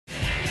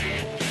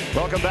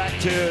Welcome back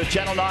to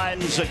Channel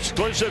 9's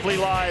exclusively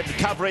live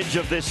coverage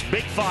of this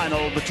big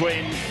final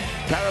between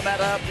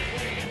Parramatta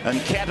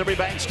and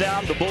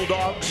Canterbury-Bankstown, the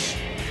Bulldogs.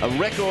 A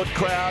record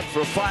crowd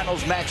for a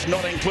finals match,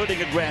 not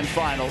including a grand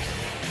final.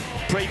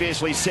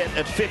 Previously set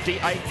at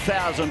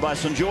 58,000 by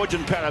St George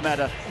and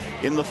Parramatta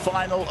in the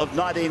final of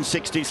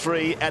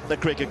 1963 at the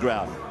cricket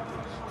ground.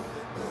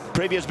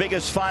 Previous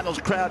biggest finals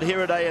crowd here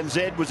at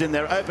ANZ was in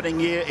their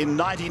opening year in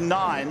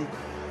 '99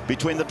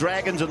 between the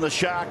Dragons and the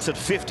Sharks at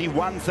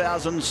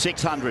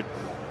 51,600.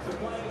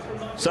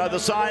 So the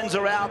signs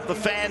are out, the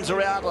fans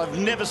are out. I've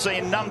never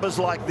seen numbers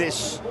like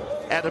this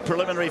at a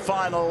preliminary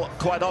final,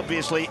 quite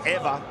obviously,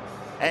 ever.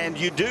 And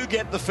you do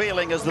get the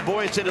feeling, as the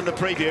boys said in the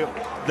preview,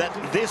 that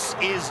this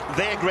is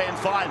their grand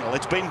final.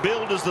 It's been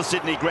billed as the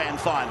Sydney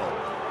grand final.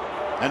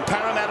 And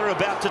Parramatta are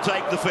about to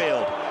take the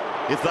field.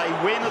 If they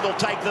win, it'll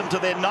take them to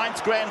their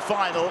 9th grand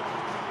final,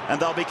 and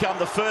they'll become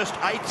the first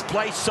 8th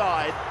place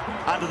side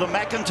under the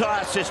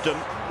McIntyre system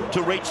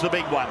to reach the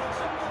big one.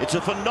 It's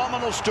a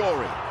phenomenal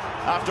story.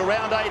 After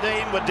round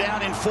 18, we're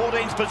down in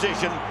 14th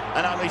position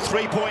and only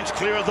 3 points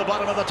clear of the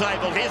bottom of the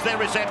table. Here's their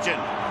reception.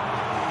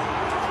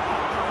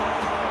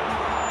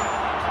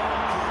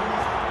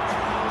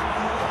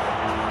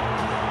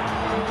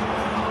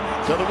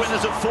 So the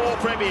winners of 4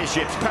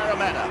 premierships,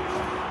 Parramatta,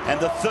 and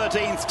the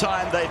 13th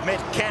time they've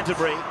met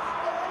Canterbury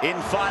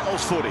in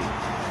finals footy.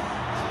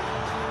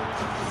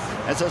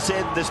 As I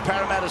said, this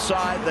Parramatta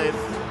side, they've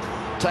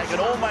taken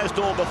almost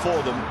all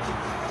before them.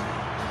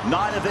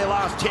 9 of their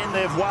last 10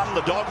 they've won.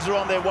 The Dogs are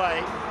on their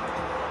way.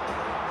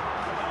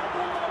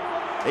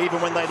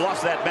 Even when they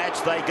lost that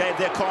match, they gave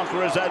their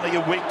conquerors only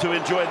a week to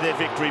enjoy their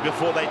victory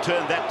before they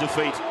turned that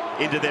defeat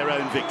into their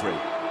own victory.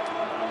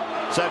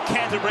 So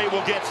Canterbury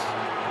will get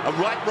a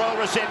right roll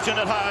reception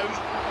at home.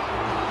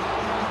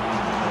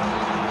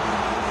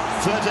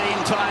 13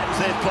 times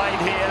they've played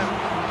here.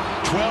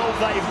 12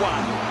 they've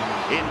won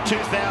in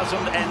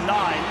 2009.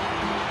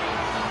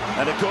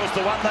 And of course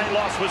the one they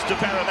lost was to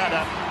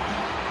Parramatta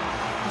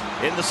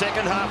in the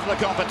second half of the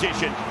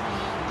competition.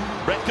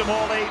 Brett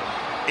Kamali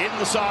in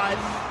the side.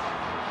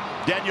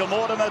 Daniel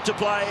Mortimer to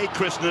play.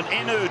 Krishnan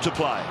Inu to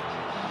play.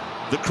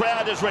 The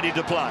crowd is ready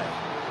to play.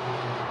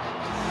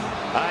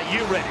 Are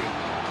you ready?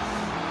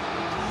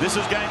 This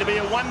is going to be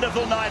a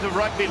wonderful night of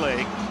rugby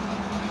league.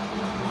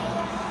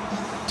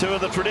 2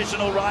 of the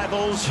traditional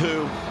rivals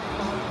who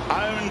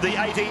owned the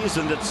 80s,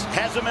 and it's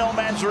Hazem El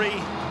Masri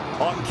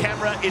on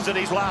camera is at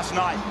his last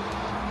night.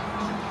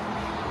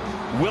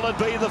 Will it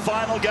be the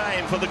final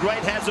game for the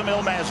great Hazem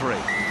El Masri?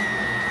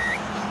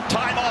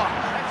 Time on.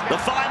 The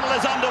final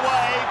is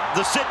underway.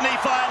 The Sydney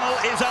final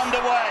is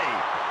underway.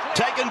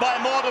 Taken by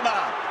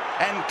Mortimer.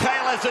 And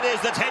Kalis it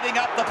is that's heading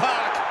up the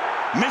park,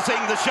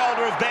 missing the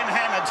shoulder of Ben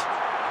Hammond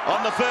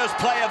on the first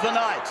play of the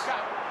night.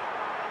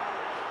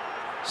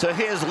 So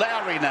here's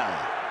Lowry now,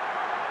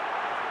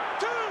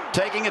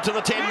 taking it to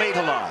the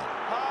 10-metre line.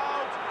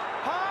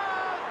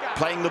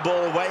 Playing the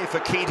ball away for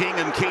Keating,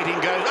 and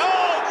Keating goes,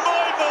 oh,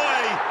 my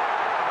boy!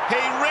 He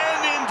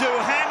ran into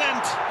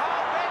Hammond.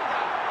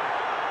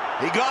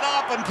 He got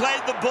up and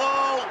played the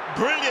ball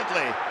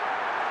brilliantly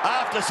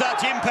after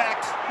such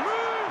impact.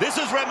 This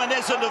is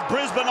reminiscent of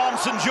Brisbane on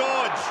St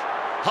George.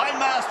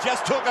 Hindmarsh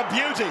just took a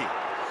beauty.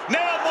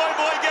 Now Moi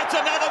Moi gets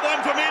another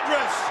one from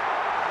Idris.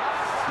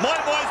 Moi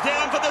Moi's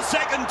down for the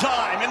 2nd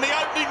time in the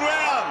opening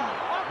round,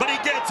 but he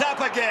gets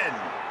up again.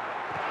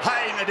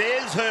 Hayne it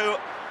is who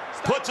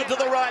puts it to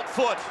the right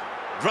foot,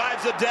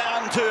 drives it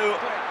down to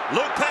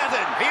Luke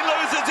Patton. He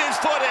loses his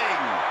footing.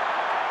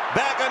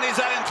 Back on his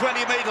own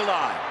 20-metre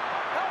line.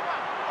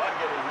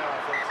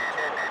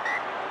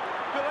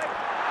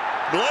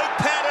 Luke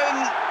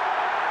Patton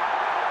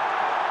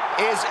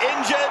is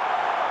injured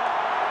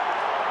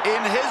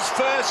in his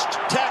first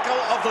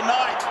tackle of the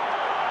night.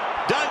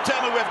 Don't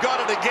tell me we've got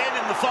it again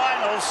in the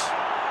finals,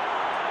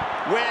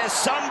 where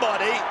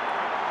somebody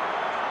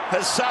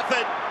has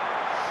suffered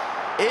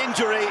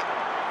injury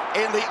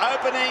in the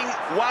opening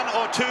 1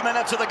 or 2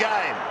 minutes of the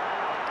game.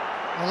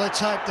 Well, let's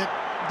hope that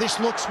this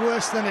looks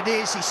worse than it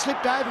is. He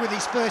slipped over with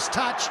his first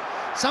touch.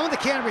 Some of the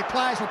Canterbury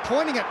players were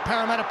pointing at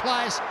Parramatta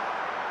players,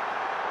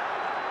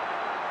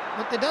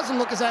 but there doesn't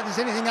look as though there's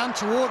anything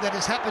untoward that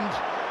has happened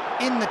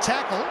in the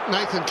tackle.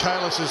 Nathan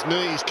Kalis's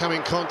knees come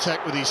in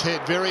contact with his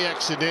head very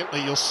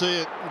accidentally. You'll see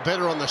it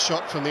better on the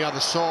shot from the other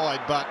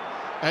side, but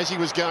as he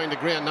was going to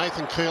ground,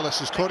 Nathan Kalis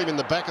has caught him in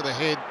the back of the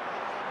head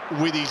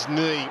with his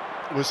knee.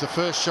 It was the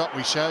first shot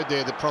we showed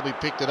there that probably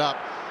picked it up.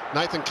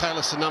 Nathan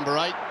Kalis, the number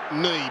 8,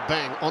 knee,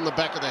 bang, on the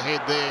back of the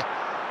head there.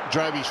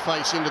 Drove his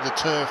face into the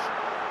turf,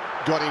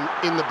 got him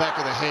in the back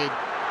of the head.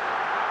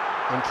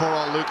 And poor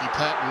old Lukey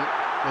Patton,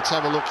 let's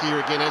have a look here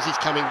again as he's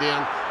coming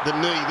down. The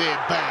knee there,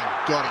 bang,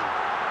 got him.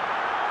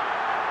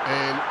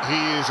 And he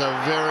is a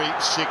very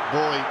sick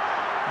boy.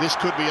 This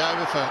could be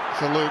over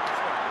for Luke.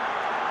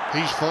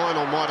 His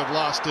final might have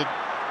lasted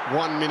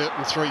 1 minute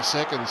and 3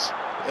 seconds.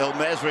 El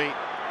Masri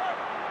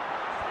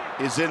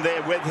is in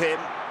there with him,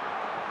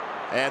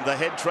 and the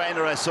head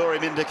trainer, I saw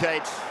him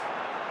indicate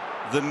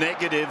the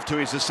negative to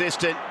his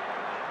assistant.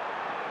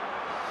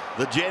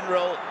 The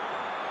general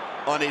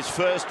on his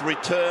first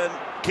return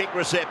kick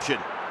reception.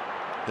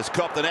 Has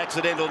copped an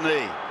accidental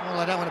knee. Well,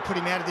 I don't want to put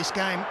him out of this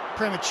game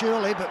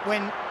prematurely, but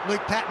when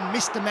Luke Patton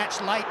missed the match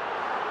late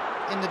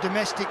in the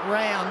domestic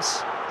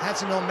rounds,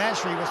 Hassan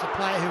El-Masri was the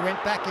player who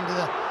went back into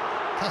the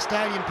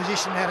custodian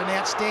position and had an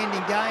outstanding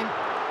game.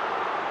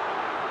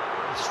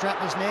 The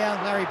strappers now,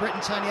 Larry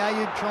Britton, Tony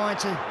Ayoub trying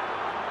to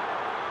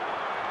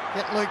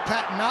get Luke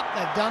Patton up.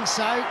 They've done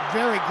so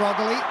very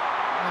groggily,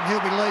 and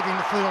he'll be leaving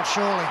the field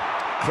shortly.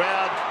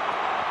 Crowd,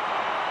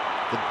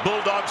 the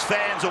Bulldogs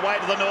fans away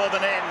to the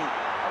northern end,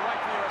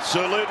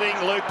 saluting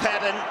Luke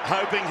Patton,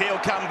 hoping he'll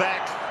come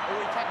back.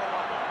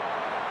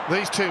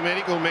 These two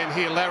medical men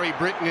here, Larry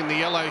Britton in the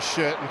yellow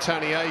shirt and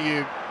Tony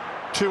Ayoub,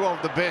 two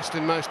of the best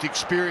and most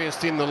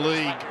experienced in the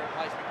league.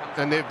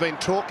 And they've been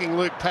talking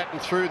Luke Patton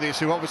through this,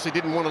 who obviously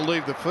didn't want to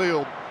leave the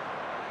field,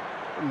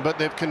 but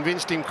they've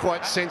convinced him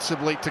quite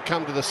sensibly to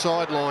come to the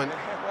sideline.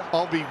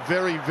 I'll be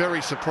very,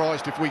 very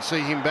surprised if we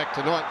see him back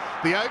tonight.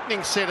 The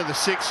opening set of the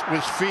six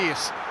was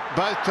fierce.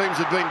 Both teams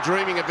had been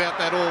dreaming about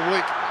that all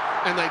week,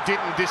 and they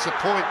didn't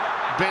disappoint.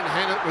 Ben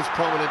Hannant was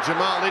prominent.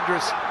 Jamal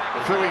Idris,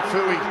 Fui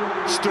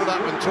stood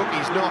up and took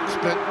his knocks,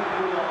 but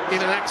in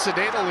an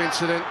accidental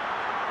incident,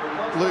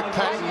 Luke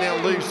Patton now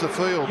leaves the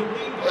field.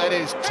 That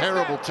is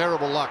terrible,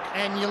 terrible luck.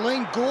 And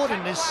Yleen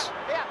Gordon is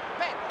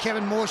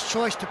Kevin Moore's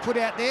choice to put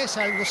out there,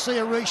 so we'll see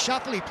a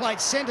reshuffle. He played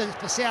centre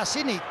for South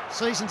Sydney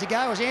seasons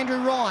ago as Andrew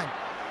Ryan.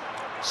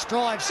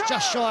 Strides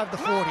just shy of the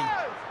 40.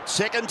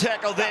 Second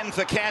tackle then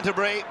for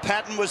Canterbury.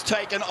 Patton was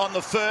taken on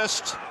the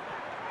first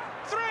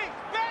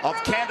of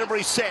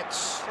Canterbury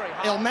sets.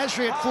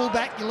 El-Masri at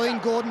fullback,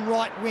 Yleen Gordon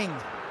right wing.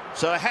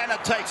 So Hannah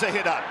takes a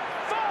hit up.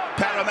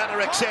 Parramatta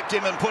accept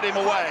him and put him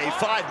away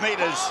 5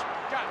 metres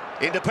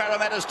into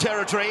Parramatta's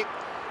territory.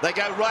 They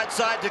go right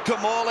side to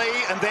Kamali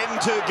and then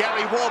to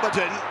Gary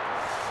Warburton.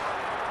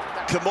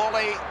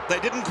 Kamali, they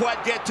didn't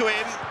quite get to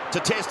him to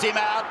test him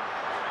out.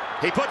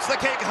 He puts the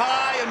kick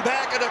high and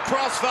back and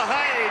across for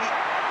Hayne,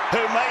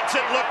 who makes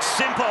it look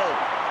simple.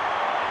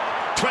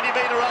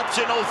 20-metre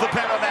optional for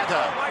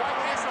Parramatta.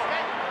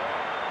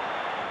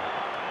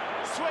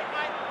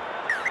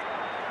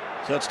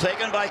 So it's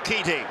taken by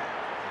Keating.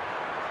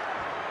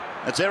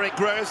 That's Eric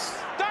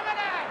Groth.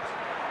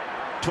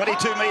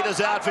 22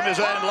 metres out from his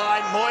own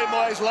line.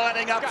 Moy's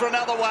lining up for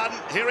another one.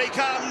 Here he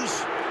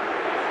comes.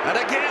 And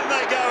again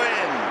they go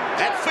in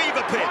at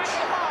fever pitch.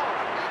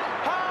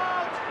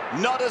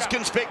 Not as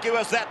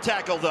conspicuous, that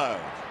tackle, though.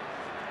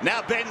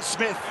 Now Ben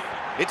Smith.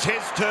 It's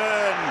his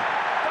turn.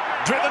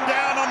 Driven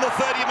down on the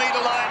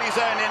 30-metre line, his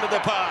own end of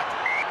the park.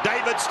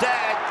 David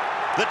Stagg,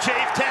 the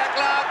chief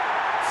tackler.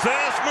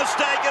 First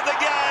mistake of the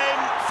game.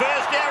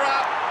 First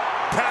error.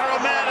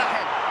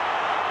 Parramatta.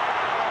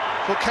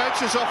 Well,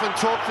 coaches often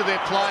talk to their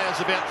players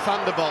about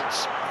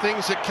thunderbolts,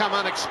 things that come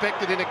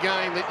unexpected in a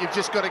game that you've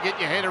just got to get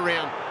your head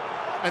around.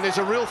 And there's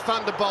a real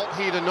thunderbolt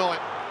here tonight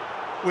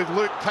with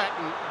Luke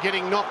Patton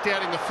getting knocked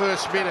out in the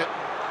first minute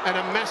and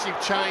a massive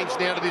change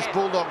now to this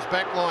Bulldogs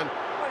backline.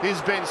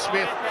 Here's Ben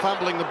Smith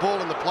fumbling the ball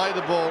and the play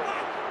the ball.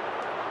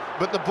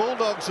 But the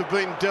Bulldogs have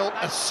been dealt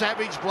a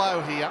savage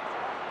blow here.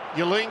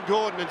 Yleen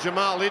Gordon and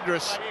Jamal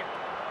Idris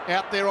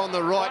out there on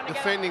the right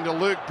defending to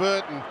Luke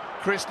Burton.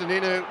 Kristen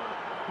Inu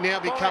now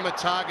become a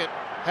target.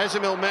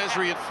 Hassan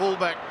El-Masri at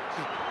fullback.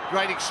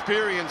 Great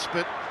experience,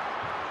 but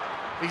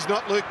he's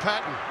not Luke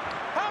Patton.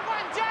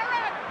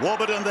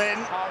 Warburton then.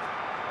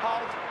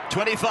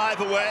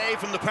 25 away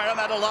from the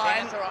Parramatta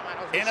line.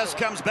 Ennis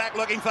comes back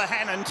looking for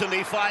Hannant and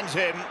he finds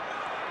him.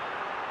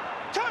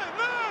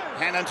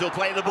 Hannant will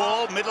play the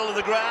ball, middle of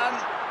the ground,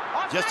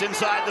 just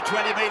inside the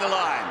 20-metre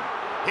line.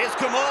 Here's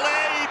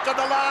Kamali to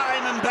the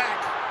line and back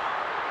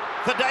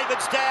for David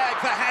Stagg,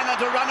 for Hannah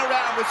to run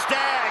around with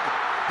Stagg.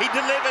 He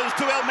delivers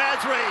to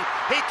El-Masri.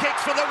 He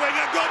kicks for the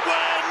winger.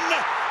 Goodwin!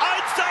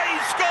 I'd say he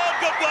scored,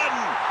 Goodwin.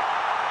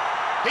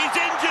 He's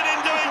injured in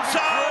doing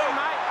so.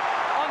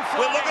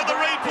 We'll look at the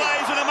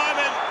replays in a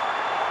moment.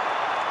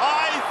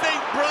 I think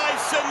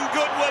Bryson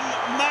Goodwin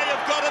may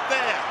have got it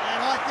there.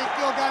 And I think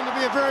you're going to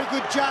be a very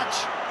good judge.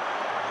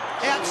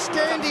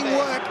 Outstanding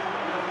work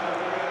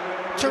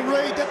to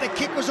read that the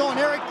kick was on.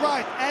 Eric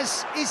Groth,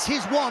 as is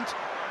his wont,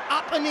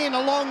 up and in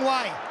a long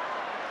way.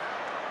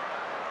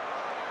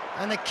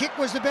 And the kick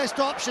was the best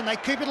option. They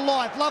keep it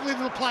alive. Lovely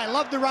little play.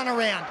 Love the run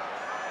around.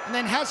 And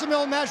then Hassan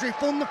El-Masri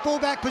from the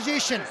fullback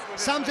position.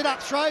 Sums it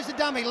up. Throws the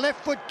dummy. Left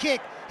foot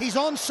kick. He's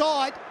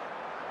onside.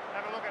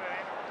 Have a look at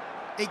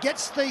it. He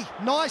gets the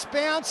nice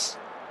bounce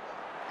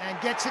and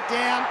gets it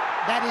down.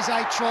 That is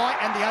a try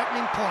and the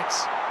opening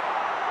points.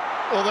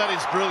 Well, that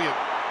is brilliant.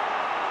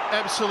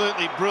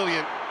 Absolutely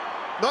brilliant.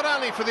 Not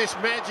only for this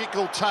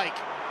magical take,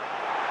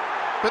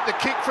 but the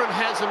kick from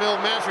Hassan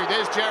El-Masri.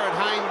 There's Jared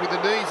Hayne with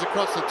the knees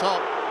across the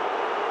top.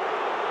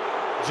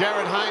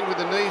 Jared Hayne with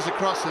the knees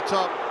across the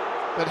top.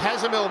 But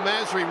Hassan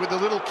El-Masri with the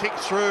little kick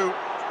through.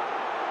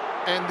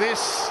 And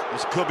this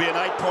could be an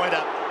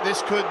 8-pointer.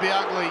 This could be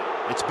ugly.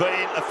 It's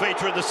been a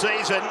feature of the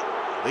season,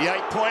 the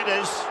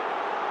 8-pointers.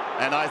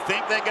 And I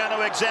think they're going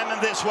to examine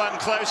this one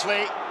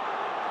closely.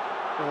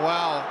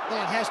 Wow.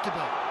 Well, it has to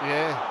be.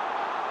 Yeah.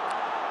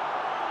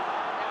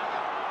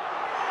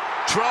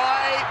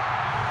 Try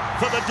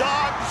for the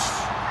Dogs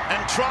and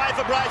try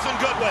for Bryson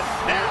Goodwin.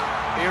 Now,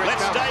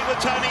 let's stay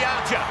with Tony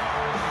Archer.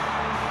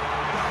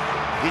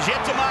 He's yet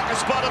to mark a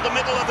spot at the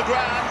middle of the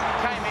ground.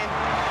 Came in,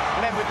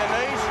 led with the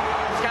knees.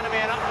 It's going to be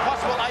a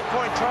possible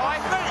 8-point try.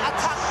 I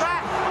tuck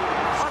back.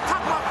 I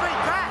tuck my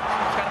feet back.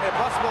 It's going to be a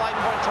possible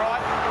 8-point try.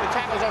 The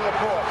tackle's on the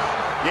court.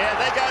 Yeah,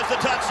 there goes the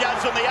touch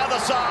judge from the other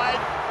side.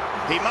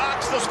 He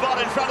marks the spot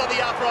in front of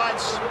the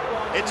uprights.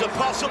 It's a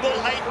possible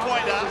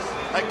 8-pointer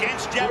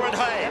against Jared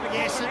Hayne.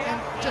 Yes,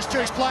 and just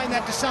to explain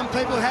that to some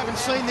people who haven't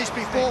seen this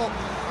before,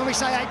 when we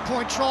say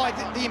 8-point try,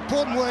 the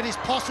important word is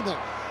possible.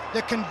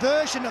 The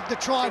conversion of the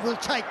try will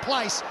take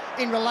place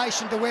in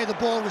relation to where the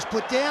ball was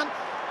put down.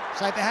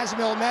 So for Hazem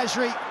El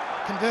Masri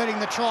converting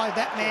the try,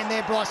 that man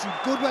there, Bryson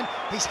Goodwin,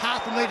 he's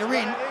half a metre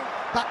in,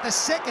 but the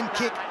second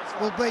kick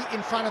will be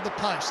in front of the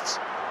posts.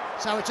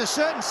 So it's a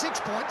certain 6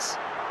 points,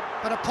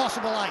 but a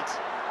possible 8.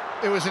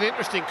 There was an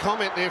interesting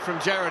comment there from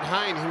Jared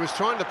Hayne, who was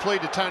trying to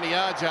plead to Tony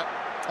Archer,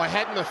 I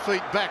had my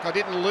feet back, I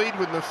didn't lead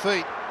with my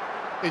feet.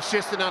 It's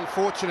just an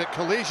unfortunate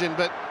collision,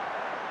 but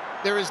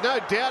there is no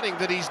doubting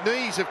that his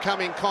knees have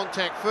come in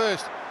contact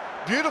first.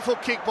 Beautiful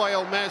kick by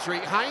El Masri.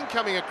 Hayne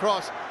coming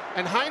across,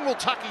 and Hayne will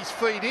tuck his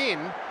feet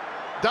in,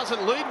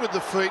 doesn't lead with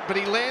the feet, but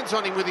he lands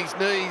on him with his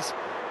knees.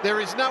 There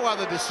is no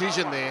other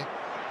decision there.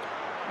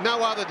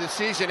 No other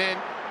decision, and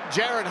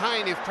Jared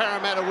Hayne, if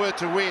Parramatta were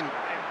to win,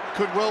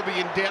 could well be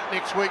in doubt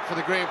next week for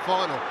the grand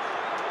final.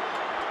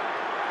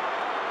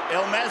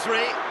 El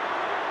Masri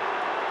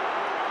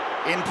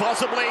in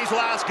possibly his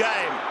last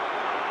game.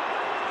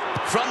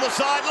 From the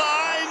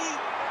sideline,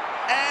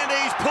 and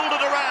he's pulled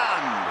it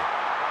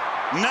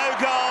around. No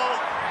goal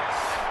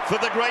for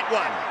the great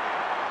one.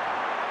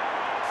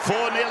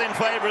 4-0 in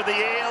favour of the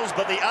Eels,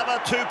 but the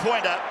other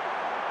 2-pointer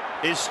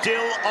is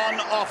still on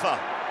offer.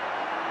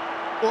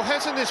 Well,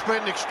 hasn't this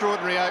been an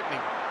extraordinary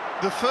opening?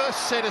 The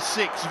first set of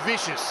 6,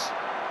 vicious.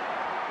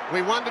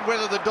 We wondered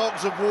whether the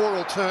Dogs of War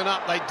will turn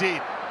up. They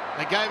did.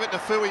 They gave it to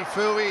Fui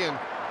and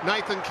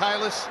Nathan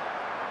Kalis.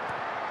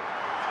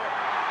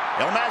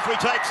 El Masri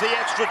takes the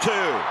extra 2.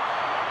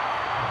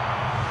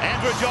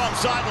 Andrew John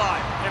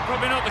sideline. Yeah,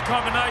 probably not the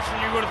combination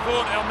you would have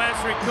thought. El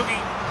Masri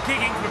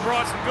kicking for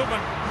Bryson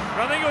Goodwin.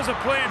 But I think it was a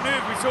planned move.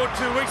 We saw it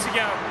 2 weeks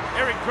ago.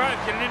 Eric Grove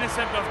get an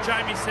intercept off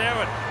Jamie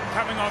Soward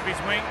coming off his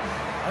wing.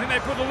 I think they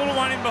put the little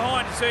one in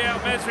behind to see El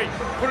Masri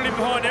put it in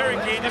behind Eric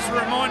here, just to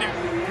remind him,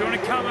 if you want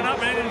to come up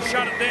and then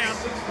shut it down,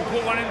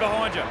 we'll put one in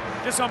behind you.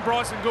 Just on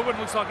Bryson Goodwin,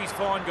 looks like he's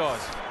fine, guys.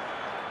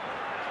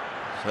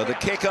 So the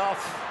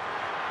kick-off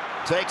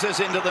takes us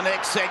into the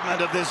next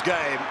segment of this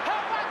game.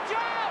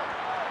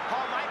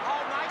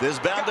 There's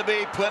bound to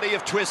be plenty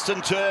of twists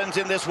and turns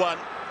in this one,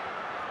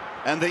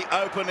 and the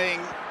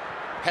opening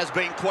has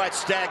been quite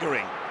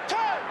staggering.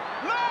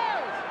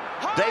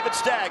 David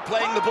Stagg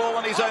playing the ball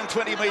on his own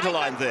 20-metre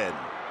line then.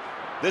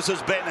 This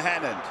is Ben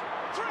Hannant.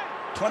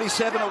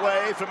 27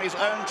 away from his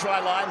own try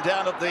line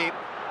down at the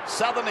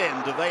southern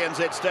end of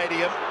ANZ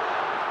Stadium.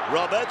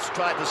 Roberts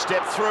tried to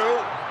step through,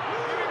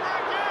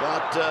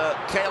 but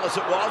Kalis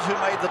it was who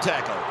made the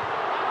tackle.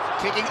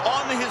 Kicking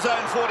on his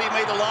own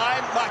 40-metre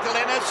line, Michael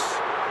Ennis,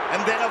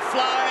 and then a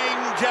flying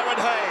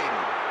Jared Hayne.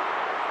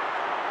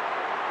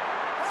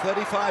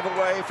 35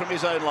 away from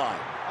his own line.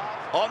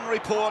 On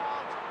report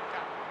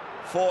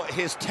for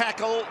his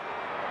tackle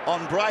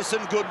on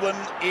Bryson Goodwin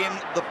in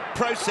the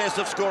process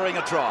of scoring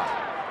a try.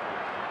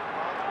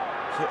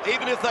 So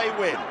even if they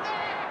win,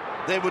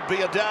 there would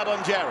be a doubt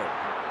on Jared.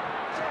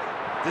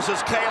 This is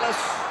Kalis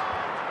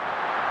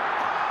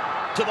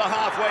to the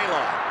halfway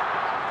line.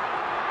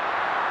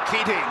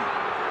 Keating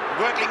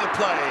working a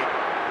play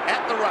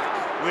at the ruck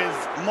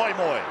with Moi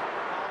Moi,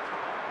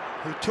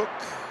 who took,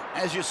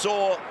 as you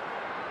saw,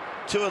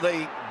 2 of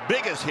the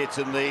biggest hits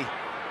in the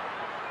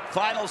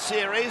final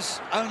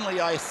series,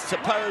 only, I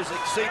suppose,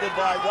 exceeded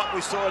by what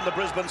we saw in the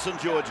Brisbane St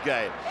George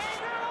game.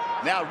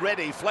 Now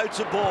Reddy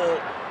floats a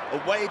ball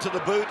away to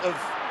the boot of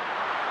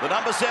the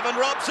number 7,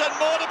 Robson.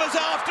 Mortimer's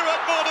after it.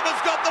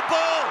 Mortimer's got the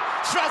ball.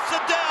 Thrusts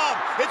it down.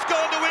 It's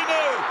gone to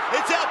Inu.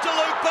 It's out to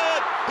Luke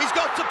Bird. He's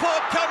got support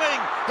coming.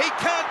 He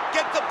can't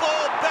get the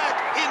ball back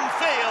in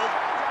field.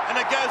 And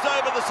it goes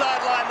over the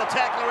sideline, the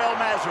tackler, El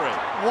Masri.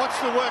 Watch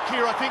the work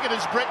here. I think it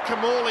is Brett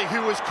Kamali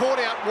who was caught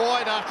out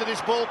wide after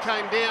this ball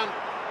came down.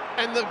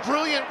 And the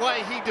brilliant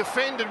way he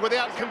defended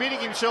without committing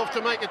himself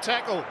to make a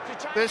tackle.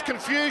 There's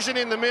confusion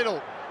in the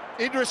middle.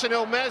 Idris and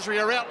El Masri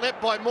are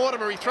outleapt by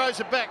Mortimer. He throws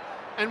it back.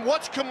 And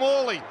watch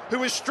Kamali,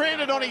 who is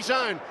stranded on his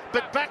own,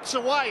 but backs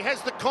away,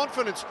 has the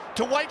confidence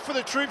to wait for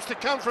the troops to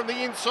come from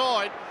the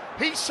inside.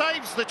 He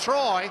saves the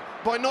try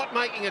by not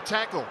making a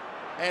tackle.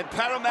 And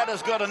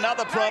Parramatta's got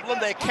another problem.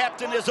 Their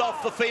captain is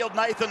off the field,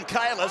 Nathan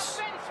Kalis,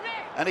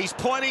 and he's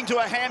pointing to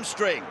a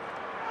hamstring.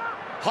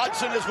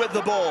 Hodgson is with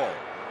the ball.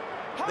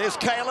 There's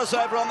Kalis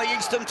over on the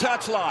eastern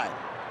touchline.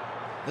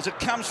 As it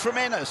comes from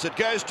Ennis, it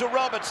goes to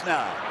Roberts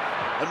now.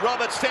 And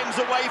Roberts fends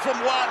away from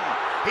one.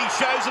 He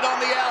shows it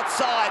on the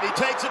outside. He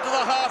takes it to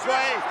the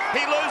halfway.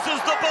 He loses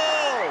the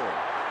ball.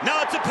 Now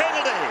it's a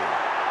penalty.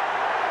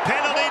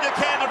 Penalty to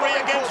Canterbury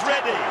against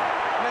Reddy.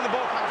 And then the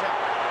ball comes out.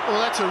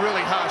 Well, a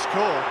really harsh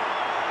call.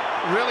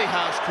 Really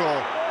harsh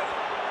call.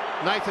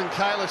 Nathan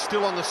Kalis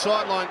still on the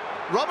sideline.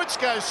 Roberts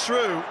goes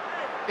through.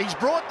 He's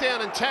brought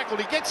down and tackled.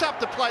 He gets up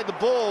to play the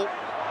ball.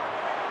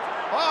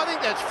 Oh, I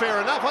think that's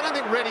fair enough. I don't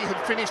think Reddy had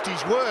finished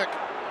his work.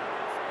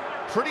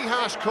 Pretty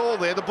harsh call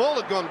there. The ball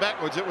had gone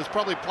backwards. It was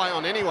probably play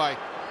on anyway.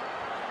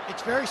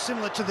 It's very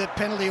similar to the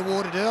penalty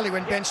awarded early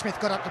when Ben Smith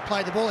got up to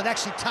play the ball. It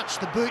actually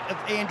touched the boot of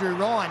Andrew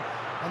Ryan,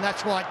 and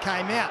that's why it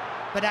came out.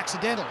 But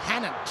accidental.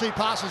 Hannon, 2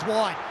 passes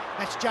wide.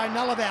 That's Joe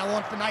Nullival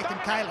on for Nathan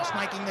Kalis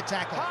making the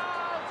tackle.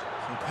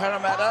 So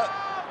Parramatta,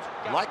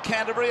 like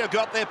Canterbury, have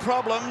got their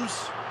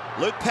problems.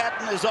 Luke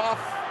Patton is off.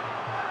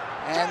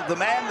 And the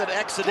man that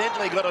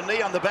accidentally got a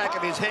knee on the back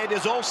of his head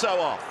is also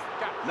off.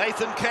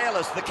 Nathan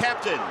Kalis, the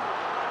captain.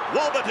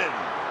 Warburton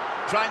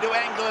trying to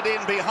angle it in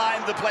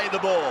behind the play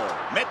the ball.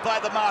 Met by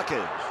the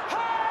markers.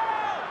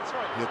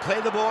 He'll play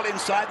the ball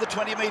inside the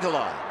 20-metre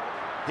line.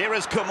 Here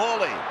is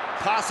Kamali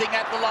passing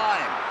at the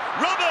line.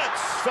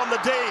 Roberts from the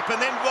deep,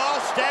 and then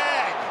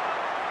Stagg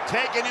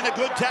taken in a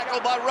good tackle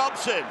by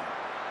Robson.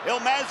 El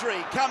Masri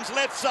comes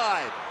left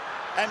side,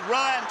 and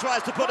Ryan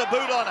tries to put a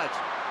boot on it.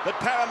 But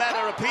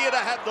Parramatta appear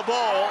to have the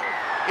ball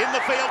in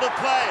the field of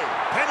play.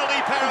 Penalty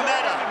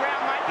Parramatta.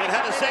 It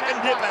had a second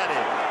dip at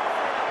him.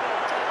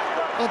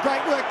 Well,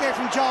 great work there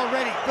from Joel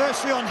Reddy.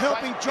 Firstly on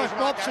helping Josh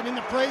Robson in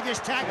the previous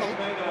tackle.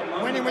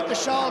 Went in with the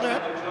shoulder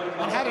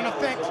and had an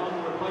effect.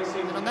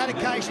 And on that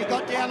occasion, he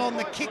got down on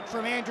the kick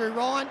from Andrew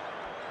Ryan.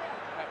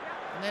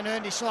 And then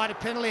earned his side a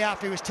penalty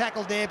after he was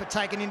tackled there but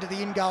taken into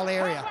the in-goal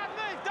area.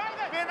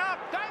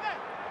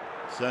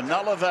 So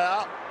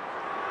Nullival.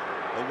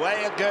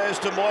 Away it goes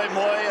to Moi,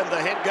 and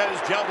the head goes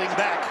jolting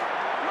back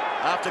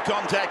after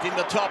contacting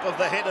the top of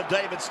the head of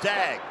David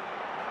Stagg.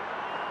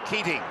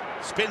 Keating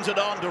spins it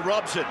on to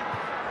Robson.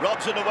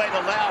 Robson away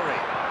to Lowry.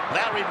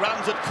 Lowry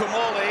runs at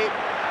Kamali,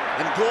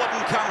 and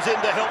Gordon comes in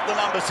to help the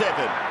number 7.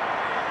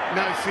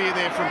 No fear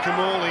there from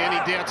Kamali.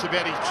 Any doubts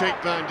about his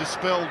cheekbone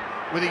dispelled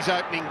with his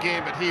opening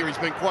gambit here. He's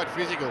been quite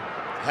physical.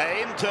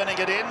 Hayne turning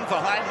it in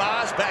for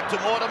Hindmarsh, back to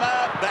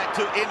Mortimer, back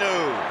to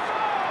Inu.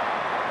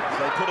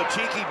 They put a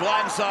cheeky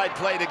blindside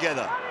play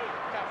together.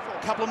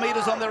 A couple of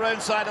metres on their own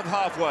side of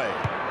halfway.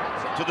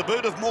 To the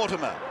boot of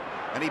Mortimer.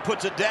 And he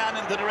puts it down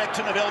in the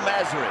direction of El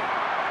Masri.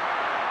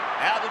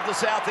 Out of the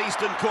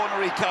southeastern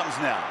corner he comes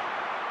now.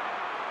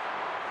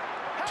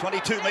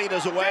 22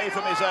 metres away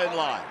from his own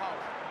line.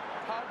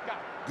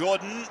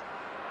 Gordon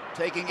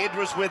taking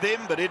Idris with him,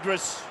 but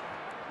Idris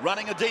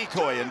running a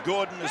decoy, and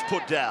Gordon is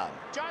put down.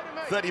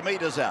 30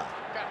 metres out.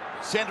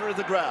 Centre of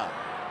the ground.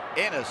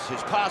 Ennis,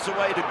 his pass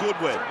away to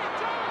Goodwin.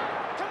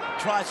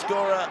 Try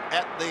scorer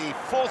at the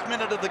 4th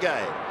minute of the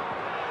game,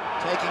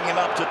 taking him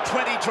up to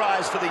 20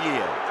 tries for the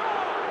year.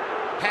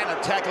 Hannah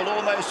tackled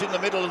almost in the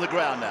middle of the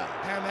ground now.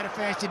 Parramatta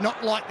fans did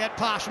not like that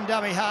pass from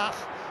dummy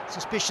half.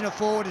 Suspicion of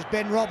forward is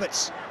Ben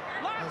Roberts.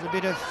 There's a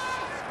bit of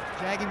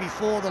dragging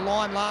before the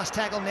line. Last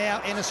tackle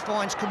now. Ennis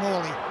finds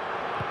Kamali.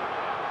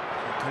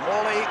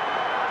 Kamali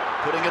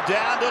putting it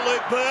down to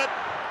Luke Burt,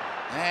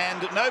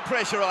 and no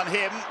pressure on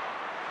him.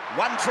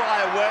 1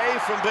 try away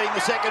from being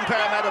the second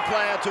Parramatta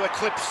player to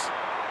eclipse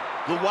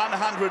the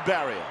 100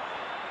 barrier.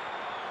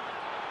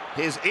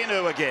 Here's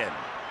Inu again,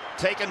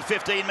 taken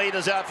 15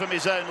 metres out from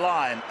his own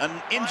line. An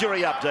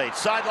injury update.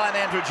 Sideline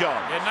Andrew John.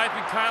 Yeah,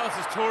 Nathan Kalis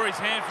has tore his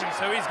hamstring,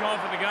 so he's gone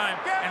for the game.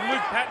 And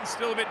Luke Patton's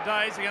still a bit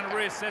dazed. They're going to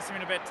reassess him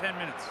in about 10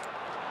 minutes.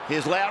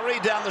 Here's Lowry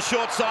down the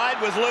short side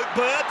with Luke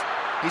Burt.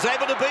 He's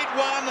able to beat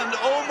one and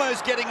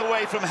almost getting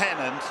away from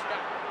Hannant.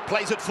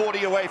 Plays it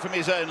 40 away from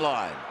his own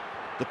line.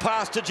 The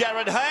pass to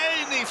Jared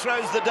Hayne. He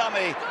throws the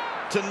dummy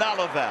to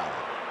Nullival.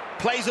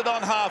 Plays it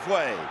on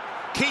halfway.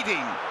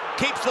 Keating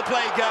keeps the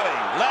play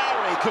going.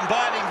 Lowry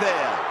combining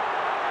there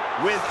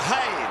with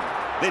Hayne.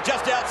 They're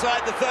just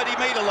outside the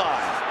 30-metre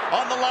line.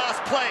 On the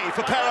last play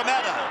for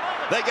Parramatta.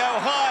 They go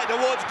high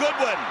towards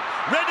Goodwin.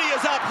 Reddy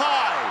is up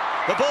high.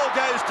 The ball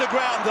goes to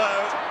ground,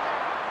 though.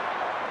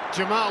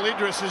 Jamal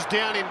Idris is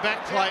down in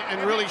back play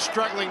and really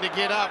struggling to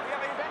get up.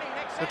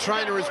 The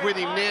trainer is with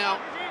him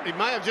now. He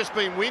may have just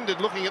been winded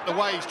looking at the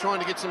way he's trying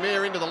to get some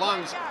air into the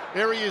lungs.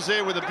 There he is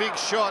there with a big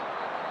shot.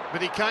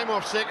 But he came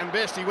off second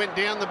best. He went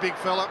down, the big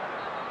fella.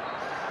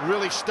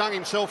 Really stung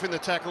himself in the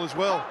tackle as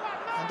well.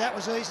 And that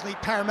was easily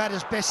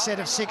Parramatta's best set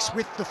of 6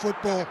 with the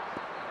football.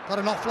 Got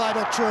an offload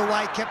or 2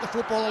 away, kept the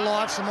football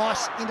alive. Some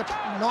nice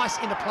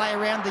interplay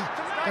around the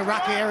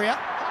ruck area.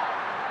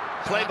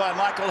 Play by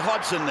Michael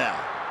Hodgson now.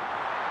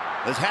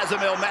 As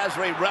Hazem El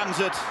Masri runs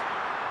it,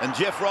 and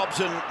Jeff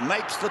Robson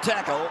makes the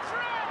tackle.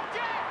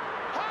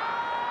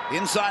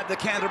 Inside the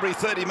Canterbury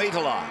 30-metre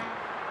line.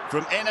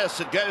 From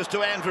Ennis, it goes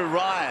to Andrew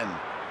Ryan,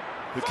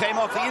 who came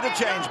off the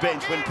interchange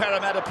bench when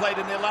Parramatta played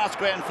in their last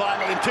grand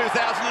final in 2001.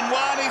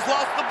 He's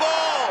lost the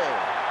ball.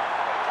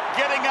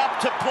 Getting up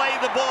to play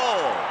the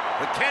ball.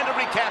 The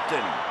Canterbury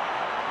captain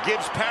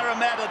gives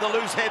Parramatta the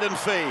loose head and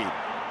feed.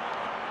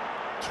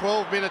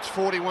 12 minutes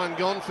 41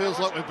 gone. Feels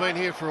like we've been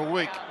here for a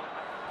week.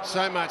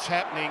 So much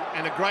happening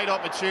and a great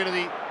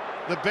opportunity.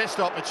 the best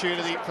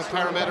opportunity for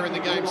Parramatta in the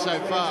game so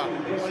far.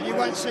 Well, you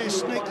won't see a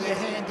sneakier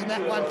hand than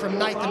that one from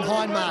Nathan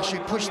Hindmarsh, who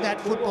pushed that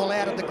football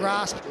out of the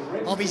grasp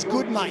of his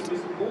good mate,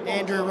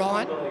 Andrew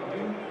Ryan.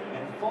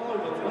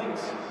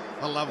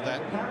 I love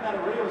that.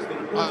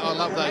 I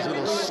love those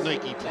little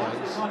sneaky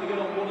plays. So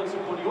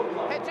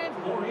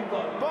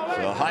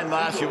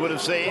Hindmarsh, you would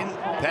have seen,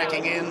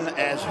 packing in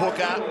as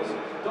hooker.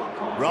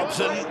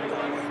 Robson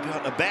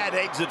got a bad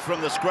exit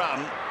from the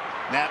scrum.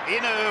 Now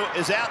Inu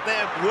is out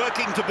there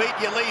working to beat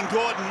Yleen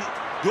Gordon.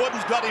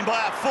 Gordon's got him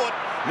by a foot.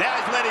 Now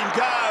he's let him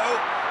go.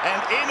 And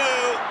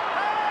Inu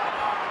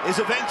is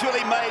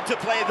eventually made to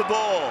play the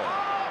ball.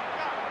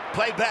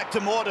 Played back to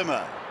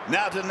Mortimer.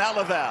 Now to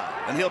Nalaval,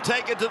 and he'll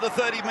take it to the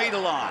 30-metre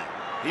line.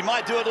 He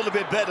might do a little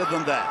bit better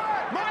than that.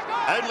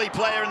 Only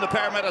player in the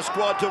Parramatta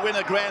squad to win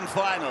a grand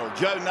final,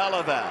 Joe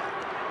Nalaval.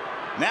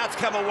 Now it's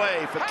come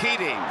away for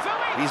Keating.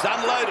 He's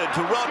unloaded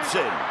to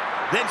Robson.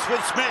 Then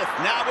with Smith,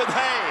 now with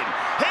Hayne.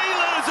 He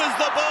loses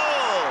the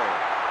ball.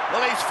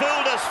 Well, he's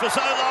fooled us for so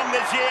long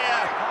this year.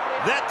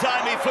 That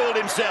time he fooled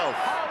himself.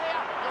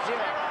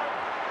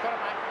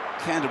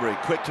 Canterbury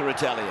quick to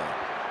retaliate.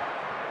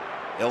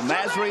 El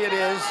Masri it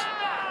is.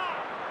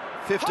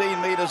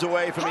 15 metres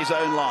away from his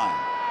own line.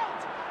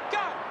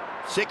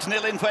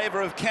 6-0 in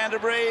favour of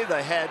Canterbury.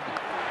 They had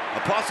a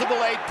possible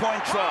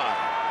 8-point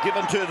try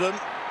given to them.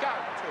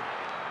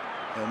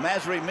 El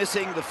Masri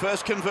missing the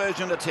first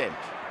conversion attempt.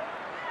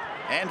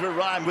 Andrew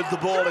Ryan with the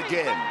ball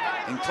again,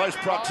 in close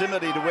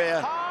proximity to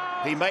where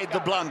he made the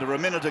blunder a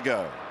minute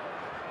ago.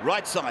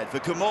 Right side for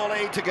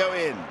Kumali to go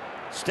in.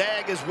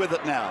 Stagg is with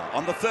it now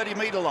on the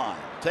 30-metre line,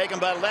 taken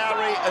by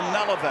Lowry and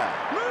Nalaval.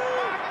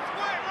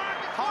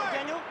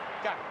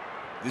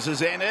 This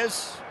is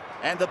Ennis,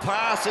 and the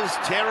pass is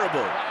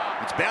terrible.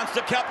 It's bounced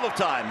a couple of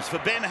times for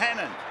Ben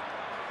Hannant,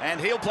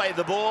 and he'll play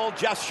the ball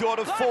just short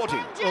of 40.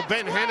 Well,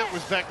 Ben Hannant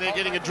was back there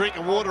getting a drink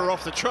of water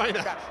off the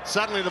trainer.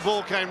 Suddenly the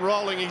ball came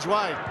rolling his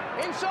way.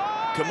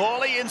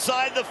 Kamali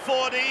inside the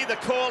 40. The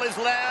call is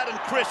loud and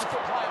crisp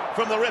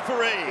from the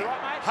referee.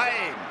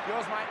 Hayne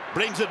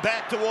brings it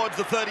back towards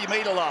the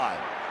 30-metre line.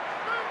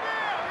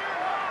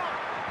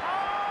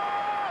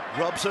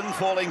 Robson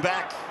falling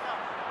back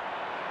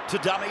to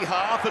dummy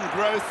half, and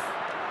Growth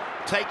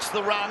takes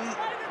the run,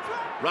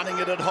 running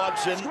it at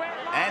Hodgson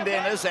and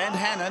Ennis and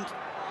Hannant,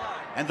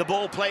 and the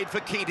ball played for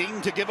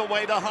Keating to give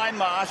away to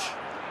Hindmarsh,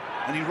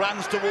 and he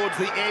runs towards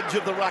the edge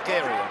of the ruck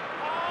area.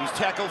 He's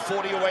tackled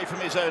 40 away from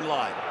his own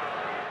line.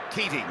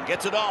 Keating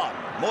gets it on,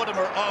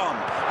 Mortimer on,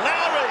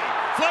 Lowry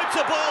floats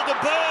the ball to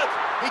Burt.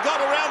 He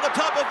got around the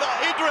top of the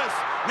Idris.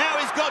 Now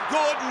he's got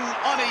Gordon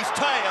on his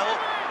tail,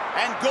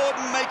 and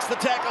Gordon makes the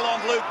tackle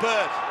on Luke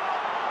Burt.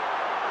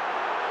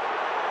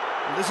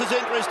 This is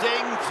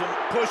interesting, some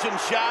push and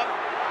shove.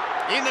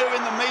 Inu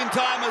in the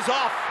meantime is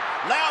off.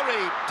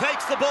 Lowry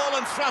takes the ball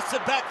and thrusts it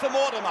back for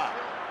Mortimer.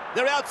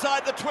 They're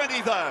outside the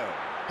 20 though.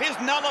 Here's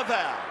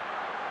Nalaval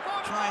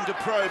trying to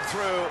probe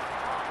through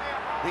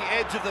the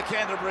edge of the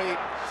Canterbury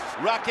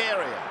ruck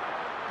area.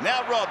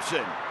 Now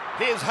Robson.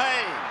 Here's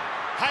Hayne.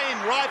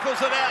 Hayne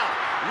rifles it out,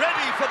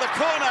 ready for the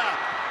corner,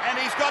 and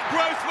he's got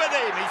Growth with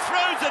him. He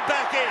throws it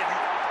back in.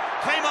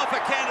 Came off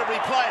a Canterbury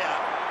player,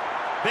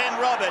 Ben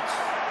Roberts,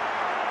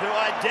 who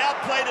I doubt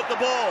played at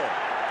the ball.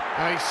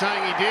 He's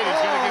saying he did.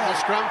 He's going to give the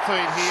scrum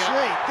feed here.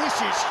 Gee, this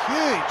is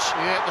huge.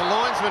 Yeah, the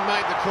linesman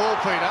made the call,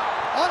 Peter.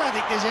 I don't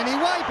think there's any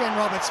way, Ben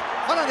Roberts.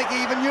 I don't think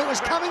he even knew it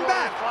was coming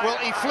back. Well,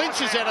 he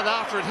flinches at it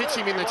after it hits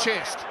him in the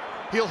chest.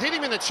 He'll hit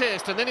him in the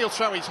chest, and then he'll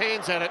throw his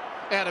hands at it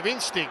out of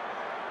instinct.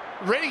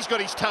 Reddy's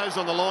got his toes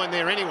on the line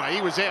there anyway.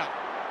 He was out.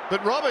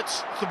 But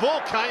Roberts, the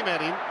ball came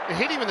at him, it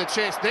hit him in the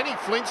chest, then he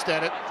flinched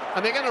at it,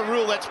 and they're going to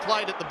rule that's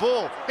played at the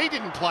ball. He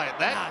didn't play at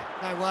that.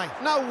 No, no way.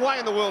 No way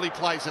in the world he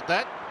plays at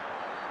that.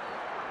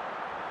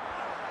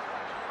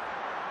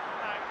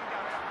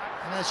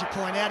 And as you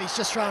point out, he's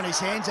just throwing his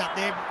hands up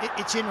there.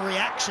 It's in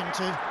reaction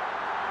to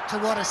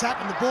what has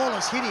happened. The ball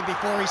has hit him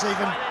before he's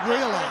even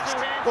realised.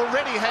 Well,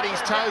 Reddy had his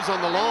toes on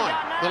the line.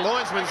 The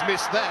linesman's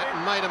missed that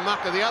and made a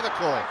muck of the other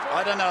call. I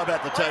don't know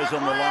about the toes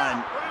on the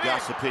line,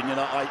 Gus' opinion.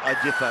 I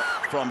differ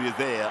from you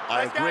there.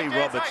 I agree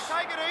Roberts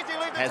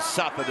has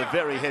suffered a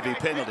very heavy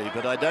penalty,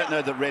 but I don't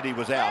know that Reddy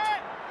was out.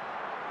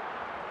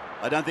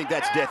 I don't think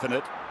that's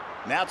definite.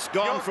 Now it's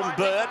gone from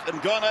Burt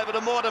and gone over to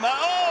Mortimer.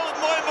 Oh,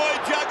 Moy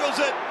juggles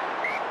it.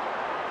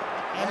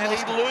 And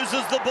he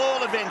loses the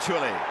ball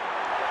eventually.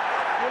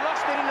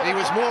 He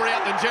was more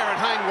out than Jared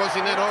Hayne was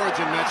in that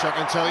Origin match, I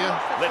can tell you.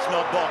 Let's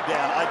not bog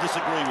down. I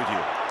disagree with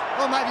you.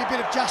 Well, maybe a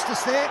bit of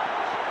justice there.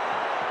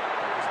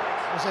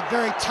 It was a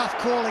very tough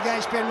call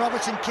against Ben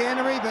Roberts in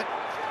Canterbury, but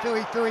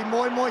Philly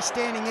Moy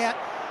standing out.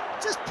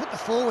 Just put the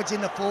forwards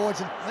in the forwards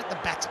and let the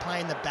backs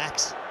play in the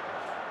backs.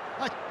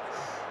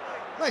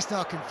 Let's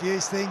not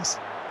confuse things.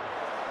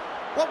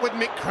 What would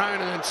Mick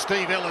Cronin and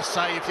Steve Ellis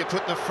say if you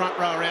put the front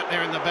row out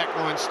there in the back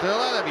line,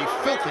 Sterlo? That'd be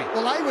filthy.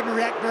 Well, they wouldn't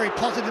react very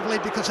positively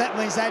because that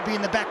means they'd be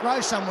in the back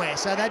row somewhere.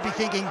 So they'd be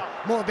thinking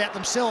more about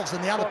themselves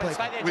than the other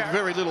people. With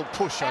very little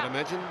push, I'd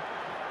imagine.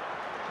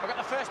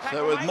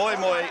 So with Moy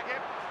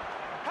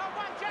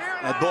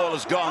That ball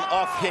has gone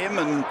off him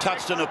and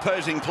touched an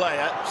opposing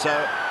player. So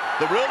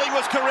the ruling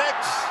was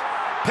correct.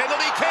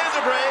 Penalty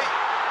Canterbury.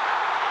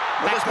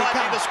 Well, this might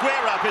be the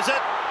square up, is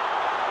it?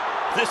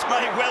 This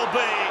may well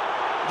be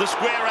the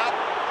square up.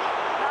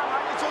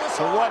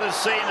 For what is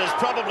seen as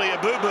probably a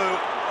boo-boo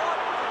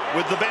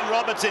with the Ben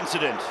Roberts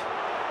incident.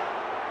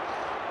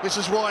 This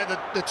is why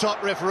the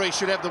top referee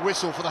should have the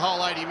whistle for the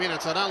whole 80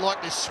 minutes. I don't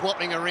like this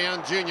swapping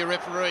around junior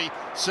referee,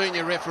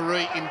 senior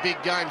referee in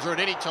big games or at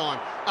any time.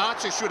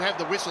 Archer should have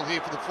the whistle here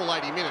for the full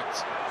 80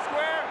 minutes.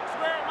 Square,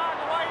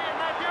 Michael, way in,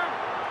 Matthew.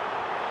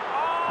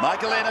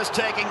 Michael Ennis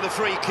taking the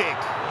free kick.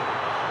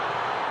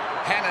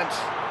 Hannant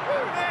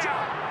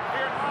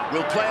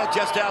will play it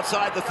just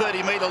outside the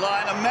 30-metre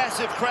line. A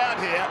massive crowd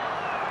here.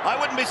 I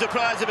wouldn't be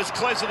surprised if it's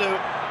closer to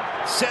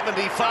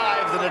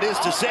 75 than it is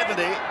to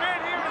 70.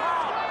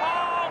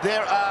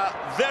 There are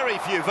very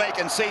few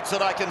vacant seats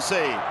that I can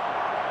see.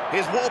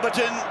 Here's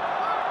Warburton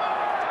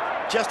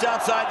just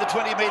outside the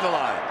 20-metre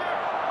line.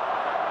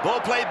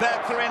 Ball played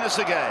back for Ennis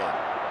again.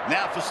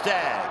 Now for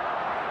Stagg.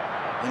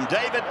 And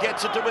David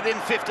gets it to within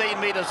 15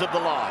 metres of the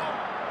line.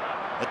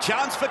 A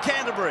chance for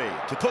Canterbury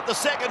to put the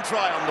second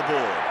try on the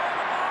board.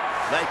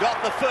 They got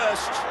the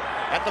first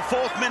at the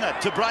 4th minute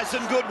to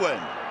Bryson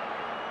Goodwin.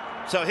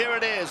 So here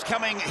it is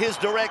coming his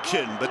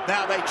direction, but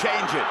now they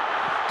change it.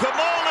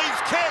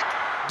 Kamali's kick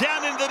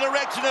down in the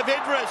direction of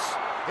Idris.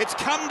 It's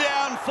come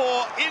down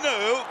for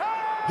Inu,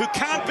 who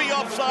can't be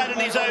offside in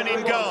his own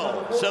in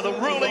goal. So the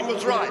ruling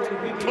was right.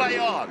 Play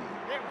on.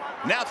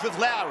 Now it's with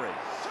Lowry.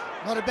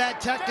 Not a bad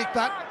tactic,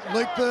 but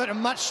Luke Burt, a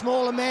much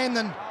smaller man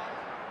than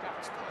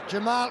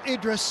Jamal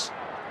Idris.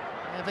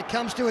 If it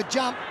comes to a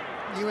jump,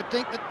 you would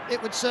think that it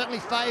would certainly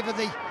favour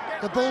the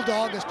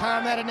Bulldog, as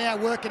Parramatta now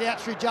work it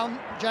out through Joe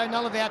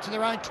Nullivow to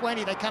their own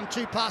 20. They come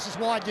 2 passes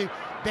wide to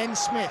Ben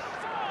Smith.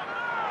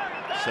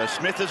 So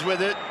Smith is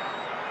with it.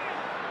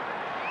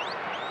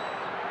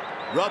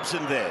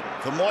 Robson then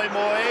for Moi,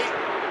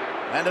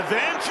 and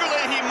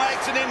eventually he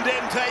makes an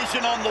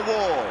indentation on the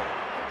wall.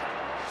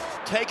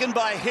 Taken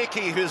by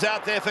Hickey, who's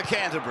out there for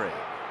Canterbury.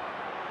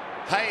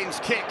 Haynes'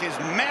 kick is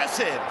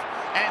massive,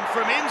 and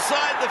from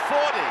inside the 40,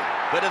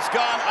 but it's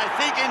gone, I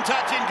think, in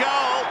touch in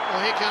goal.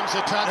 Well, here comes the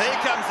touchy. Here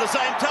comes the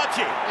same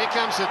touchy. Here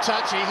comes the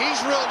touchy.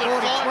 He's ruled it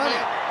 5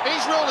 minutes.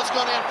 He's ruled it's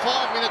gone out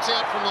 5 minutes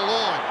out from the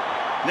line.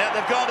 Now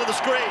they've gone to the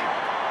screen.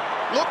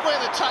 Look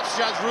where the touch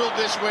judge ruled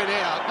this went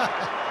out.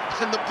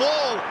 And the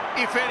ball,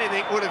 if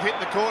anything, would have hit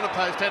the corner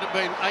post had it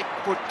been 8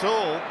 foot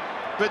tall.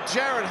 But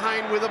Jared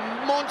Hayne with a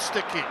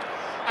monster kick.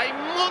 A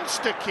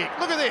monster kick.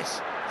 Look at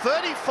this.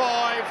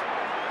 35-0.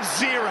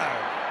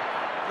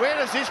 Where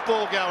does this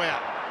ball go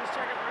out?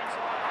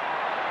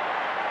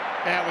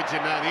 How would you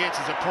know? The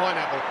answer's a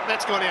pineapple.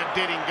 That's gone out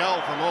dead in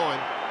goal for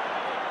mine.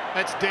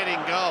 That's dead in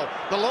goal.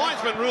 The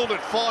linesman ruled it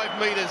 5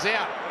 metres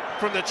out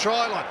from the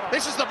try line.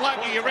 This is the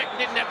bloke who you reckon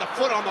didn't have the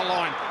foot on the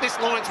line. This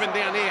linesman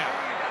down here.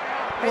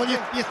 Well, you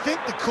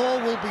think the call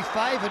will be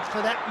favoured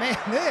for that man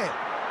there.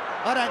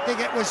 I don't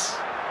think it was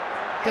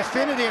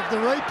definitive,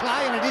 the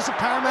replay, and it is a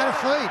Parramatta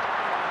feed.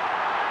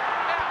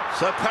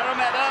 So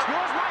Parramatta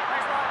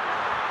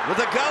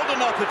with a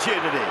golden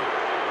opportunity.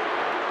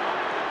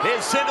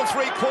 Here's centre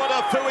 3/4,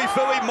 Fui,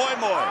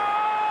 Moi.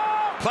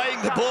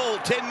 Playing the ball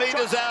 10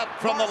 metres out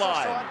from the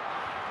line.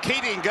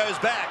 Keating goes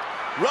back.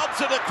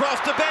 Robson across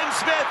to Ben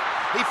Smith.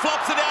 He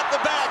flops it out the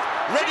back.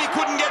 Reddy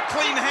couldn't get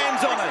clean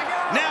hands on it.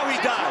 Now he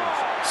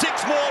does.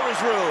 6 more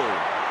is ruled.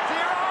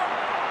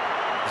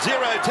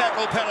 0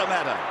 tackle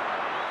Parramatta.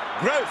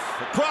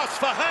 Growth across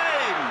for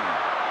Hayne.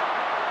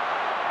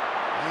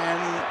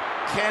 And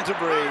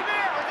Canterbury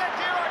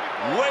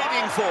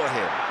waiting for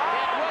him.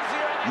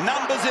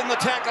 Numbers in the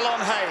tackle on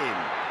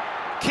Hayne.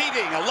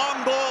 Keating, a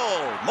long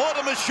ball.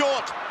 Mortimer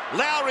short.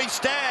 Lowry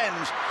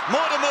stands.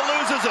 Mortimer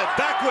loses it.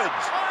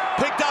 Backwards.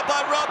 Picked up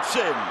by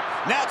Robson.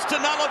 Now it's to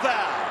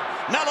Nullivow.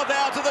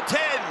 Nullivow to the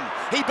 10.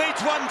 He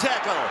beats 1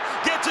 tackle.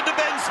 Gets it to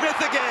Ben Smith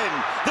again.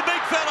 The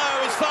big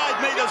fellow is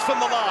 5 metres from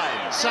the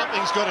line.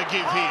 Something's got to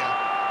give here.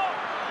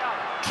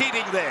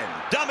 Keating then.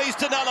 Dummies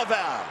to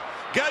Nullivow.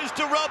 Goes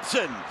to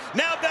Robson.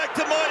 Now back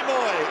to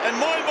Moi. And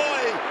Moi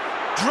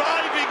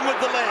driving with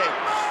the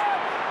legs.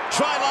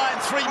 Try line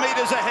 3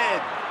 metres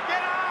ahead.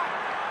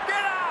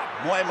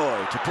 Moi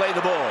to play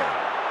the ball.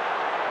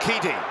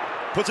 Keating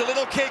puts a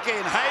little kick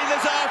in. Hayne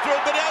is after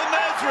it, but El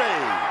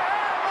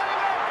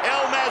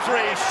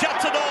Masri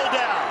shuts it all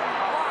down.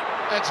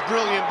 That's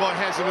brilliant by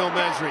Hazem El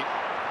Masri.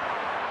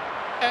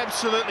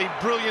 Absolutely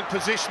brilliant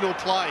positional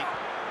play.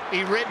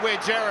 He read where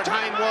Jared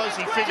Hayne was.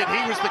 He figured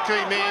he was the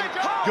key man.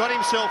 Got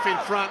himself in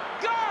front.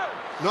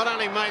 Not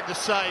only made the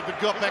save, but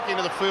got back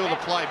into the field of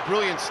play.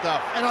 Brilliant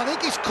stuff. And I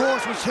think his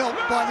cause was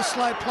helped by the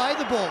slow play of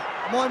the ball.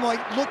 Moi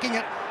looking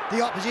at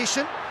the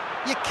opposition.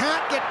 You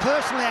can't get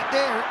personal out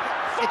there.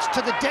 It's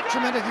to the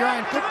detriment of your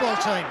own football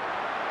team.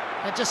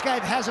 It just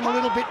gave Hazem a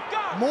little bit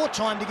more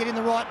time to get in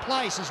the right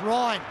place as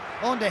Ryan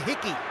on to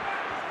Hickey.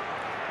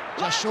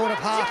 Just short of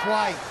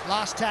halfway.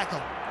 Last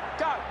tackle.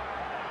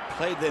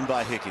 Played then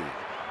by Hickey.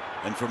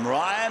 And from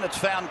Ryan, it's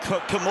found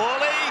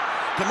Kamali.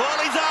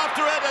 Kamali's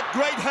after it at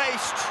great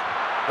haste.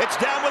 It's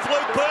down with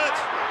Luke Burt.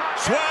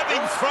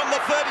 Swerving from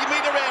the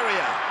 30-metre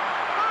area.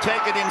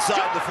 Taken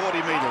inside the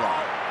 40-metre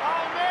line.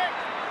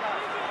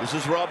 This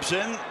is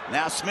Robson.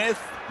 Now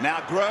Smith. Now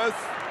Growth.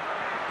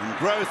 And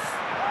Growth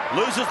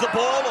loses the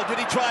ball, or did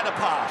he try to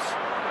pass?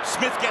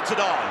 Smith gets it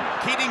on.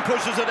 Keating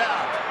pushes it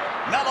out.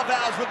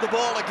 Malavau's with the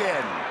ball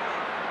again.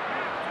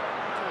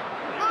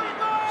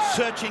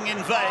 Searching in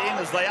vain,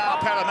 as they are,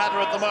 Parramatta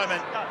at the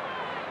moment,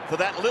 for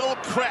that little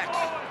crack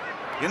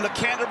in the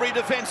Canterbury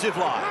defensive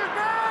line.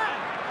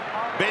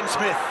 Ben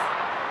Smith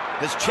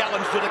has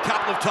challenged it a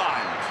couple of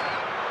times.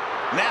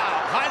 Now,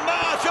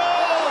 Hindmarsh. Oh!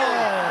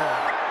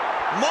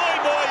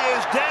 Moy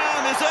is down,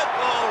 is it?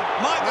 Oh,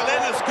 Michael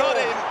Ennis got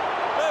him.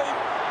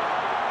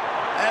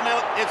 And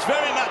it's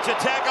very much a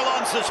tackle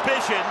on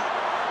suspicion.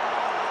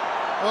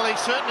 Well, he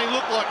certainly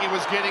looked like he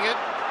was getting it.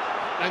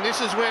 And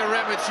this is where,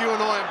 Rabbits, you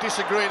and I have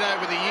disagreed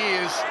over the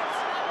years.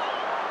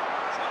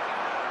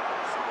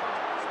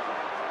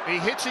 He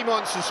hits him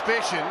on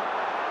suspicion.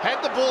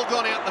 Had the ball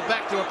gone out the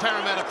back to a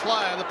Parramatta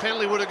player, the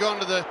penalty would have gone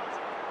to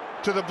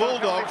the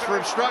Bulldogs for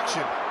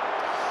obstruction.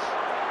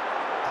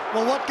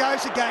 Well, what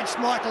goes against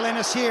Michael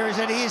Ennis here is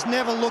that he is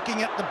never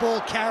looking at the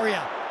ball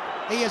carrier.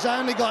 He has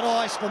only got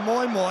eyes for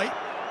Moy.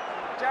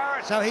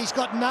 So he's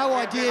got no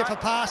idea if a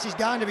pass is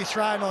going to be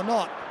thrown or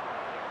not.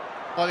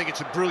 I think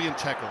it's a brilliant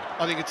tackle.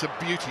 I think it's a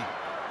beauty.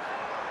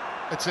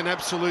 It's an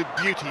absolute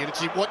beauty, and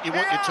it's what you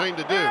want your team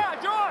to do.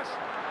 Josh,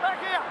 back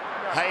here.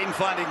 Hayne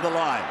finding the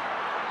line.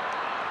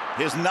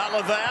 Here's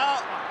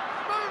Nalavau,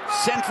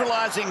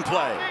 centralising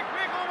play.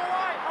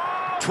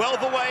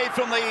 12 away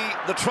from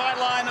the try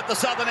line at the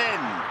southern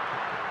end.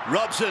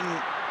 Robson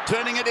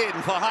turning it in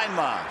for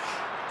Hindmarsh.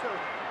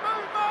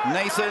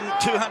 Nathan,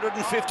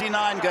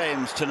 259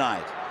 games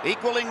tonight,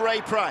 equaling Ray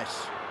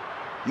Price.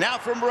 Now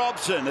from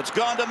Robson, it's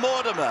gone to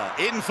Mortimer,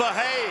 in for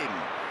Hayne.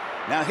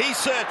 Now he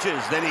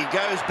searches, then he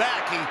goes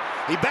back,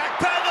 he back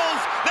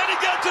pedals, then he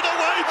gets it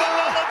away from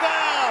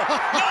Nalavau.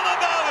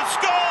 Nalavau has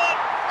scored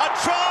a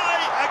try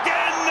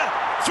again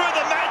through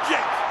the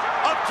magic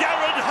of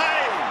Jared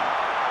Hayne.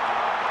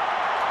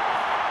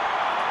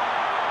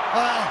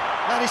 Well,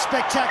 that is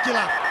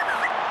spectacular.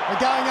 We're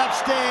going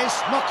upstairs,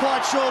 not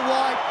quite sure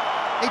why.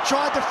 He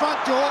tried the front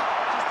door,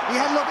 he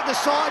had a look at the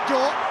side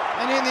door,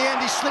 and in the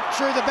end he slipped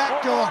through the back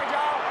door.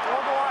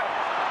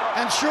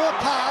 And sure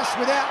pass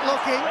without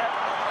looking,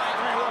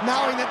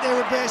 knowing that there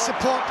would be a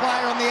support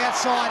player on the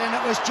outside, and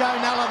it was Joe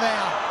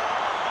Nalavau,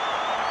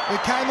 who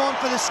came on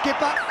for the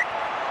skipper,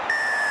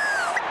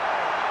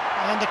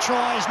 and the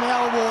try is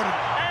now awarded.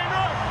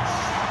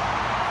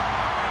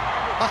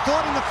 I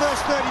thought in the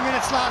first 30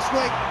 minutes last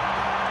week,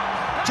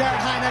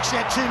 Jared Hayne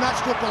actually had too much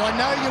football. I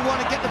know you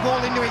want to get the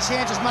ball into his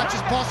hands as much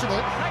as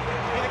possible,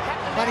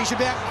 but he's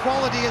about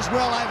quality as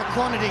well over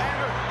quantity.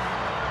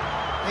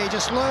 He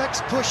just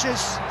lurks, pushes,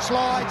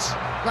 slides.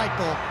 Great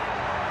ball.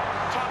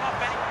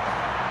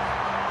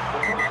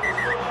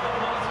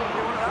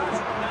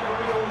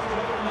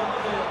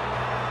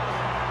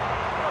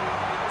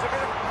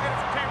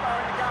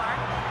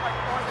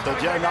 So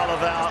Joe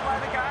Nalavau,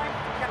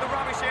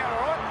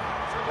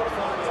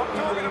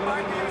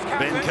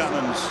 Ben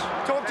Cummins.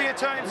 Talk to your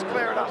teams,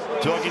 clear it up.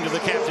 Talking to the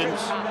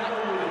captains.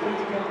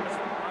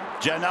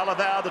 Joe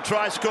Nalavau, the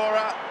try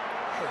scorer.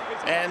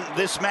 And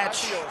this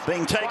match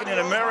being taken in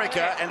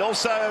America and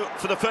also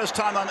for the first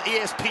time on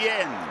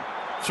ESPN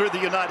through the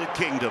United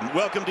Kingdom.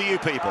 Welcome to you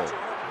people.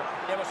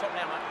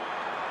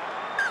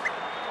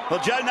 Well,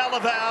 Joe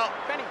Nalavau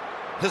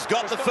has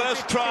got the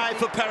first try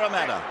for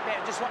Parramatta.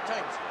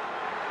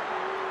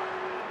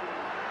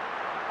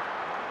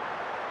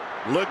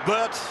 Luke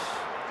Burt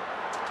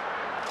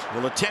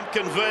will attempt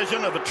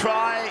conversion of a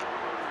try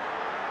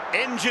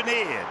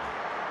engineered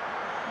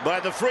by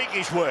the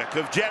freakish work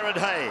of Jared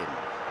Hayne.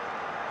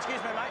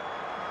 Excuse me, mate.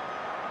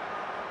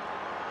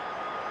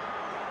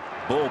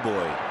 Ball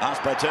boy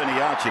asked by Tony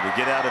Archie to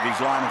get out of his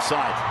line of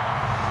sight.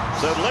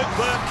 So Luke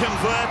Burt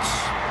converts,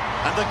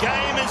 and the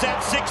game is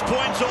at 6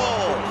 points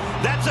all.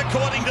 That's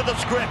according to the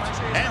script.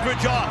 Andrew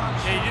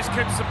Johns. Yeah, you just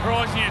keep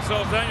surprising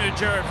yourself, don't you,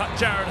 Jared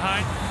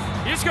Hayne?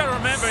 You just got to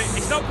remember,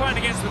 he's not playing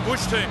against the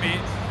Bush team here.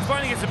 He's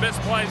playing against the best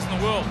players in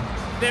the world.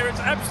 There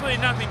is absolutely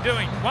nothing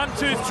doing. 1,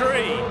 2,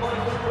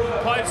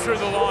 3 plays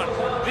through the line.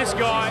 This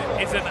guy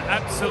is an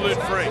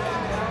absolute freak.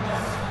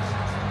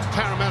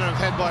 Parramatta have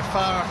had by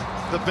far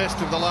the best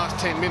of the last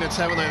 10 minutes,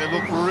 haven't they? They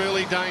look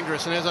really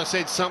dangerous, and as I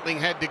said, something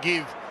had to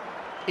give.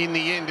 In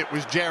the end, it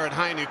was Jared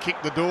Hayne who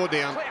kicked the door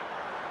down.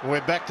 We're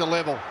back to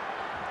level.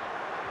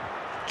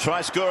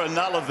 Try scorer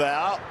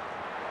Nalavau,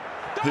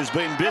 who's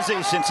been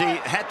busy since he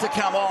had to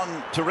come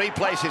on to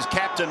replace his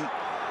captain,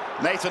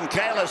 Nathan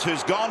Kalis,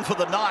 who's gone for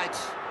the night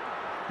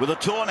with a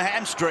torn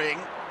hamstring.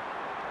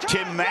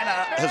 Tim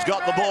Manor has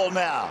got the ball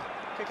now.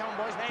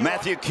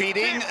 Matthew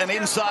Keating, an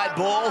inside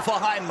ball for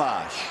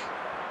Hindmarsh.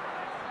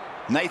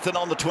 Nathan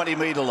on the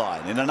 20-metre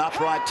line in an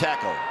upright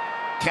tackle.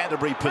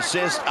 Canterbury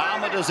persist.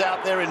 Ahmed is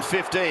out there in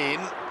 15.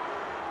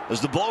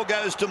 As the ball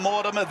goes to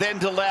Mortimer, then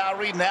to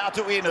Lowry, now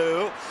to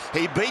Inu.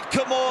 He beat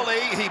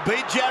Kamali, he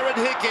beat Jared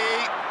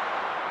Hickey.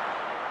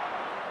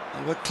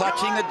 They were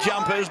clutching at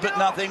jumpers, but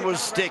nothing was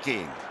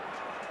sticking.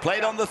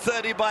 Played on the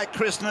 30 by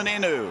Krishnan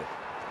Inu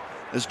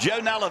as Joe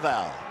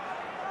Nalaval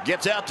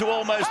gets out to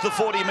almost the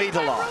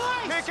 40-metre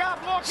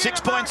line.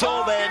 6 points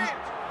all then.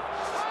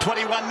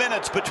 21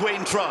 minutes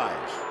between tries.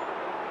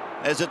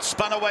 As it's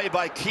spun away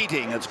by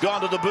Keating, it's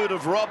gone to the boot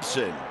of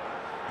Robson.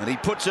 And he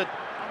puts it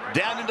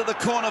down into the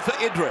corner for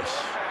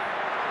Idris.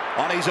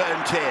 On his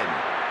own 10.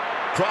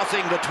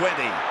 Crossing the 20.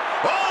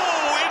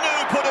 Oh,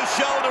 Inu put a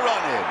shoulder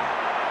on him.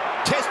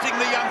 Testing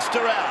the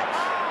youngster out.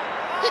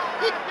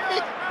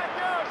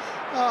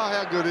 Oh,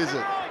 how good is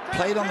it?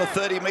 Played on the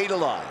 30-metre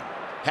line.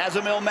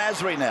 Hazem El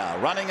Masri now,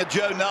 running a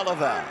Joe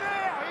Nalaval.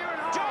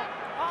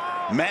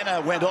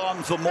 Manna went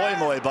on for Moi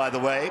Moi, by the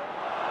way.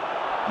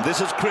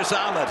 This is Chris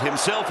Ahmed,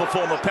 himself a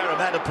former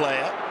Parramatta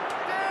player.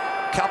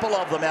 Couple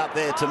of them out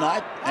there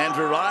tonight.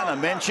 Andrew Ryan, I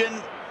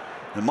mentioned.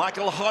 And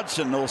Michael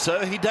Hodgson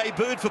also. He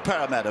debuted for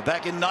Parramatta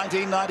back in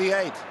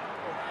 1998.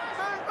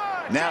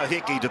 Now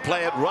Hickey to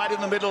play it right in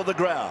the middle of the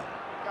ground.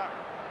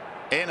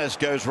 Ennis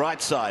goes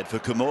right side for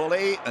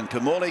Kamali, and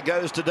Kamali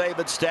goes to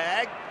David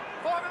Stagg.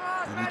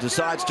 And he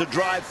decides to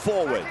drive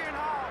forward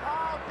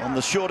on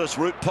the shortest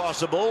route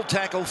possible.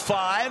 Tackle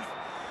 5.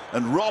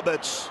 And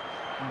Roberts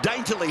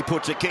daintily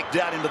puts a kick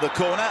down into the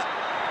corner.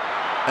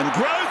 And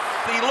Growth,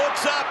 he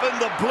looks up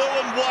and the blue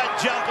and white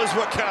jumpers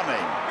were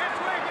coming.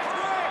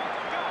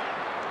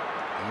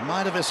 He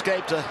might have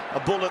escaped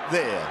a bullet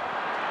there.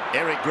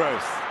 Eric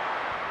Growth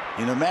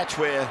in a match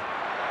where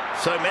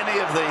so many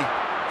of the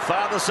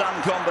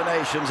father-son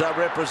combinations are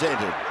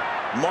represented.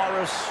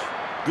 Morris,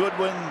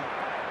 Goodwin,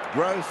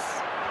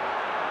 Growth,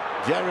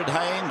 Jared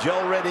Hayne,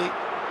 Joel Reddy,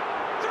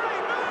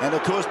 and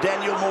of course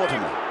Daniel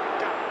Mortimer.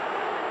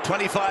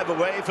 25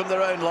 away from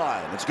their own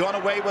line. It's gone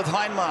away with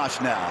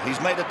Hindmarsh now. He's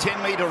made a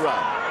 10-metre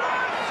run.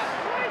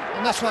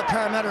 And that's why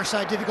Parramatta are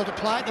so difficult to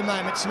play at the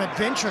moment. Some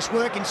adventurous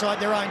work inside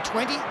their own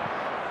 20.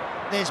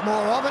 There's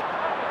more of it.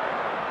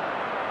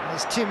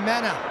 There's Tim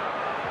Manna.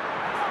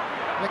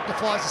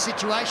 Rectifies the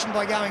situation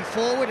by going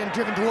forward and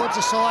driven towards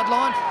the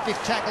sideline.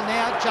 5th tackle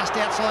now, just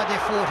outside their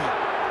 40.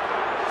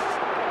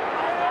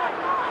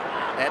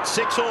 At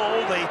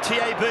 6-all, the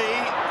TAB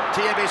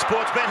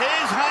Sportsbet.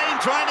 Here's Hayne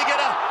trying to get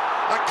a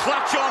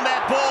clutch on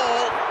that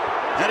ball,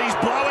 and he's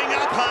blowing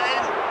up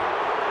Hayne.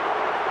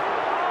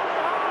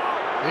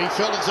 He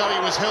felt as though he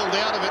was held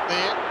out of it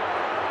there.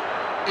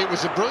 It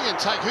was a brilliant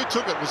take. Who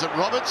took it? Was it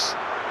Roberts?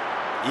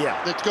 Yeah.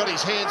 That got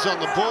his hands on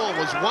the ball. It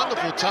was a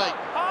wonderful take.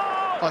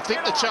 I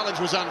think the challenge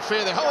was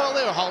unfair. They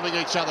were holding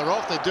each other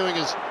off. They're doing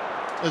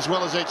as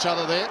well as each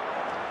other there.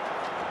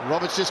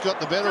 Roberts just got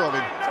the better of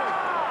him.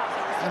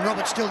 And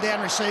Roberts still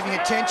down receiving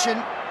attention.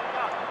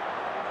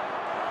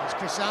 As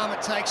Chris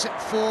Ahmed takes it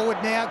forward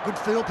now. Good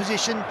field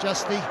position.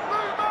 Just the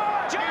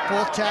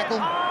 4th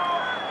tackle.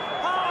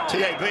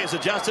 TAB has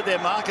adjusted their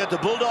market. The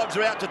Bulldogs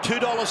are out to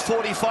 $2.45.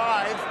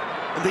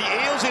 And the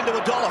Eels into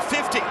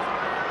 $1.50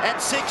 at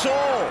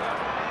 6-all.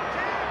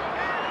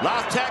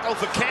 Last tackle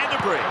for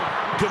Canterbury.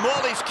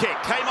 Kamali's kick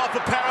came off a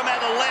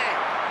Parramatta leg.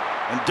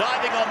 And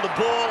diving on the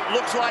ball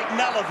looks like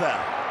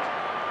Nalaval.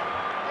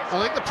 I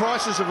think the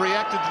Prices have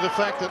reacted to the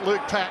fact that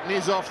Luke Patton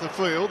is off the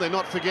field. They're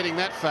not forgetting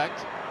that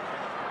fact.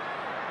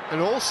 And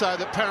also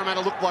that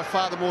Parramatta look by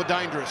far the more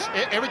dangerous.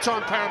 Every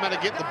time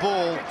Parramatta get the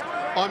ball,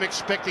 I'm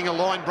expecting a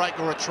line break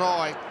or a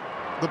try.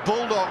 The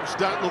Bulldogs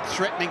don't look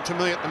threatening to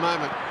me at the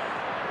moment.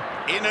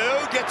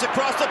 Inu gets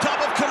across the top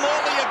of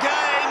Kamali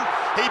again.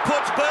 He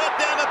puts Bird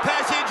down a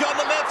passage on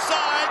the left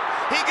side.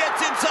 He gets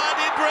inside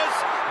Idris.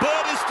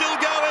 Bird is still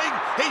going.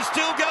 He's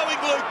still going,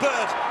 Luke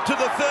Bird, to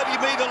the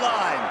 30-metre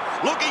line.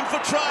 Looking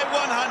for try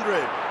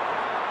 100.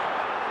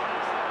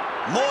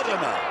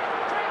 Mortimer,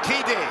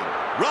 Keating,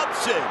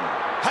 Robson,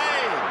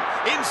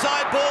 Hayne.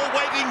 Inside ball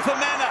waiting for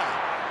Manna.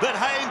 But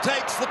Hayne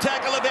takes the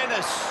tackle of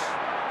Ennis.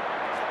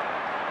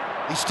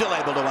 He's still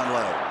able to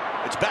unload.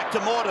 It's back to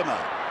Mortimer.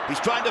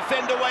 He's trying to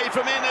fend away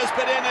from Ennis,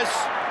 but Ennis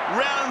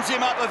rounds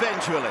him up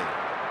eventually.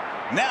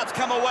 Now it's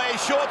come away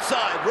short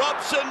side.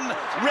 Robson,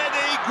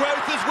 Reddy,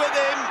 Growth is with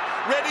him.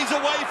 Reddy's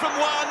away from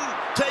one.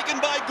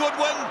 Taken by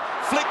Goodwin.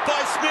 Flicked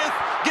by Smith.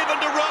 Given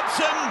to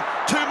Robson.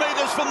 2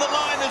 metres from the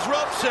line is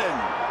Robson.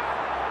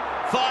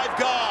 5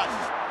 gone.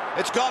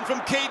 It's gone from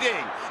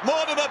Keating.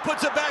 Mortimer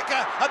puts a back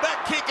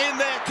kick in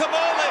there.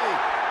 Kamali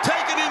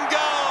taken in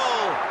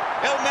goal.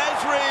 El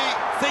Masri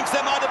thinks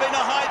there might have been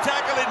a high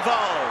tackle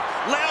involved.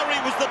 Lowry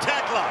was the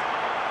tackler.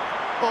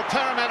 Well,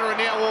 Parramatta are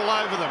now all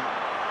over them.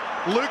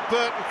 Luke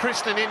Burt and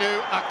Krishnan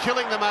Inu are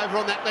killing them over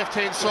on that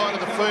left-hand side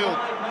of the field.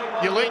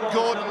 Yaleed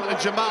Gordon and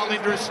Jamal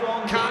Idris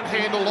can't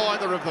handle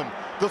either of them.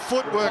 The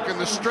footwork and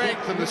the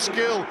strength and the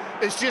skill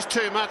is just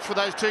too much for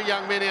those 2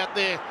 young men out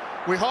there.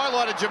 We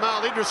highlighted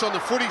Jamal Idris on the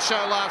footy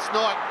show last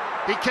night.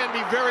 He can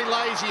be very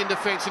lazy in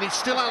defence, and he's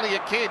still only a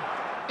kid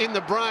in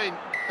the brain,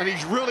 and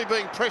he's really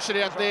being pressured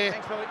out there.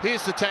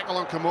 Here's the tackle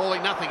on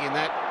Kamali. Nothing in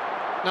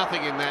that.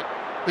 Nothing in that.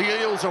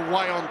 The Eels are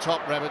way on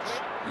top, Rabbits.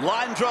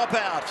 Line drop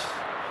out.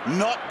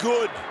 Not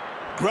good.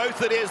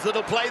 Growth it is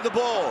that'll play the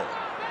ball.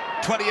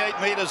 28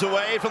 metres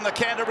away from the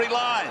Canterbury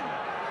line.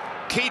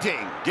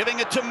 Keating giving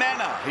it to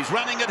Manor. He's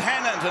running at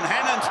Hannant, and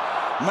Hannant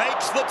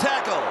makes the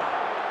tackle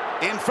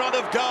in front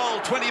of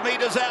goal, 20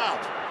 metres out.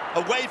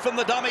 Away from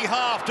the dummy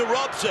half to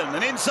Robson.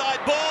 An inside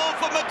ball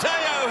for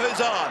Mateo, who's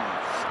on.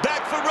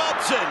 Back for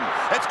Robson.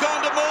 It's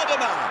gone to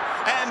Mortimer.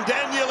 And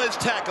Daniel is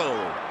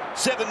tackled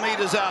 7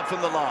 metres out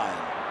from the line.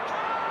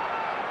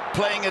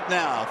 Playing it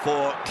now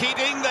for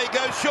Keating. They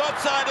go short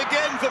side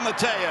again for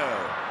Mateo.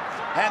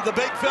 And the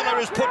big fella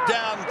is put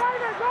down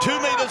 2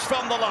 metres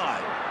from the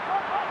line.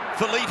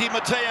 Feliti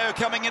Mateo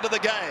coming into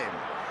the game.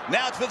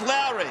 Now it's with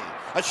Lowry.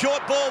 A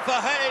short ball for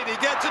Hayne. He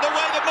gets it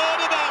away to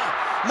Mortimer.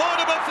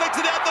 Mortimer flicks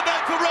it out the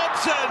back for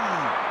Robson.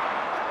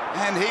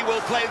 And he will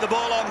play the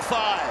ball on 5.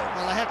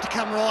 Well, they have to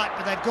come right,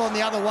 but they've gone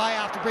the other way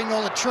after bringing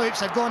all the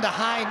troops. They've gone to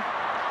Hayne.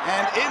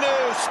 And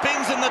Inu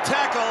spins in the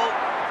tackle.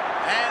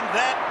 And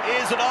that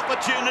is an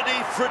opportunity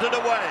frittered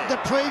away.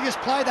 The previous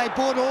play, they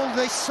brought all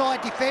these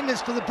side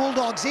defenders for the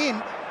Bulldogs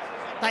in.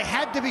 They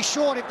had to be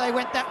short if they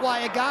went that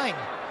way again.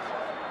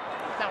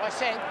 No, I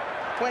said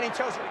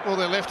 22. Well,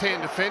 their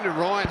left-hand defender,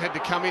 Ryan, had to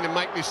come in and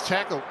make this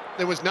tackle.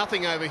 There was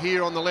nothing over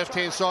here on the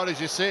left-hand side,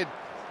 as you said.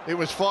 It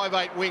was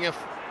 5'8" winger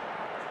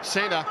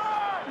centre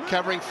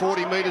covering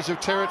 40 metres of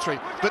territory.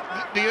 But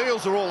the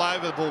Eels are all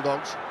over the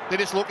Bulldogs. They're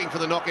just looking for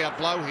the knockout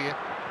blow here.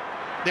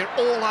 They're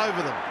all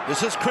over them.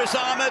 This is Chris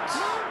Armott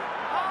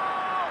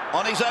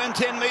on his own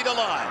 10-metre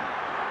line.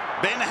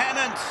 Ben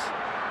Hannant,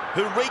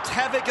 who wreaked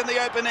havoc in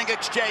the opening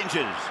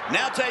exchanges,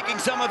 now taking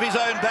some of his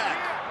own back.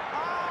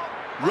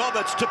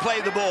 Roberts to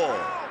play the ball.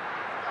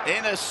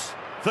 Ennis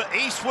for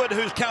Eastwood,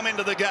 who's come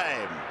into the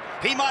game.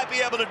 He might be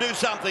able to do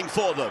something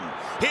for them.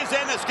 Here's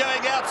Ennis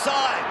going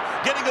outside,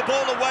 getting the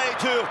ball away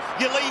to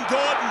Yleen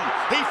Gordon.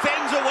 He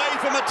fends away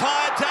from a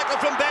tired tackle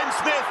from Ben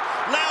Smith.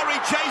 Lowry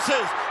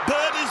chases.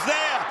 Bird is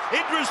there.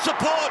 Idris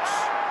supports.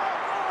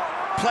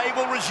 Play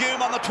will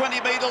resume on the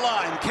 20-metre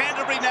line.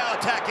 Canterbury now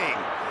attacking.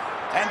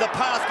 And the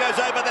pass goes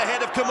over the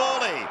head of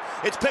Kamali.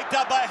 It's picked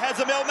up by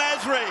Hazem El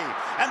Masri.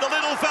 And the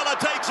little fella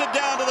takes it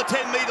down to the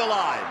 10-metre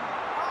line.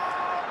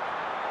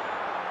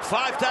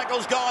 5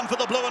 tackles gone for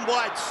the blue and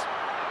whites.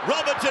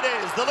 Roberts it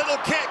is. The little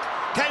kick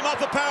came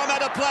off a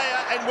Parramatta player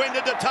and went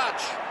into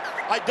touch.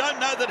 I don't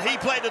know that he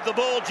played at the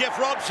ball, Jeff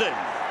Robson.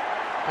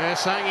 They're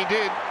saying he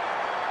did.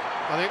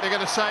 I think they're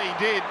going to say he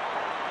did.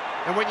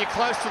 And when you're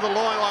close to the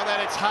line like that,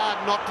 it's hard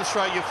not to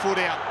throw your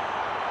foot out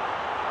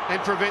and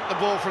prevent the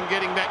ball from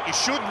getting back. You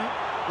shouldn't.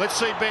 Let's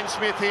see Ben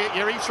Smith here.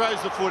 Yeah, he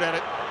throws the foot at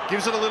it.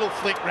 Gives it a little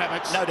flick,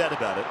 Rabbits. No doubt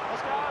about it.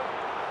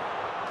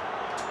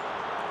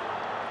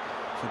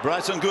 So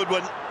Bryson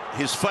Goodwin,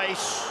 his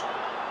face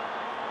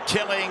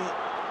telling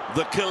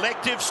the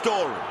collective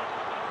story.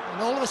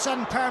 And all of a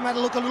sudden, Parramatta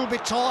look a little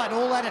bit tired.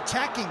 All that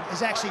attacking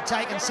has actually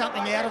taken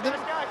something out of them.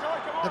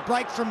 The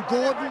break from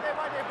Gordon.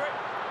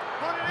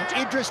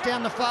 And Idris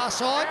down the far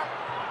side.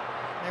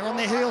 They're on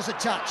their heels a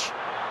touch.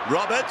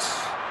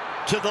 Roberts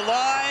to the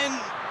line,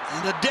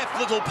 and a deft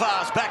little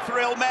pass back for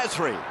El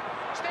Masri.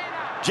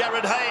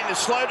 Jared Hayne is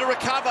slow to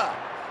recover.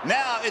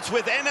 Now it's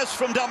with Ennis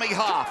from dummy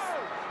half.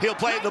 He'll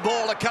play the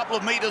ball a couple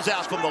of metres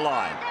out from the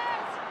line.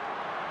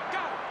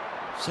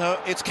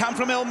 So it's come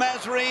from El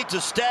Masri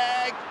to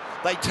Stagg.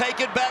 They take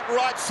it back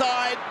right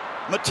side.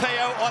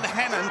 Mateo on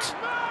Hannant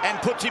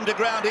and puts him to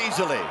ground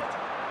easily.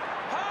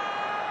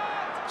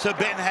 So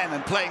Ben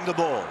Hannant playing the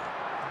ball.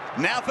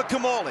 Now for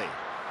Kamali.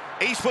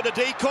 Eastwood a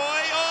decoy.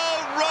 Oh,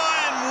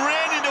 Ryan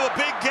ran into a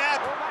big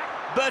gap,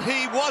 but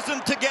he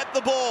wasn't to get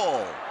the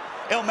ball.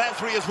 El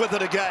Masri is with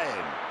it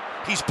again.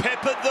 He's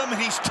peppered them,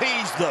 he's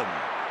teased them.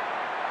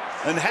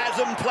 And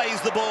Hazem plays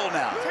the ball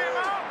now.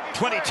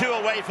 22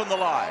 away from the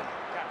line.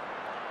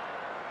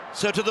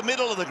 So to the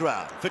middle of the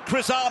ground for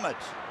Chris Armott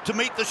to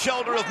meet the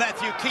shoulder of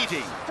Matthew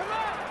Keating.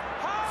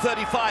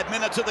 35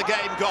 minutes of the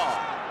game gone.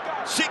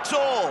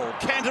 6-all,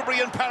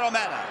 Canterbury and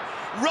Parramatta.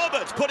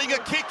 Roberts putting a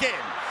kick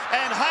in.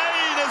 And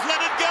Hayne has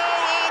let it go.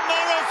 Oh,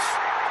 Morris,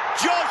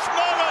 Josh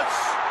Morris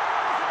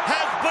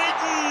has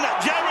beaten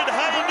Jared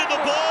Hayne to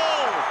the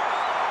ball.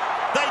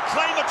 They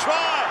claim a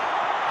try.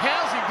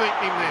 How's he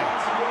beaten him there?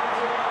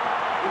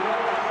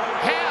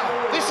 How?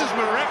 This is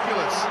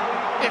miraculous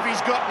if he's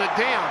gotten it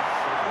down.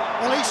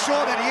 Well, he's sure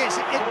that he is.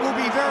 It will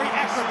be very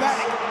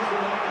acrobatic.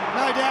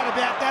 No doubt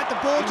about that. The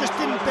ball just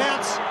didn't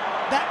bounce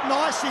that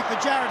nicely for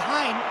Jared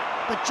Hayne,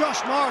 but Josh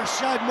Morris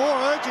showed more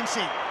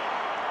urgency.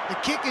 The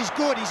kick is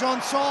good. He's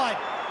onside.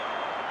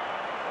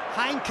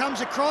 Hayne comes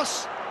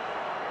across.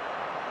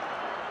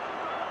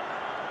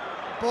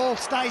 Ball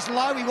stays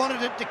low. He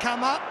wanted it to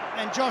come up,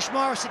 and Josh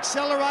Morris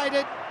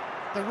accelerated.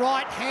 The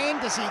right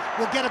hand, as he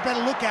will get a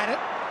better look at it.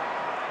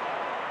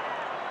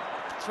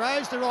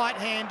 Throws the right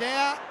hand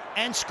out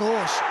and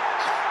scores.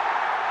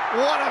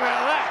 What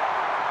about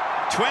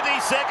that?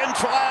 22nd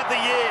try of the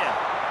year.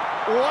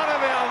 What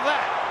about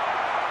that?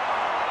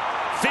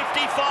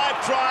 55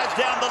 tries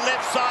down the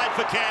left side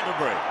for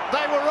Canterbury.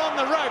 They were on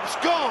the ropes,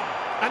 gone,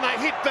 and they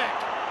hit back.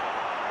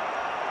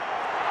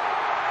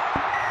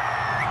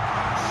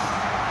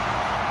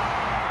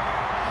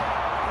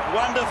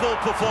 Wonderful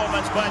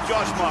performance by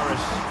Josh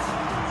Morris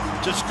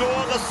to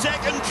score the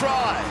second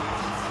try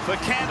for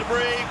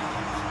Canterbury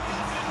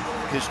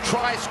his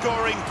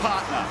try-scoring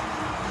partner,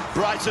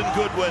 Bryson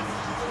Goodwin,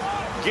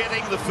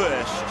 getting the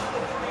first.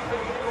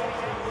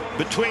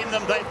 Between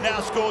them, they've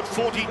now scored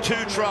 42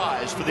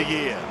 tries for the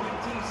year.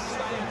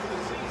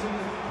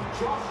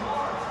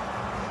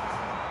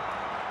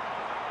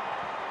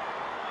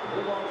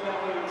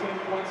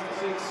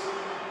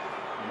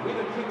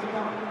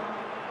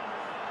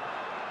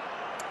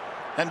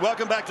 And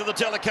welcome back to the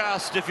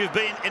telecast. If you've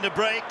been in a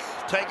break,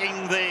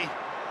 taking the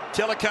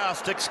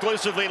telecast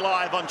exclusively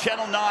live on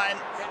Channel 9,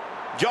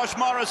 Josh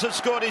Morris has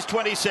scored his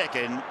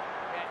 22nd.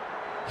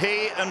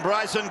 He and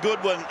Bryson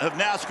Goodwin have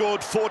now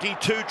scored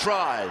 42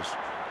 tries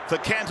for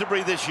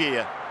Canterbury this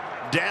year,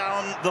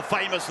 down the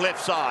famous left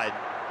side.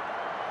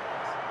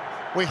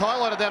 We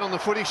highlighted that on the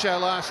footy show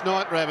last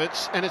night,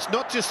 Rabbits, and it's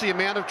not just the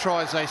amount of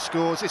tries they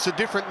score, it's a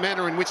different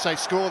manner in which they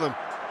score them.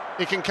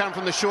 It can come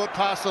from the short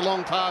pass, the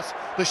long pass,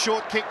 the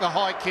short kick, the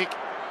high kick,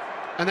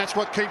 and that's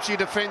what keeps your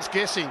defence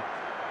guessing.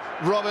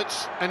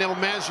 Roberts and El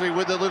Masri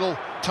with the little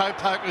toe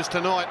pokers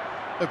tonight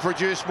have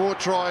produced more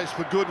tries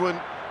for Goodwin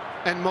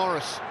and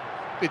Morris.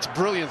 It's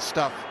brilliant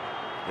stuff.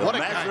 What a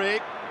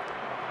game.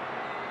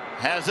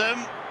 Has him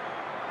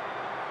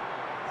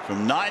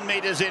from 9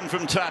 metres in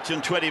from touch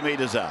and 20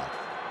 metres out.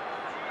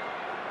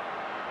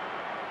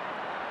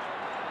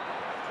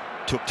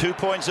 Took 2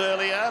 points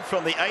earlier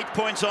from the 8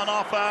 points on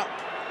offer.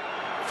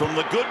 From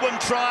the Goodwin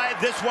try,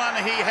 this one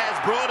he has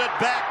brought it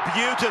back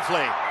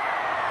beautifully.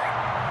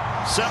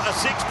 So a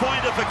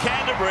 6-pointer for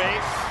Canterbury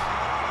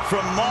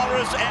from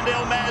Morris and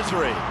El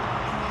Masri.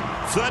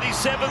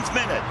 37th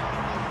minute.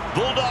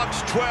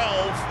 Bulldogs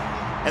 12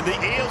 and the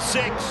Eels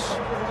 6.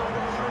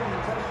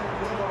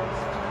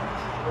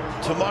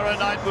 Tomorrow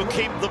night we'll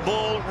keep the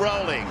ball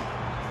rolling.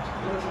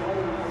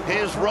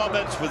 Here's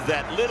Roberts with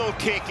that little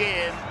kick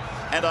in,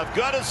 and I've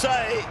got to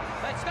say,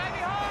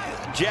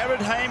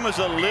 Jared Hayne was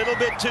a little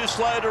bit too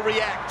slow to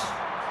react.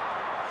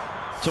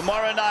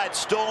 Tomorrow night,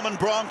 Storm and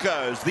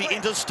Broncos, the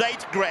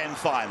interstate grand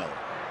final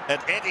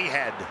at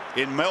Etihad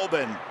in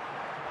Melbourne.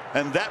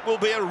 And that will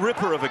be a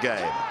ripper of a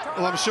game.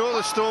 Well, I'm sure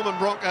the Storm and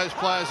Broncos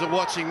players are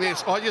watching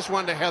this. I just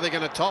wonder how they're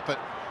going to top it,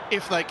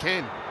 if they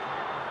can.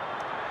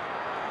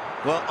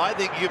 Well, I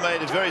think you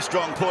made a very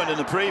strong point in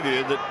the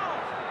preview that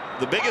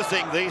the biggest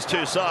thing these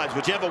two sides,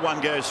 whichever one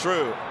goes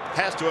through,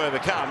 has to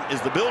overcome is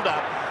the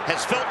build-up.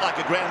 Has felt like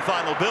a grand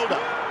final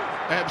build-up.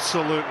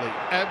 Absolutely,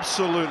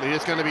 absolutely.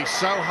 It's going to be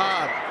so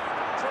hard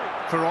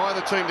for either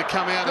team to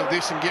come out of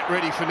this and get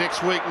ready for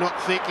next week, not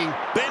thinking.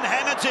 Ben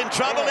Hannant's in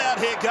trouble out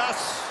here,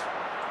 Gus.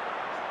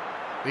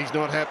 He's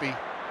not happy.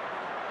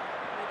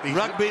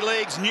 Rugby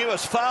League's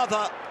newest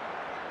father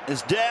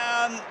is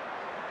down.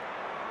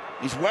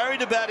 He's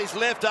worried about his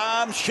left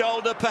arm,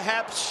 shoulder,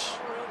 perhaps.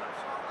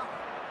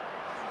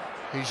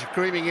 He's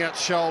screaming out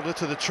shoulder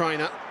to the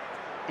trainer.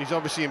 He's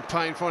obviously in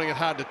pain, finding it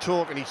hard to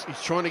talk, and he's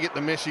trying to get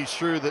the message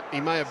through that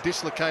he may have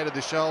dislocated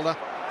the shoulder,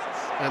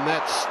 and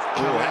that's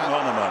hang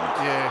on a moment.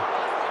 Yeah,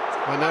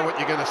 I know what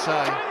you're going to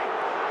say.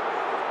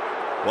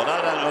 Well,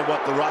 I don't know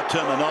what the right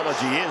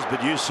terminology is,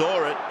 but you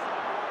saw it.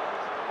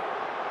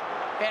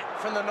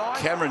 From the 9.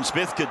 Cameron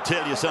Smith could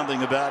tell you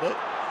something about it.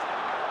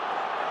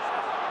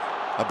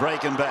 A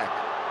break and back.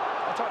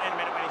 I'll talk to you in a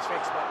minute when he's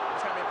fixed, but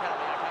it's going to be a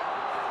penalty, okay?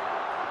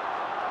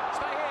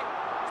 Stay here.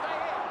 Stay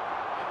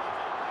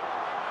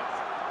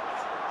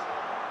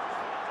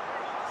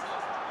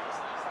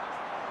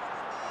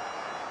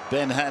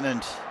here. Ben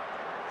Hannant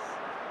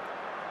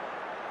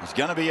is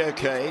going to be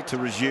okay to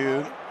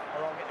resume.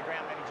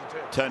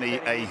 Tony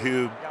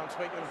Ahu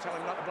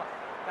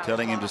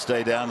telling him to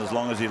stay down as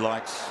long as he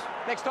likes.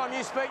 Next time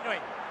you speak to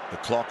him. The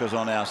clock is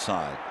on our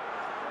side.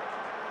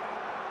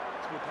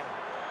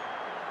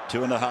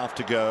 2.5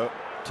 to go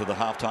to the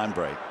halftime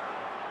break.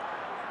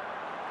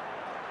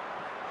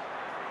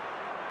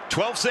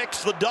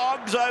 12-6, the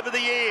Dogs over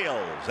the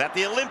Eels at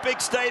the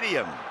Olympic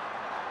Stadium.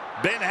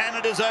 Ben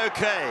Hannant is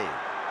okay.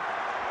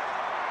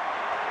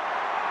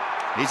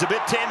 He's a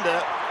bit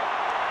tender,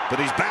 but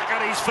he's back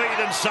on his feet,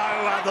 and so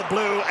are the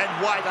blue and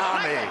white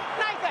army.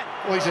 Nathan.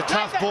 Well, he's a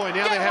tough boy.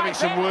 Now they're having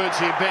some words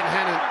here. Ben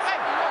Hannant.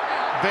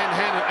 Ben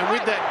Hannant, and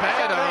with that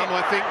bad arm,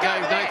 I think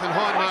gave Nathan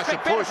Hindmarsh a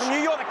push. From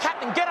New York, the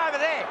captain, get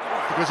over there.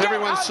 Because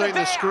everyone's seen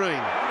the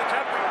screen.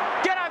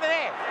 Get over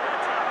there.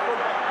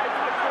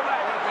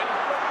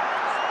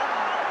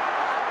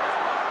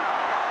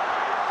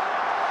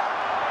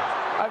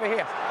 Over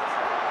here.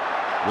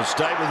 We'll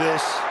stay with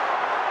this.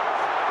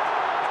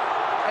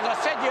 As I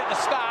said to you at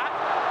the start,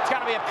 it's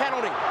going to be a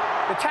penalty.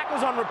 The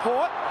tackle's on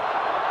report.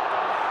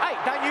 Hey,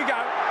 don't you go.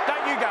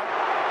 Don't you go.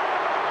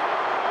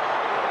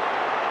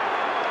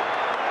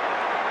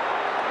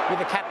 With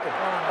the captain.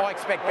 I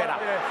expect better.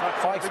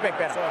 I expect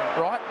better.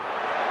 Right?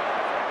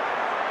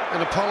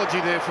 An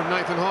apology there from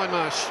Nathan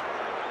Hindmarsh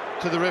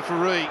to the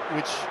referee,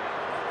 which,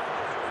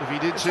 if he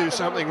did do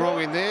something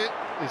wrong in there,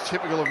 is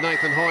typical of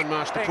Nathan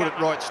Hindmarsh to put it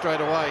right straight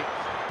away.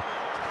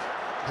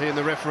 He and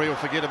the referee will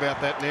forget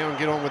about that now and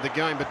get on with the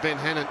game. But Ben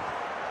Hannant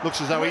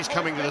looks as though he's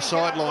coming to the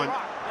sideline.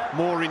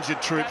 More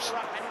injured troops.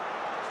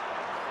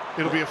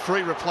 It'll be a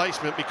free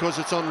replacement because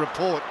it's on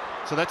report.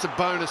 So that's a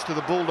bonus to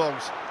the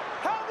Bulldogs.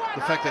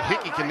 the fact that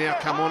Hickey can now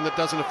come on, that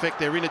doesn't affect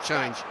their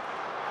interchange.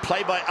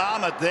 Play by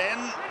Ahmed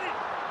then.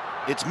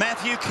 It's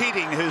Matthew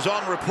Keating who's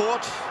on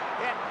report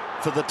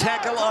for the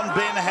tackle on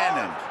Ben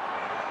Hannon.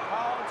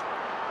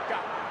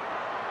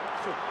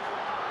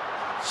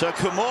 So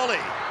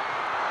Kumali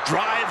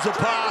drives a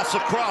pass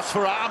across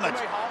for Ahmed,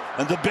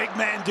 and the big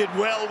man did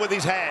well with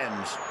his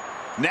hands.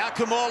 Now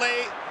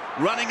Kumali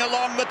running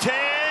along the 10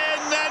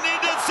 and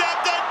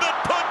intercepted, but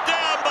put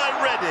down by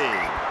Reddy.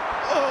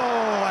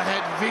 Oh, I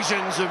had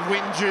visions of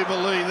Win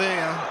Jubilee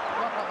there.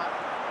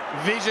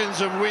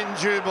 Visions of Win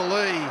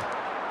Jubilee.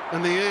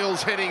 And the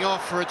Eels heading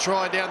off for a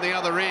try down the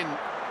other end.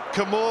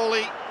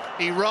 Kumali,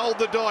 he rolled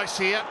the dice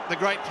here, the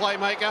great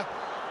playmaker.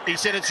 He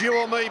said, it's you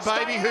or me,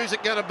 baby. Who's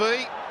it going to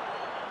be?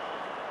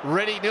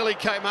 Reddy nearly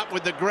came up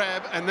with the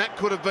grab, and that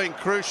could have been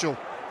crucial.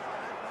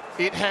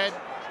 It had...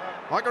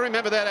 I can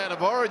remember that out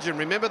of Origin.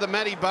 Remember the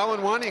Matty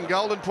Bowen one in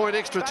Golden Point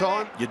extra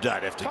time? You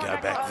don't have to go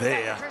back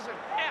there.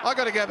 I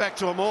got to go back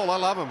to them all. I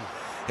love them.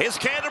 Here's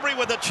Canterbury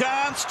with a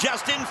chance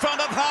just in front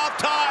of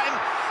half-time.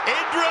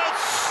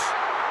 Idris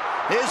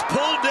is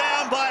pulled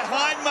down by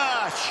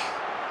Hindmarsh.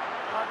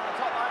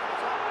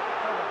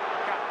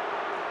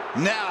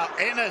 Now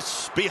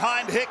Ennis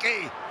behind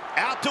Hickey.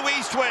 Out to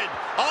Eastwood.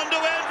 On to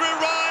Andrew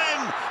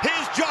Ryan.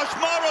 Here's Josh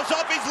Morris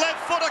off his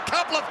left foot a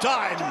couple of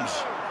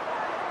times.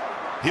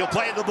 He'll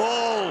play the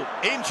ball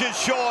inches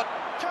short.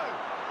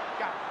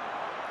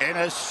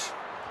 Ennis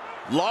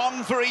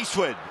long for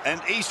Eastwood,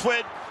 and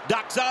Eastwood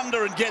ducks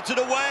under and gets it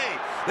away.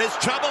 There's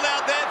trouble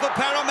out there for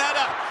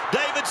Parramatta.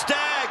 David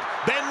Stagg,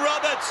 Ben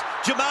Roberts,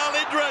 Jamal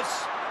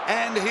Idris,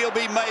 and he'll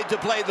be made to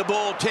play the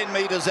ball 10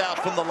 metres out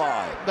from the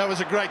line. That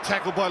was a great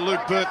tackle by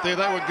Luke Burt there.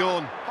 They were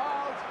gone.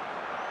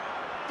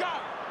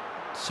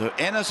 So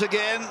Ennis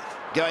again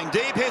going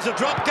deep. Here's a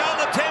drop goal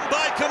attempt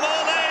by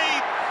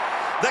Kumali.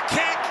 The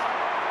kick.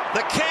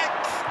 The kick.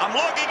 I'm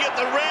looking at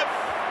the ref,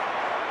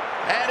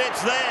 and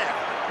it's there.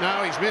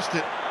 No, he's missed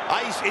it.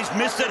 He's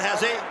missed it,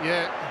 has he?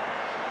 Yeah,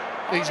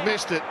 he's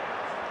missed it.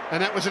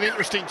 And that was an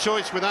interesting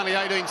choice with only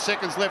 18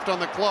 seconds left on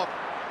the clock.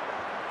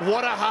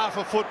 What a half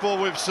of football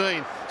we've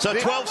seen. So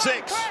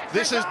 12-6.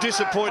 This has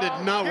disappointed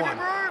no one.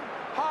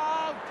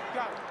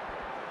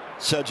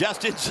 So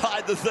just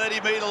inside the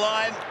 30-metre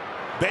line,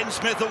 Ben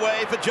Smith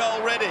away for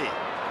Joel Reddy.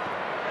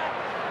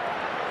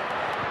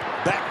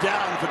 Back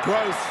down for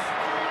Growth.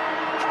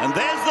 And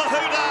there's the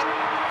hoot up.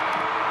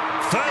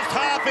 First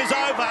half is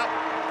over.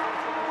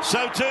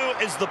 So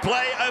too is the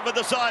play over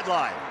the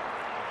sideline.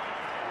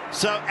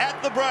 So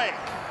at the break,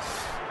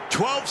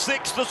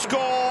 12-6 the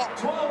score.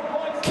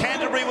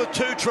 Canterbury with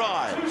 2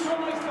 tries.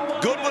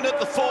 Goodwin at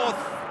the 4th.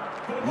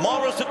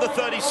 Morris at the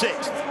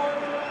 36th.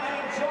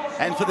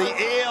 And for the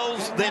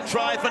Eels, their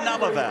try for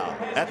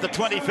Nullarbor at the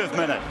 25th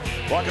minute.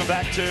 Welcome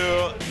back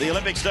to the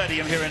Olympic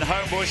Stadium here in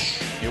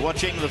Homebush. You're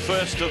watching the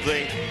first of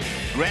the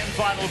grand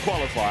final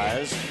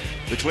qualifiers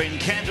between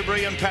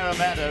Canterbury and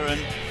Parramatta,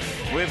 and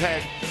we've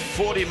had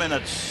 40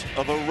 minutes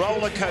of a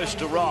roller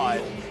coaster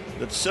ride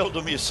that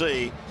seldom you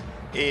see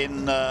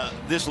in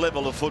this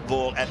level of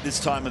football at this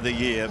time of the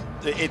year.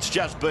 It's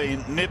just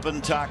been nip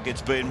and tuck.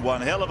 It's been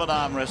one hell of an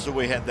arm wrestle.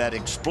 We had that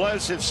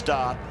explosive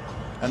start,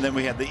 and then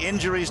we had the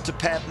injuries to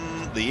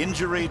Patton, the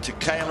injury to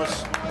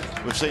Kalis.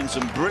 We've seen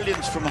some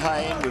brilliance from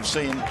Hayne. We've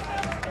seen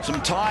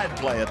some tired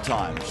play at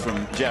times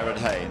from Jared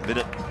Hayne, but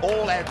it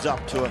all adds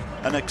up to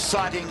an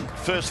exciting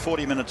first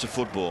 40 minutes of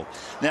football.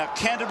 Now,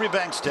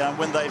 Canterbury-Bankstown,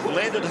 when they've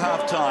led at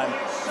half-time,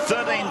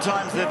 13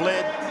 times they've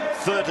led,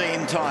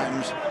 13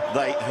 times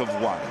they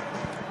have won.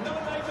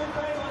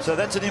 So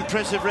that's an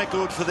impressive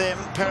record for them.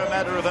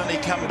 Parramatta have only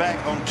come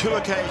back on 2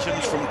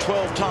 occasions from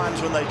 12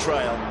 times when they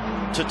trail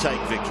to take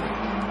victory.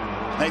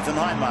 Nathan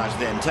Hindmarsh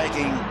then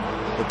taking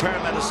the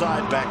Parramatta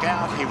side back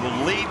out. He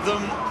will lead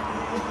them.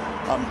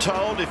 I'm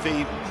told if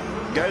he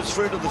goes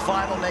through to the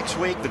final next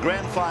week, the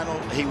grand final,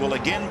 he will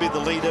again be the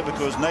leader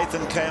because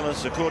Nathan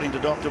Kalis, according to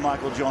Dr.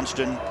 Michael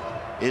Johnston,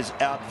 is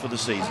out for the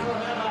season.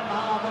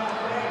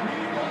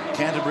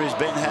 Canterbury's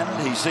Ben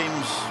Hannon, he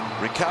seems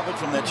recovered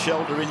from that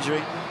shoulder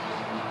injury.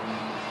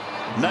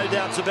 No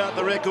doubts about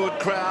the record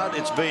crowd.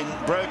 It's been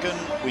broken.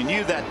 We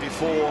knew that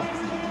before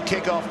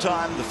kick-off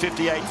time. The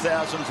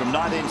 58,000 from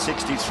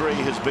 1963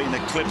 has been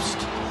eclipsed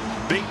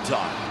big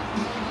time.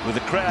 With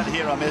a crowd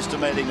here, I'm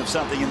estimating, of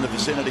something in the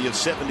vicinity of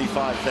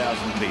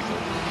 75,000 people.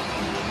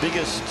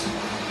 Biggest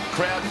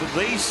crowd for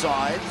these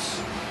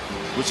sides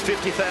was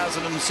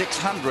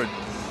 50,600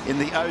 in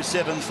the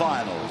 07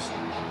 finals.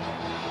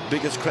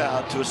 Biggest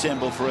crowd to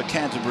assemble for a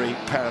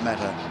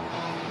Canterbury-Parramatta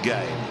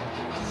game.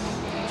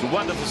 It's a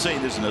wonderful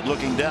scene, isn't it?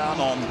 Looking down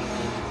on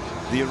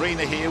the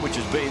arena here, which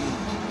has been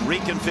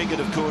reconfigured,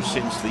 of course,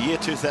 since the year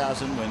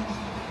 2000 when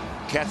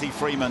Kathy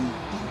Freeman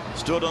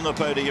stood on the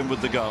podium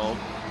with the gold.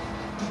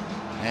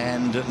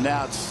 And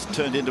now it's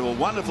turned into a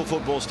wonderful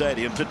football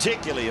stadium,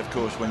 particularly, of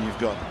course, when you've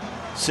got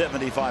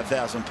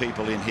 75,000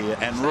 people in here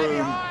and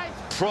room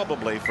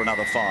probably for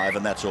another 5,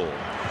 and that's all.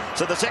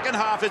 So the second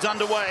half is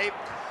underway.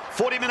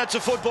 40 minutes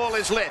of football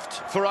is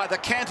left for either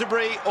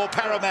Canterbury or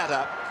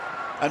Parramatta.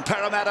 And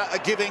Parramatta are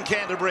giving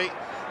Canterbury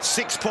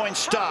 6-point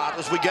start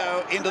as we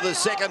go into the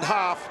second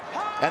half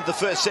and the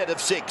first set of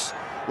 6,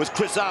 with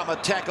Chris Armour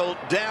tackled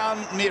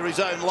down near his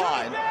own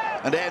line,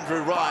 and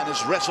Andrew Ryan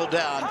is wrestled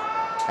down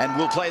and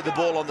will play the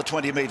ball on the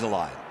 20-metre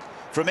line.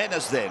 From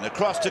Ennis then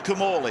across to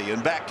Kamali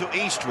and back to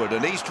Eastwood,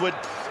 and Eastwood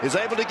is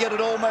able to get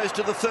it almost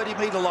to the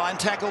 30-metre line,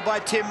 tackled by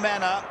Tim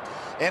Manor.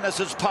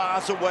 Ennis's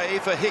pass away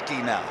for Hickey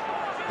now,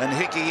 and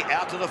Hickey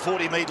out to the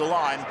 40-metre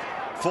line.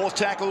 Fourth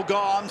tackle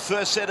gone,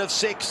 first set of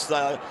 6.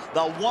 They'll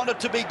want it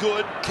to be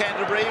good,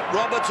 Canterbury.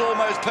 Roberts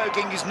almost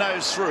poking his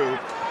nose through,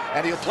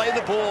 and he'll play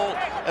the ball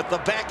at the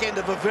back end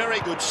of a very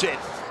good set,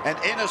 and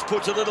Ennis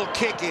puts a little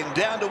kick in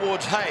down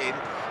towards Hayne,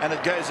 and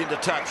it goes into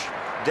touch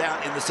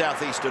down in the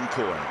southeastern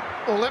corner.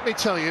 Well, let me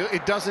tell you,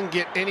 it doesn't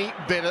get any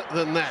better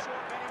than that.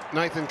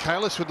 Nathan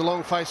Kalis with the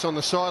long face on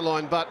the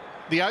sideline, but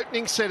the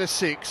opening set of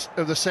 6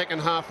 of the second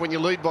half, when you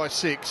lead by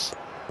 6,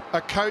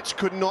 a coach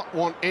could not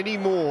want any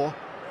more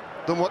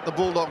than what the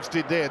Bulldogs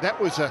did there.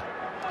 That was a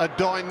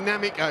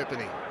dynamic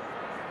opening.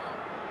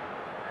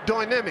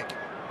 Dynamic.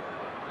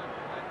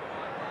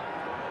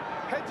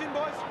 Heads in,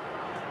 boys.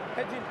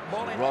 Heads in.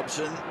 Ball in.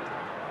 Robson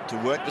to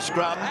work the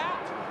scrum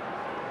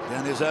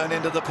down his own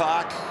end of the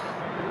park.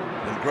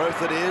 And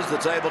Growth it is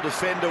that's able to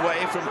fend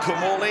away from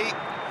Kamali,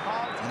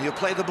 and he'll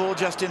play the ball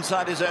just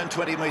inside his own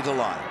 20-metre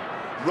line.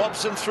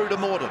 Robson through to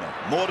Mortimer.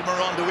 Mortimer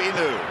on to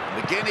Inu.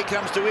 And again he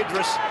comes to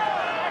Idris,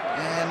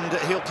 and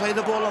he'll play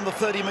the ball on the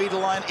 30-metre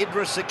line.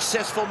 Idris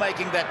successful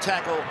making that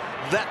tackle,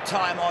 that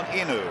time on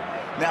Inu.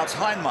 Now it's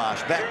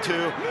Hindmarsh back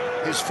to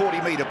his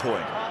 40-metre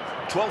point.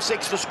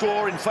 12-6 the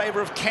score in favour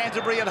of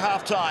Canterbury at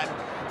half-time.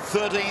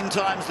 13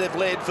 times they've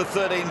led for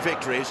 13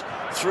 victories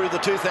through the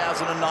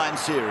 2009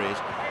 series.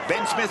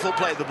 Ben Smith will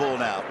play the ball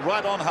now,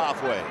 right on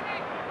halfway.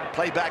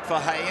 Play back for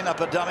Hayne up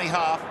a dummy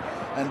half,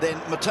 and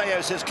then Mateo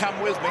says, come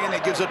with me, and he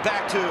gives it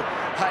back to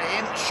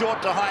Hayne,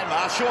 short to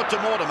Hindmarsh, short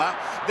to Mortimer,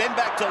 then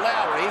back to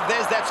Lowry.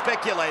 There's that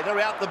speculator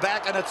out the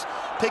back, and it's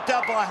picked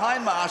up by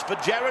Hindmarsh,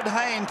 but Jared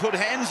Hayne put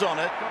hands on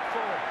it,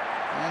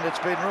 and it's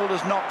been ruled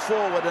as knocked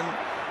forward, and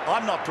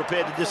I'm not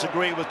prepared to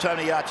disagree with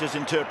Tony Archer's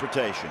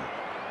interpretation.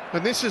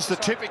 And this is the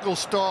typical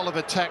style of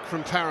attack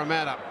from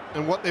Parramatta,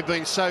 and what they've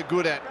been so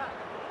good at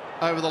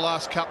over the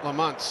last couple of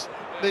months.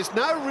 There's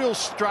no real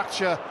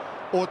structure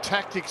or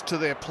tactics to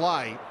their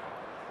play,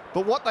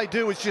 but what they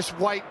do is just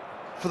wait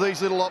for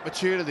these little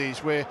opportunities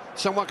where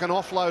someone can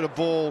offload a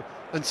ball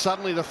and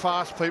suddenly the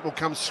fast people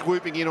come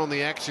swooping in on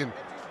the action,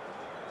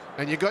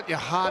 and you've got your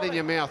heart in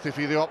your mouth if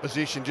you're the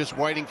opposition, just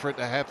waiting for it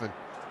to happen.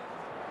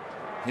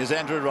 Here's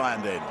Andrew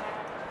Ryan then,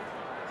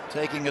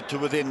 taking it to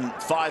within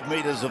 5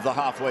 metres of the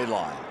halfway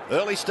line.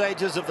 Early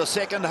stages of the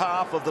second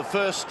half of the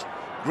first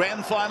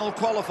grand final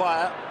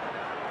qualifier,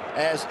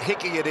 as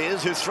Hickey it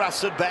is who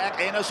thrusts it back.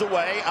 Ennis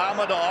away,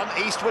 Armour on,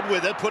 Eastwood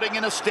with it, putting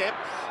in a step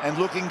and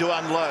looking to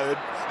unload,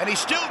 and he's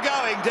still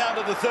going down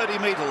to the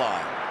 30-metre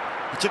line.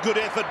 It's a good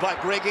effort by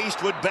Greg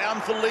Eastwood,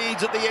 bound for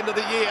Leeds at the end of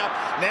the year.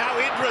 Now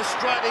Idris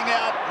striding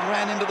out,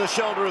 ran into the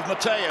shoulder of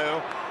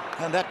Mateo,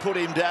 and that put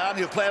him down.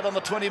 He'll play it on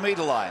the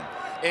 20-metre line.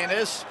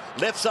 Ennis,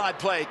 left side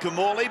play,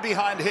 Kamali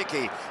behind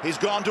Hickey. He's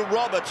gone to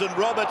Roberts, and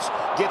Roberts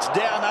gets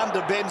down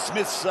under Ben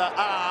Smith's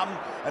arm,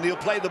 and he'll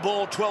play the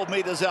ball 12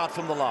 metres out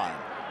from the line.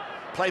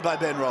 Play by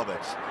Ben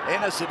Roberts.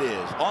 Ennis it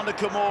is. On to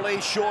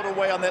Kamali, short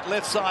away on that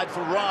left side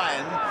for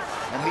Ryan,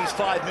 and he's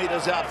 5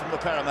 metres out from the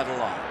Parramatta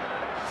line.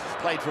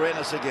 Played for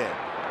Ennis again.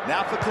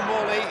 Now for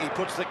Kamali, he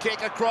puts the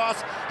kick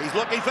across. He's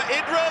looking for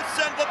Idris,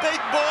 and the big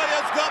boy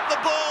has got the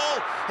ball.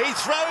 He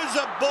throws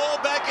a ball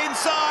back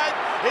inside.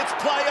 It's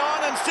play on,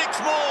 and 6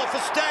 more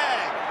for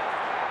Stagg.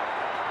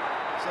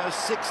 So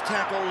 6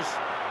 tackles,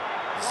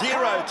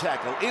 0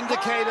 tackle,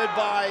 indicated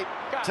by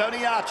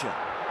Tony Archer.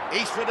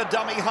 Eastwood a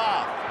dummy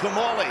half.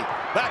 Kamali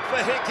back for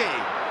Hickey,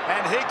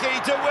 and Hickey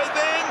to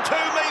within 2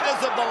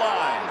 metres of the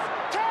line.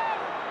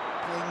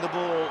 Playing the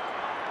ball,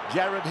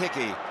 Jared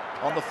Hickey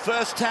on the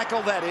first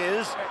tackle, that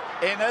is.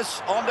 Ennis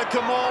on to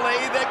Kamali.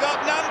 They've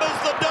got numbers,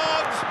 the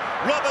Dogs.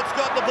 Roberts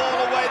got the ball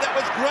away. That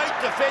was great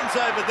defence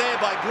over there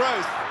by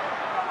Growth.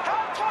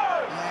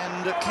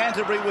 And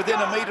Canterbury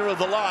within a metre of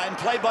the line,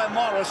 played by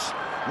Morris.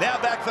 Now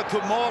back for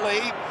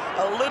Kamali.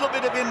 A little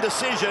bit of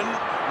indecision.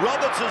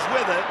 Roberts is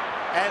with it,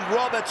 and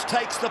Roberts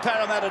takes the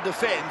Parramatta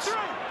defence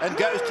and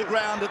goes to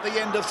ground at the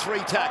end of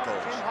 3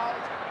 tackles.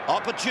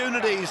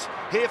 Opportunities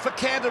here for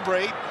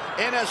Canterbury.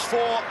 Ennis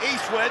for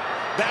Eastwood.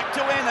 Back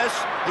to Ennis.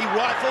 He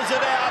rifles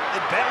it out.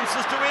 It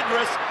bounces to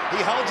Idris.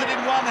 He holds it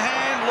in one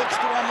hand, looks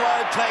to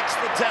unload, takes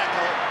the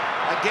tackle.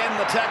 Again,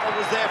 the tackle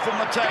was there from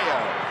Mateo.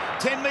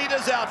 10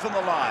 metres out from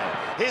the line.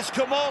 Here's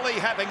Kamali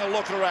having a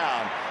look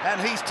around,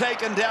 and he's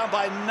taken down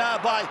by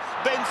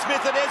Ben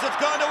Smith. It is. It's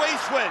gone to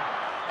Eastwood,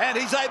 and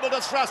he's able to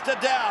thrust it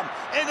down.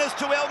 Ennis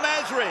to El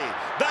Masri.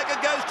 Back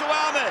it goes to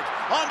Ahmed.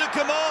 On to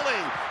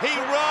Kamali. He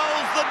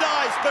rolls the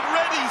dice, but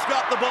Reddy's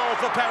got the ball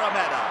for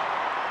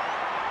Parramatta.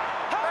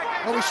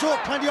 Well, we saw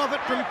plenty of it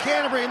from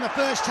Canterbury in the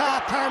first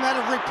half.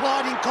 Parramatta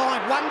replied in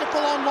kind. Wonderful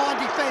online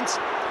defence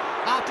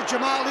after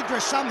Jamal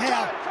Idris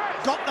somehow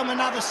got them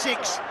another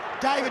 6.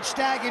 David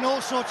Stagg in all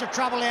sorts of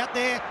trouble out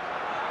there.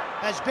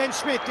 as Ben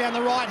Smith down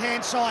the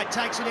right-hand side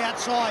takes it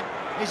outside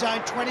his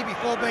own 20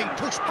 before being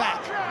pushed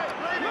back.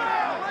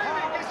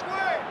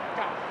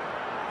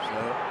 So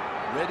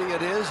Ready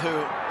it is who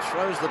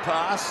throws the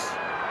pass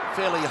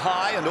fairly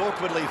high and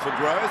awkwardly for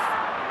growth.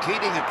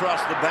 Keating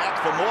across the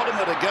back for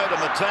Mortimer to go to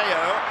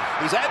Mateo.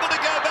 He's able to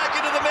go back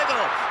into the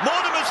middle.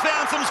 Mortimer's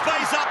found some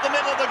space up the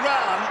middle of the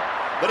ground,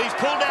 but he's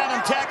pulled down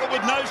and tackled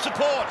with no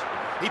support.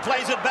 He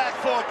plays it back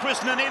for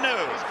Krishnan Inu,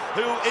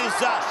 who is,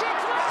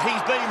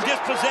 he's been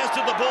dispossessed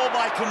of the ball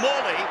by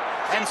Kamali,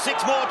 and 6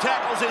 more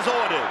tackles is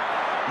ordered.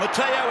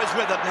 Mateo is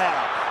with it now.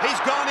 He's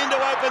gone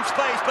into open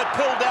space, but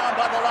pulled down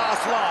by the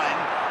last line.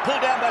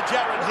 Pulled down by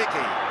Jared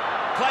Hickey.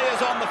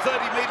 Players on the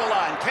 30-metre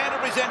line.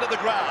 Canterbury's end of the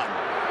ground.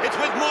 It's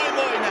with Moi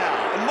Moi now,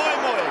 and Moi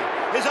Moi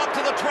is up to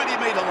the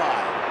 20-metre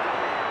line.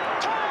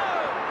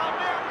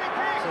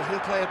 So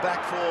he'll play it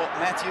back for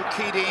Matthew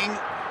Keating,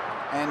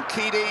 and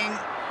Keating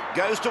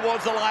goes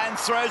towards the line,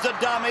 throws a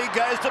dummy,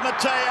 goes to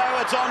Mateo,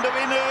 it's on to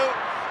Inu,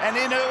 and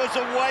Inu is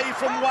away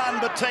from one,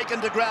 but taken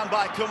to ground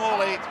by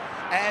Kamali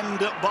and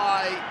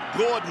by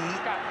Gordon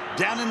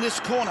down in this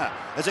corner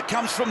as it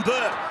comes from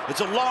Burt. It's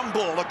a long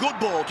ball, a good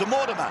ball to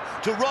Mortimer,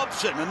 to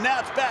Robson, and now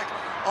it's back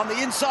on the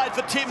inside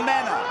for Tim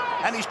Manor,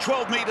 and he's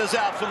 12 metres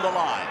out from the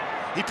line.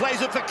 He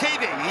plays it for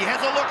Keating. He has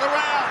a look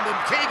around, and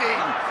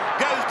Keating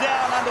goes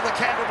down under the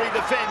Canterbury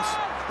defence,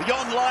 the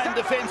on-line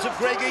defence of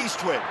Greg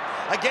Eastwood.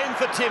 Again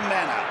for Tim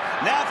Manor.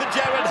 Now for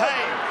Jared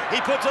Hayne. He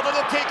puts a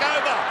little kick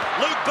over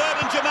Luke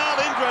Burt and Jamal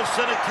Indris,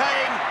 and it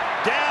came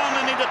down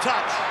and into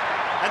touch.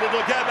 And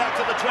it'll go back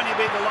to the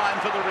 20-metre line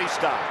for the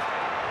restart.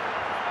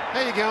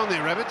 How you going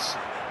there, Rabbits?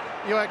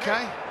 You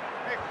okay?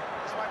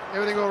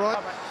 Everything all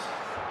right?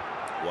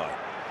 What?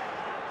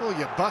 Oh,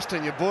 you're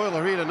busting your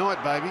boiler here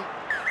tonight, baby.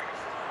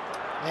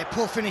 Yeah,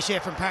 poor finish here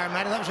from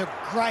Parramatta. That was a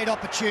great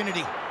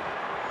opportunity.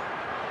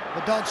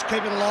 The Dogs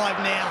keep it alive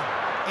now.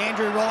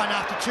 Andrew Ryan,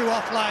 after 2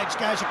 offloads,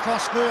 goes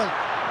across field.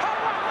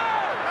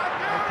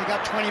 They pick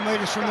up 20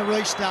 metres from the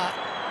restart.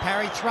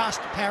 Parry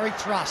thrust, parry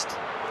thrust.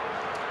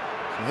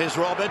 So here's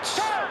Roberts.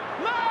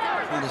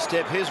 Going to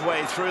step his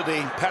way through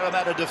the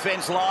Parramatta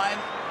defence line.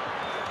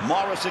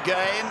 Morris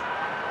again.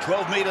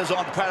 12 metres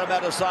on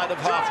Parramatta side of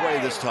halfway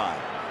this time.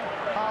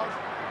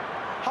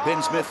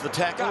 Ben Smith, the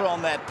tackler,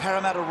 on that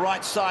Parramatta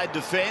right side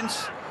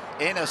defence.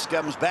 Ennis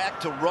comes back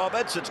to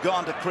Roberts. It's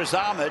gone to Chris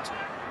Armott,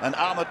 and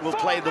Armott will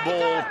play the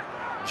ball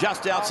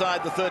just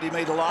outside the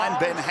 30-metre line.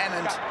 Ben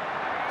Hannant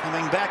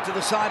coming back to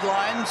the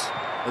sidelines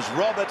as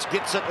Roberts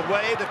gets it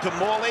away to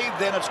Kamali.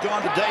 Then it's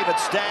gone to David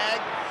Stagg,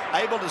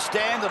 able to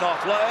stand and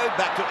offload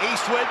back to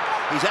Eastwood.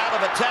 He's out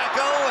of a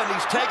tackle, and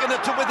he's taken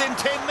it to within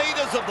 10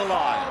 metres of the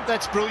line.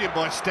 That's brilliant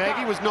by Stagg.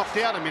 He was knocked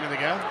out a minute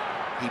ago.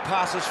 He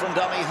passes from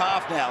dummy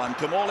half now, and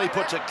Kamali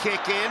puts a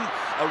kick in.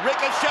 A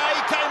ricochet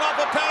came off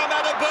a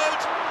Parramatta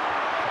boot.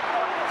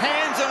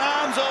 Hands and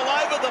arms all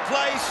over the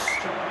place,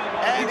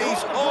 and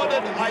he's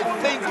ordered, I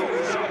think.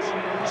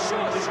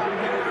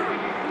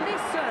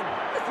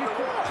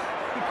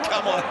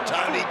 Come on,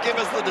 Tony, give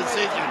us the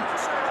decision.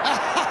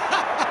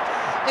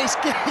 He's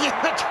giving him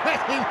a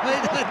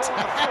 20-metre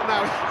tap.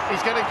 No,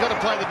 he's got to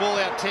play the ball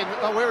out 10.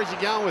 Oh, where is he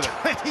going with it?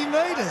 20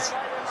 metres.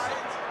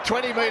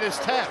 20 metres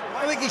tap.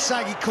 I think he's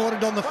saying he caught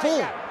it on the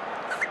full.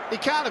 He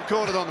can't have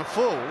caught it on the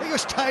full. He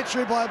was towed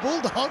through by a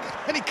Bulldog,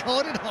 and he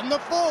caught it on the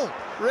full.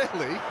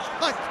 Really?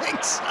 I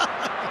think so.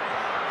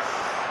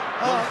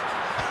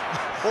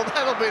 Well,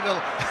 that'll be the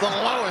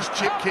lowest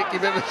chip kick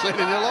you've ever seen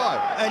in your life.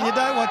 And you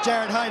don't want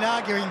Jared Hayne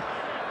arguing.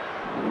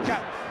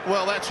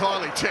 Well, that's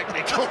highly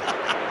technical.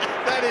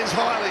 That is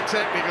highly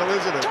technical,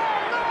 isn't it?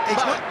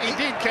 He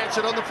did catch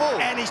it on the full.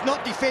 And he's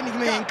not defending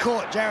me in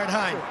court, Jared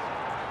Hayne.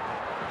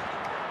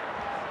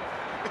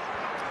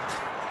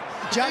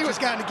 The judge was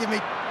going to give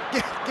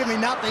me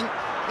nothing.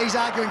 He's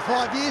arguing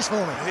 5 years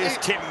for me. Here's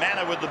Tim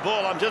Manor with the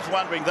ball. I'm just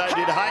wondering, though,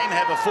 did Hayne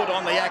have a foot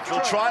on the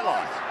actual try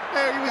line?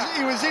 Yeah,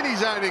 he was in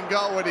his own in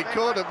goal when he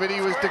caught it, but he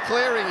was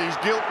declaring his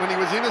guilt when he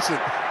was innocent.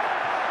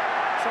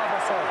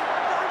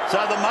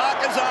 So the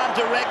markers aren't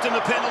direct, and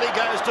the penalty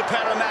goes to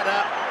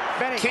Parramatta.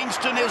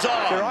 Kingston is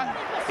on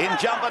in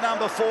jumper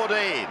number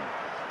 14.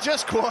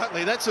 Just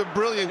quietly, that's a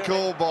brilliant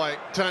call by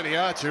Tony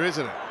Archer,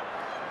 isn't it?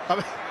 I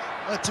mean,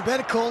 well, it's a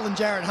better call than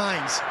Jared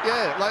Haynes.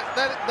 Yeah, like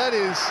that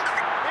is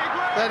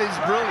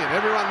brilliant.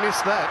 Everyone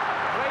missed that.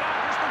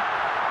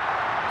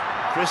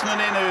 Krishnan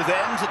Inu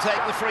then to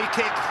take the free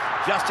kick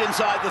just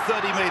inside the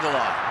 30-metre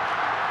line.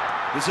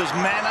 This is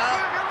Manor,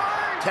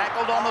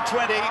 tackled on the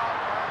 20.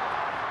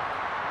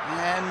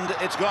 And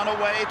it's gone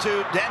away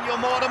to Daniel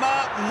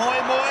Mortimer. Moi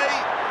Moi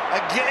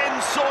again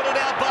sorted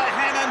out by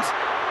Hannant,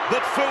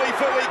 but Fui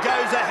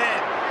goes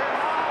ahead.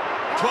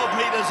 12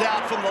 metres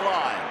out from the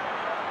line.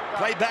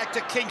 Play back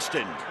to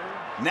Kingston.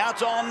 Now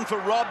it's on for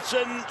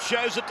Robson,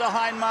 shows it to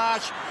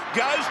Hindmarsh,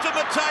 goes to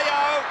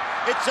Mateo.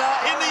 It's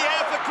in the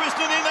air for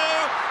Krishnan Inu.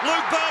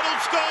 Luke Burt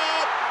will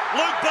score.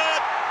 Luke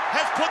Burt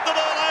has put the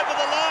ball over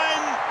the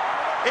line.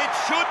 It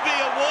should be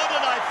awarded,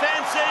 I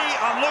fancy.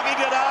 I'm looking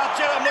at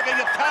Archer, I'm looking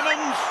at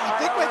Cummins.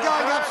 I think we're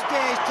going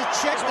upstairs to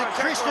check that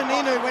Krishnan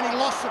Inu, when he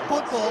lost the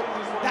football,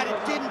 that it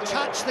didn't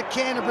touch the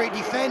Canterbury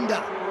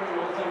defender.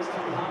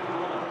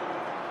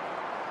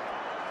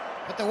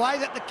 But the way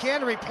that the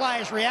Canterbury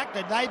players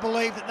reacted, they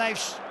believe that they've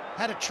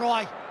had a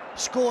try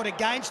scored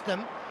against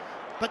them.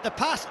 But the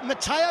pass,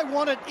 Mateo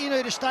wanted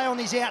Inu to stay on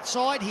his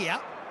outside here.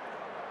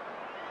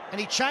 And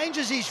he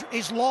changes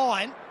his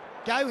line,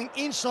 going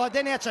inside,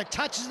 then outside,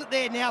 touches it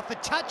there. Now, if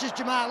it touches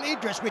Jamal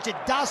Idris, which it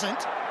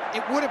doesn't,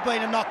 it would have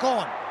been a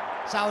knock-on.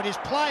 So it is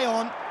play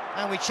on,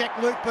 and we check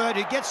Luke Bird,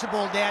 who gets the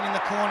ball down in the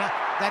corner.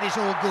 That is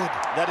all good.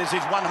 That is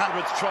his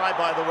 100th try,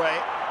 by the way.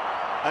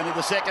 Only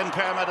the second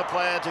Parramatta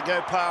player to go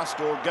past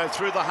or go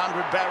through the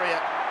 100 barrier.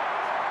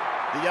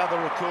 The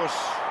other, of course,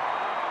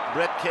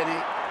 Brett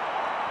Kenny.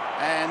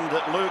 And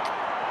Luke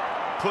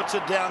puts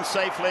it down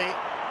safely.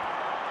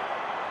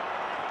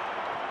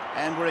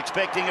 And we're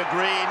expecting a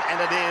green,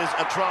 and it is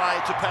a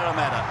try to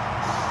Parramatta.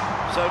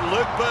 So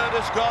Luke Bird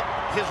has got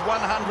his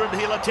 100.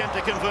 He'll attempt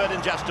to convert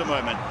in just a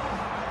moment.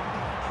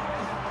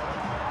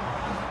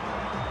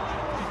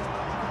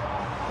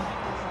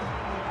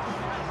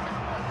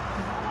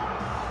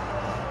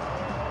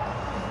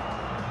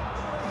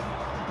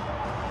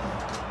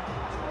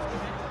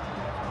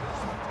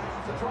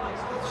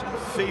 Some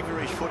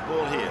feverish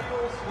football here.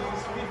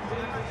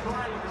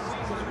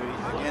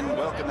 We again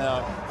welcome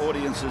our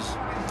audiences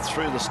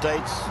through the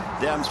States,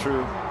 down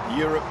through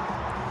Europe,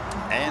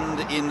 and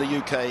in the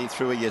UK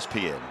through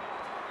ESPN.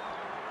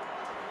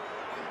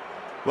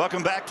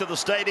 Welcome back to the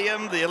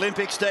stadium, the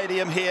Olympic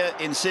Stadium here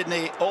in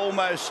Sydney,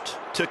 almost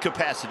to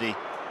capacity,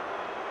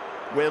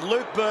 where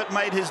Luke Burt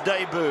made his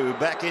debut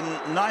back in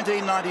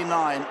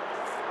 1999.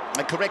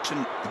 A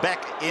correction,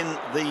 back in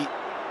the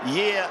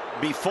year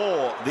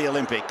before the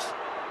Olympics,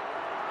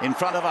 in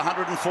front of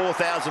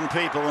 104,000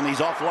 people, and he's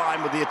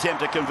offline with the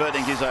attempt at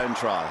converting his own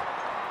try.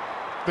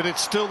 But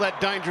it's still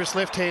that dangerous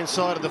left-hand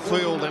side of the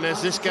field, and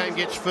as this game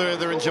gets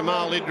further and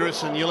Jamal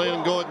Idris and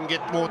Julian Gordon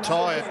get more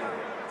tired,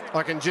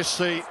 I can just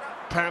see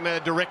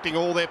Parramatta directing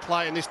all their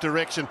play in this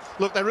direction.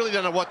 Look, they really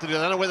don't know what to do. They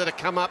don't know whether to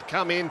come up,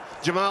 come in.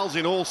 Jamal's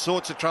in all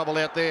sorts of trouble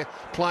out there,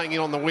 playing in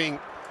on the wing,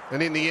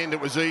 and in the end it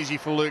was easy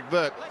for Luke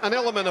Burt. An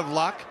element of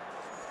luck,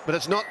 but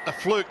it's not a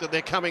fluke that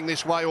they're coming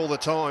this way all the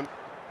time.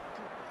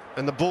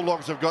 And the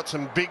Bulldogs have got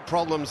some big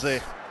problems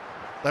there.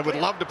 They would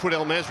love to put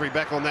El Masri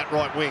back on that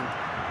right wing.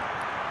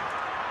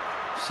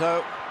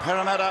 So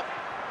Parramatta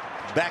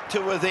back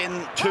to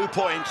within 2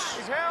 points.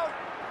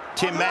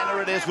 Tim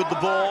Manor it is with the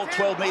ball,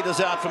 12 metres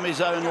out from his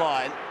own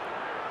line.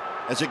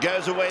 As it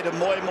goes away to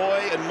Moi Moi,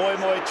 and Moi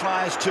Moi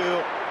tries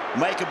to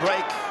make a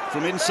break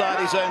from inside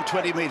his own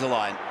 20-metre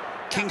line.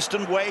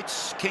 Kingston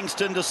waits.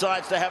 Kingston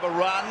decides to have a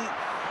run.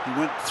 He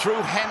went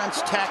through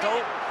Hannant's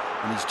tackle,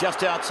 and he's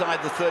just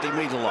outside the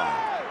 30-metre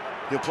line.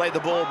 He'll play the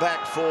ball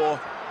back for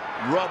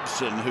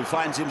Robson, who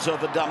finds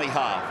himself a dummy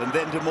half, and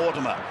then to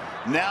Mortimer.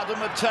 Now to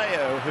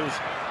Mateo, who's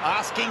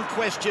asking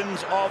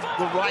questions of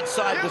the right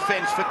side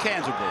defence for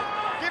Canterbury.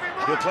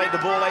 He'll play the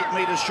ball 8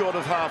 metres short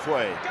of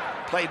halfway.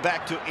 Played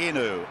back to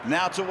Inu.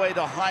 Now to way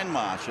to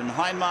Hindmarsh, and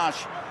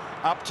Hindmarsh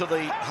up to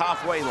the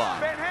halfway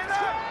line.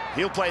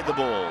 He'll play the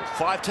ball.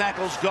 5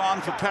 tackles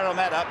gone for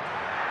Parramatta,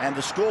 and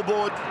the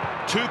scoreboard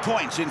 2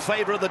 points in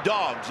favour of the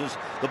Dogs as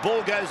the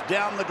ball goes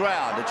down the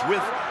ground. It's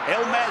with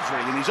El Masri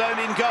in his own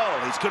in goal.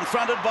 He's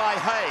confronted by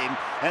Hayne,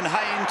 and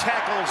Hayne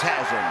tackles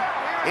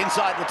Hassan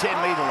inside the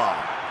 10-metre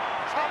line.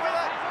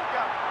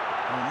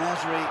 El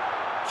Masri,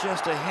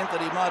 just a hint that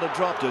he might have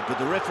dropped it, but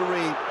the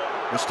referee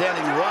was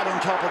standing right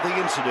on top of the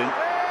incident,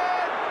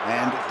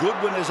 and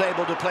Goodwin is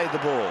able to play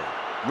the ball.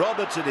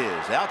 Roberts it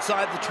is,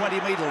 outside the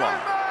 20-metre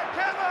line.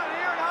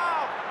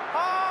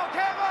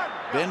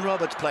 Ben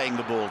Roberts playing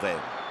the ball then,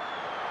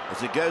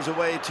 as it goes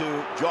away to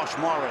Josh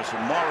Morris,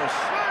 and Morris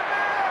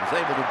is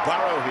able to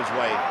burrow his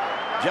way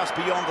just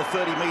beyond the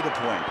 30-metre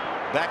point.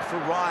 Back for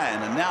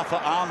Ryan, and now for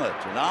Ahmed,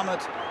 and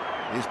Ahmed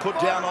is put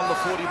down on the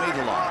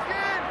 40-metre line.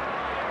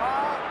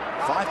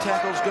 5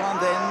 tackles gone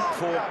then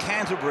for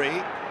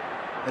Canterbury,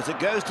 as it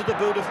goes to the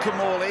boot of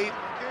Kamali,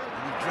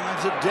 and he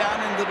drives it down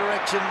in the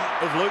direction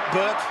of Luke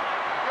Burt,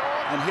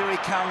 and here he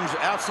comes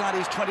outside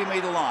his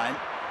 20-metre line,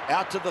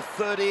 out to the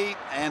 30,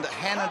 and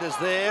Hannant is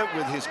there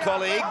with his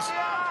colleagues,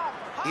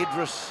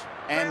 Idris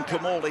and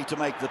Kamali, to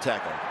make the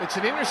tackle. It's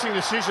an interesting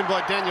decision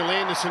by Daniel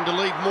Anderson to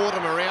leave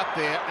Mortimer out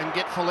there and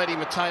get Folletti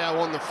Mateo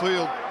on the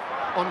field.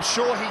 I'm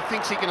sure he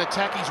thinks he can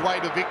attack his way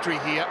to victory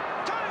here.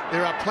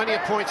 There are plenty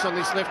of points on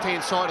this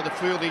left-hand side of the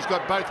field. He's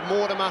got both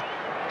Mortimer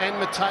and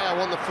Mateo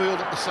on the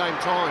field at the same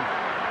time.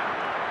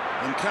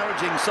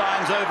 Encouraging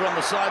signs over on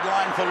the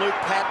sideline for Luke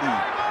Patton.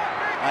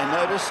 I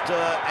noticed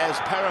as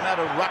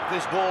Parramatta rucked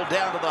this ball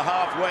down to the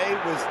halfway,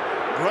 with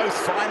Growth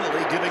finally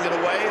giving it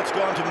away. It's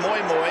gone to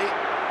Moi Moi,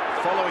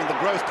 following the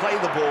Growth play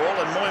the ball,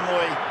 and Moi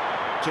Moi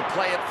to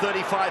play it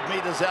 35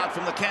 metres out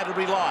from the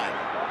Canterbury line.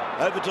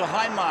 Over to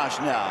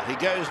Hindmarsh now. He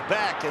goes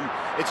back, and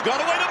it's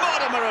gone away to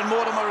Mortimer, and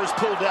Mortimer is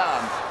pulled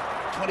down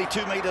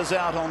 22 metres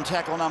out on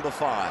tackle number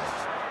 5.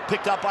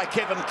 Picked up by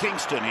Kevin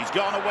Kingston. He's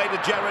gone away to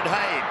Jared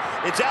Hayne.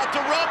 It's out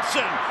to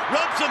Robson.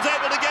 Robson's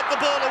able to get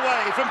the ball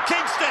away from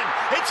Kingston.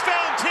 It's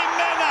found Tim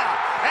Manor,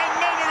 and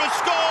Manor has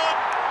scored.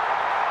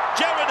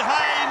 Jared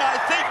Hayne, I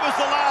think, was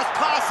the last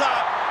passer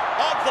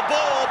of the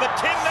ball, but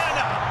Tim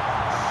Manor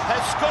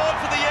has scored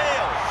for the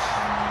Eels.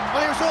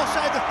 Well, he was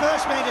also the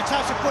first man to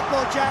touch the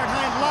football, Jared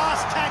Hayne.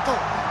 Last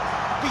tackle.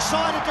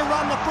 Decided to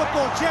run the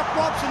football. Jeff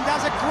Robson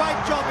does a great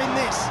job in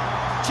this.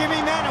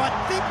 Jimmy Manor, I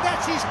think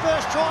that's his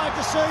first try of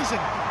the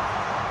season.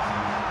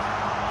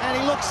 And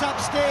he looks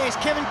upstairs.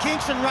 Kevin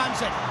Kingston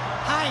runs it.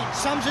 Hayne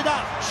sums it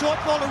up.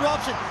 Short ball to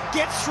Robson.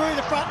 Gets through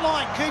the front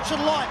line. Keeps it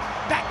alive.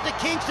 Back to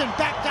Kingston.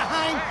 Back to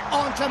Hayne.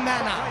 On to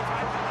Manor.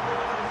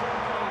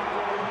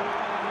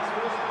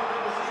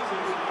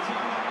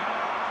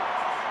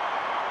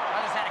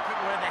 I just had a quick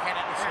word in the head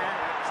at the shot.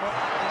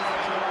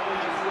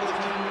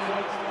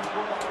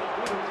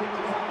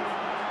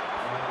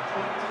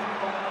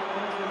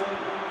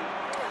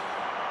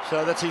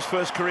 So that's his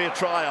first career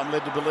try, I'm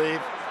led to believe.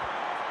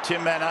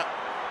 Tim Manor.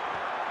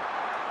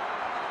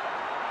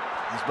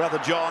 His brother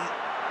John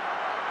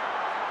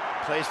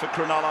plays for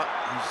Cronulla.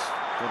 He's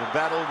got a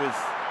battle with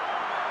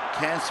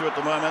cancer at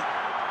the moment.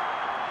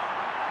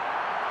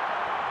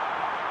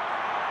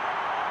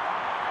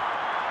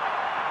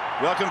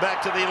 Welcome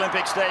back to the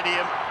Olympic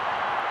Stadium.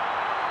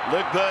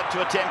 Luke Burt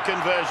to attempt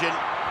conversion.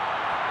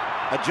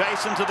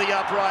 Adjacent to the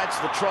uprights,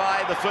 the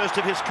try, the first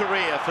of his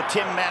career for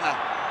Tim Manor.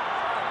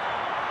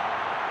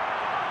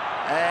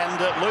 And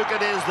Luke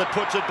it is that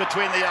puts it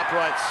between the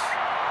uprights.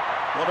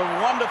 What a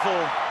wonderful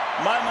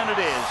moment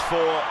it is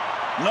for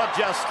not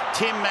just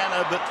Tim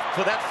Manor, but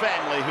for that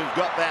family who've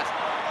got that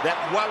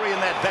worry and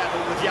that battle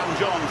with young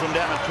John from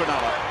down at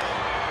Cronulla.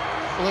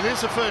 Well, it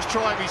is the first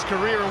try of his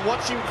career, and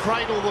watch him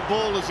cradle the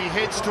ball as he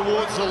heads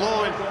towards the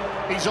line.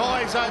 His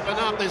eyes open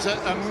up. There's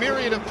a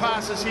myriad of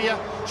passes here,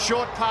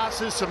 short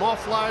passes, some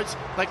offloads.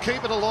 They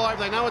keep it alive.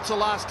 They know it's the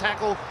last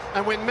tackle.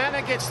 And when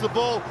Manor gets the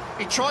ball,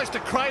 he tries to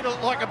cradle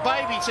it like a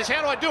baby. He says,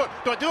 how do I do it?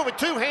 Do I do it with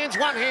two hands,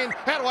 one hand?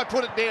 How do I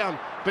put it down?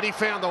 But he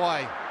found the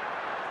way.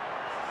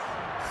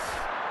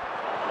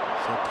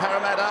 So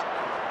Parramatta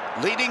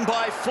leading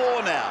by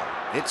 4 now.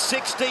 It's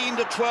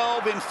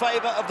 16-12 in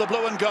favour of the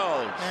blue and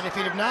gold. And if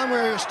he'd have known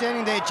where he was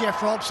standing there,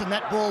 Jeff Robson,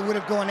 that ball would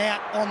have gone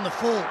out on the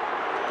full.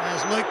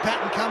 As Luke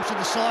Patton comes to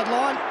the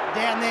sideline,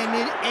 down there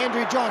near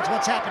Andrew Johns,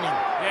 what's happening?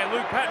 Yeah,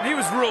 Luke Patton, he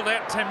was ruled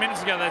out 10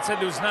 minutes ago. They said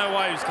there was no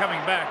way he was coming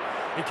back.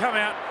 He come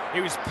out, he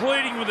was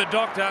pleading with the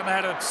doctor, and they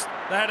had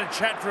a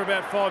chat for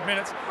about 5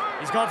 minutes.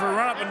 He's gone for a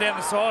run up and down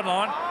the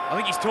sideline. I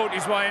think he's talked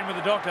his way in with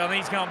the doctor. I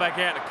think he's going back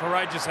out. A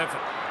courageous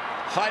effort.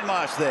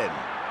 Hindmarsh then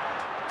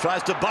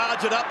tries to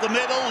barge it up the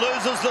middle,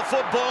 loses the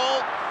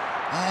football,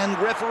 and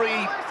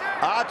referee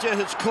Archer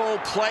has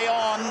called play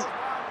on,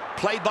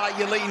 played by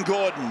Yelene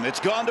Gordon. It's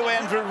gone to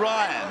Andrew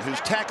Ryan, who's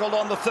tackled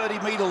on the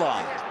 30-metre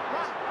line.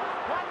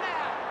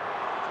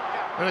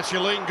 And it's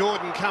Yelene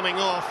Gordon coming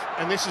off,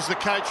 and this is the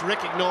coach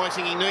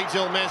recognising he needs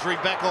El Masri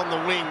back on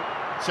the wing,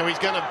 so he's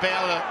going to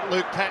bow to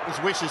Luke Patton's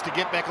wishes to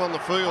get back on the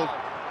field.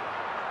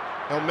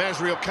 El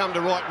Masri will come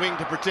to right wing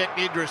to protect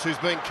Idris, who's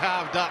been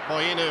carved up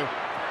by Inu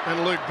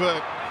and Luke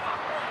Burt.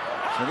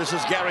 So this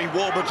is Gary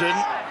Warburton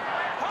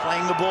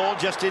playing the ball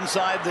just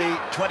inside the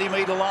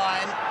 20-metre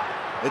line.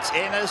 It's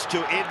Ennis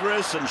to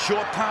Idris and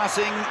short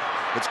passing.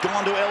 It's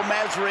gone to El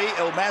Masri.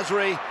 El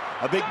Masri,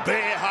 a big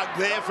bear hug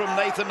there from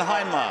Nathan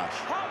Hindmarsh.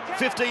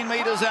 15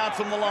 metres out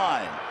from the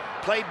line.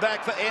 Played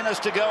back for Ennis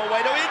to go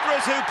away to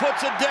Idris, who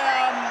puts it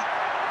down.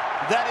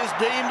 That is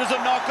deemed as a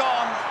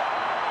knock-on.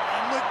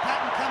 And Luke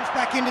Patton comes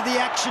back into the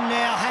action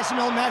now. Hassan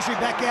El Masri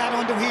back out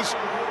onto his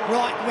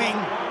right wing.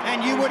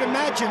 And you would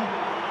imagine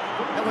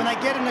that when they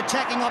get an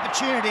attacking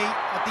opportunity,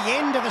 at the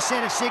end of a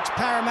set of 6,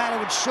 Parramatta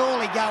would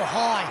surely go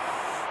high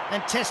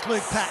and test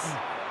Luke Patton.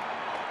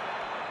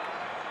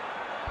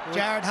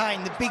 Jared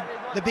Hayne,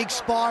 the big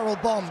spiral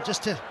bomb,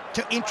 just to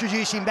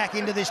introduce him back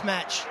into this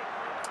match.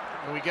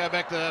 And we go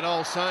back to that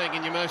old saying,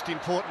 in your most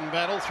important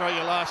battle, throw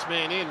your last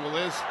man in. Well,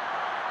 there's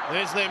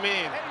their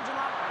man,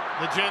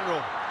 the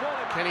general.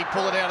 Can he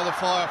pull it out of the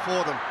fire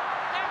for them?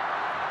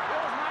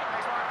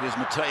 Here's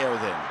Mateo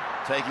then,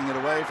 taking it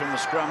away from the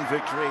scrum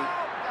victory.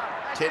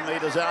 10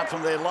 metres out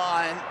from their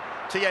line.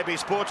 TAB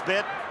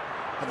Sportsbet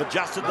have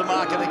adjusted the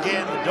market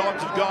again. The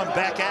Dogs have gone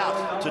back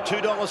out to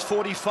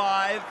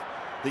 $2.45.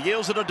 The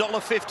Eels at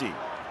 $1.50.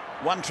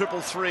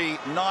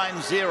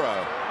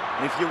 1-3-3-3-9-0.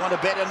 If you want to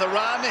bet in the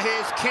run,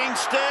 here's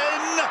Kingston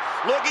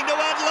looking to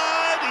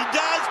unload. He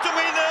does to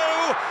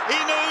Inu.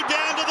 Inu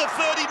down to the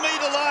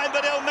 30-metre line,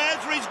 but El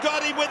Masri's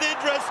got him with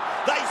Idris.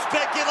 They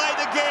speculate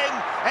again,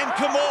 and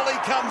Kamali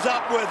comes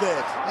up with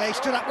it. Yeah, he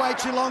stood up way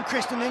too long,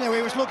 Kristen Inu.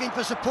 He was looking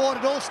for support.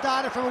 It all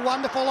started from a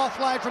wonderful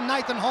offload from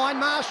Nathan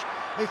Hindmarsh,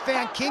 who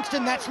found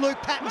Kingston. That's Luke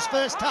Patton's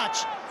first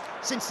touch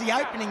since the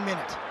opening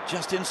minute.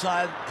 Just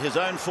inside his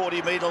own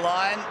 40-metre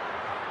line,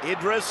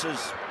 Idris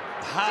is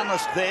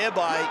harnessed there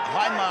by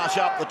Hindmarsh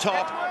up the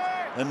top,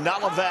 and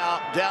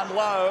Nullavow down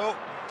low.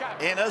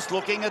 Ennis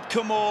looking at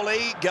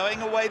Kamali,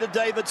 going away to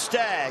David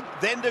Stagg,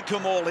 then to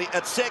Kamali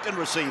at second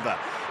receiver.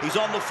 He's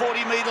on the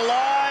 40-metre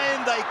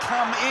line. They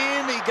come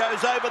in. He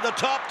goes over the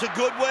top to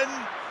Goodwin,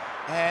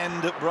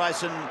 and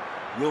Bryson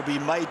will be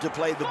made to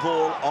play the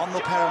ball on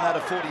the Parramatta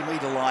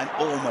 40-metre line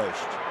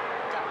almost.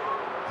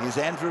 Here's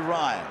Andrew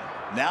Ryan.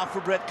 Now for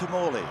Brett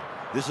Camorley.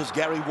 This is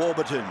Gary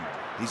Warburton.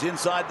 He's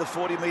inside the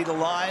 40-metre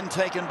line,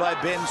 taken by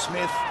Ben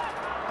Smith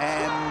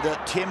and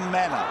Tim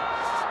Manor.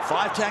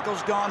 5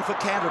 tackles gone for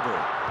Canterbury.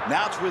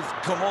 Now it's with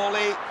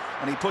Camorley,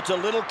 and he puts a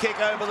little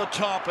kick over the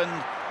top, and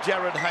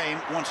Jared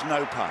Hayne wants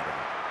no part of it.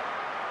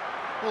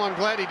 Well, I'm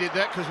glad he did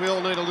that, because we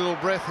all need a little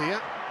breath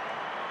here.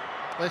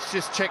 Let's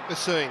just check the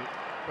scene.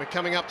 We're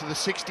coming up to the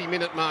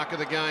 60-minute mark of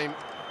the game.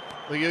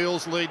 The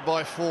Eels lead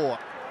by 4.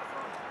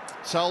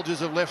 Soldiers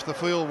have left the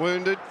field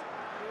wounded.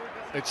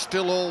 It's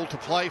still all to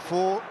play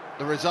for.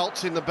 The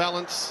results in the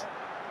balance.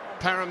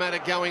 Parramatta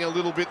going a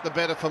little bit the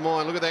better for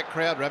mine. Look at that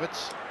crowd,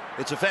 Rabbits.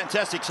 It's a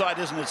fantastic sight,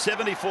 isn't it?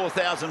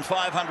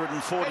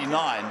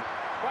 74,549.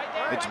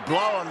 It's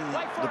blown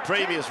the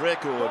previous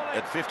record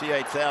at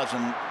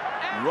 58,000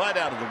 right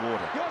out of the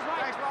water.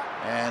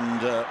 And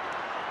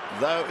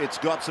though it's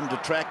got some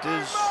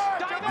detractors,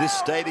 this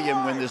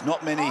stadium, when there's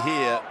not many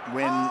here,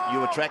 when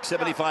you attract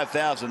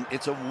 75,000,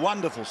 it's a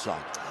wonderful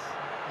sight.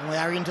 And we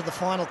are into the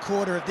final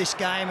quarter of this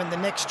game, and the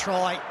next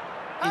try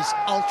is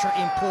ultra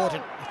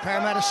important. If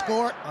Parramatta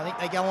score it, I think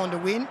they go on to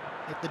win.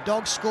 If the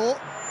Dogs score,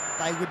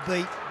 they would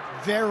be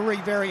very,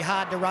 very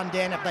hard to run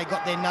down if they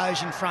got their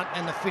nose in front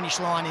and the finish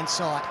line in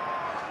sight.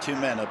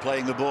 Tim Manor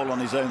playing the ball on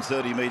his own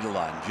 30-metre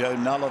line. Joe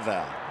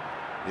Nullival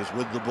is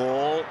with the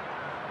ball,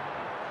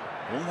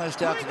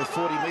 almost out to the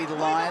 40-metre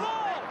line,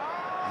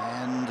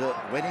 and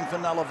waiting for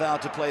Nullival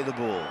to play the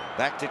ball.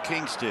 Back to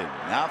Kingston.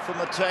 Now for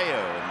Mateo,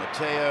 and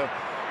Mateo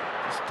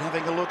just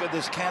having a look at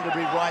this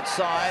Canterbury right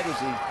side, as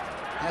he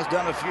has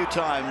done a few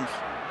times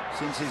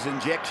since his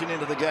injection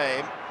into the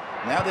game.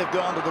 Now they've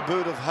gone to the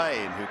boot of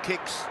Hayne, who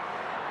kicks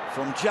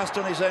from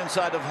just on his own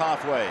side of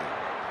halfway.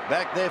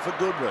 Back there for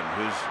Goodwin,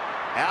 who's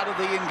out of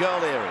the in-goal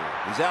area.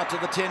 He's out to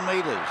the 10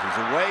 metres. He's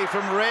away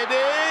from Reddy,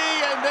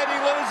 and then he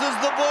loses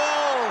the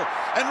ball.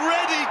 And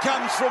Reddy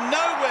comes from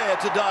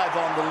nowhere to dive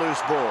on the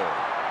loose ball.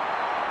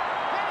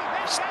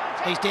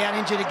 He's down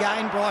injured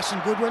again, Bryson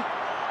Goodwin.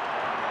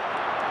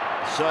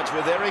 So it's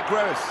with Eric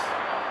Groth,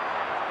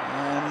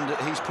 and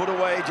he's put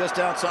away just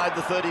outside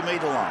the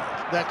 30-metre line.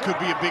 That could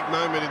be a big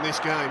moment in this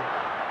game.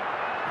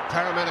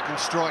 Parramatta can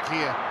strike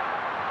here.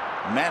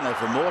 Manor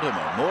for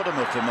Mortimer.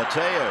 Mortimer for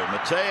Mateo.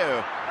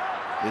 Mateo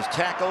is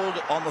tackled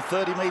on the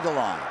 30-metre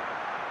line.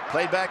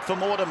 Played back for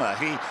Mortimer.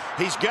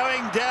 He's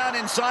going down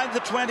inside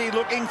the 20,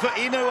 looking for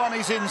Inu on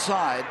his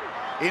inside.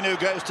 Inu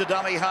goes to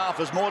dummy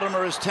half as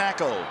Mortimer is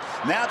tackled.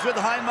 Now it's with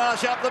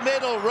Hindmarsh up the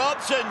middle.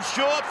 Robson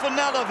short for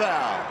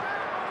Nullival.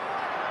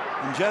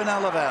 And Joe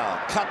Nullival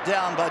cut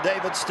down by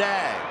David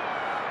Stagg.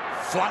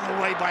 Flung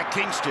away by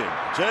Kingston.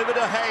 It's over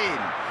to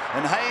Hayne.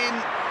 And Hayne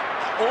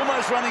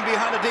almost running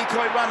behind a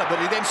decoy runner, but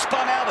he then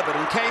spun out of it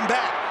and came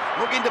back,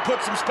 looking to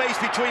put some space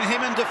between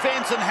him and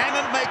defence, and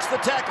Hammond makes the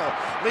tackle.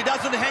 But he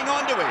doesn't hang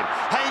on to him.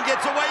 Hayne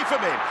gets away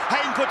from him.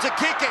 Hayne puts a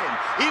kick in.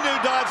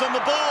 Inu dives on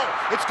the ball.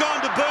 It's gone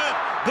to Burt.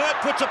 Burt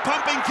puts a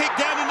pumping kick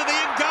down into the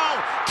end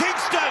goal.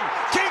 Kingston!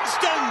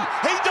 Kingston!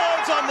 He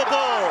dives on the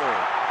ball.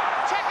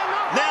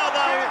 Now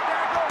they'll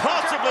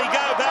possibly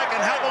go back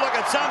and have a look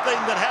at something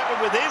that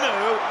happened with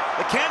Inu.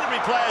 The Canterbury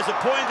players are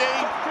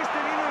pointing.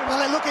 Well,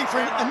 they're looking for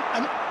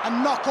a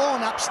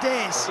knock-on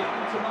upstairs.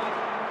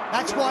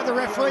 That's why the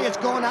referee has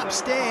gone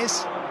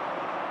upstairs.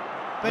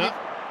 But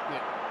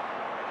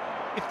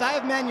if they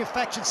have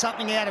manufactured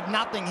something out of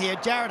nothing here,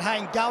 Jared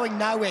Hayne going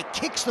nowhere,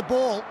 kicks the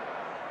ball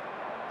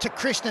to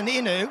Kristen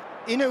Inu.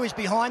 Inu is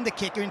behind the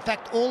kicker. In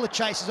fact, all the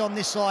chases on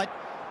this side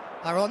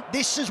are on.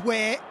 This is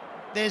where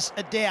there's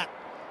a doubt.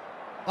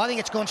 I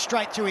think it's gone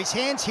straight through his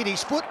hands, hit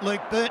his foot.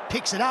 Luke Burt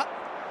picks it up,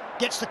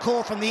 gets the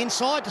call from the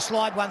inside to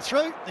slide one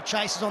through. The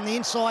chasers on the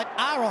inside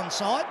are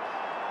onside,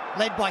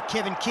 led by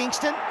Kevin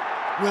Kingston.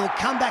 We'll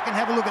come back and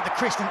have a look at the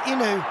Kristen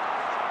Inu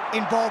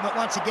involvement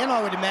once again,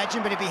 I would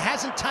imagine, but if he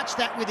hasn't touched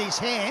that with his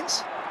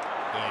hands...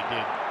 Yeah, he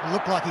did. It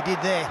looked like he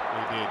did there.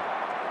 He did.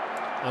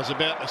 I was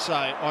about to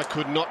say, I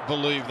could not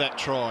believe that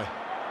try.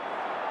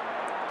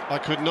 I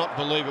could not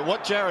believe it.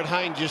 What Jared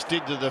Hayne just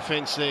did to the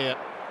defence there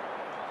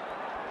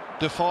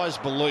defies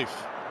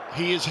belief.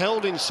 He is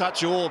held in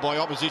such awe by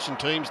opposition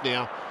teams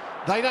now.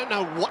 They don't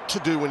know what to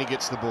do when he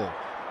gets the ball.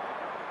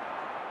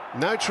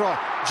 No try.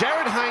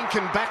 Jared Hayne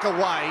can back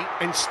away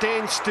and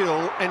stand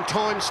still, and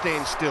time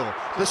stands still.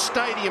 The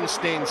stadium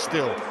stands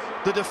still.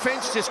 The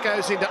defence just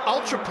goes into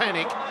ultra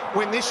panic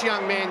when this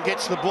young man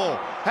gets the ball.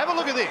 Have a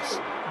look at this.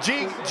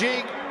 Jig,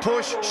 jig,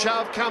 push,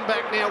 shove, come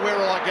back now. Where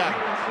will I go?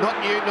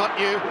 Not you, not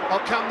you.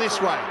 I'll come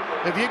this way.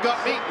 Have you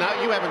got me? No,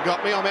 you haven't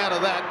got me. I'm out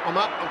of that. I'm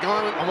up, I'm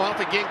going, I'm off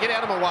again. Get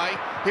out of my way.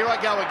 Here I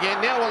go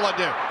again. Now what'll I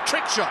do?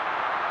 Trick shot.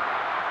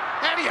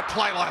 How do you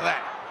play like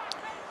that?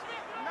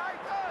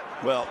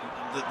 Well,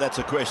 that's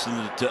a question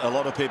that a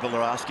lot of people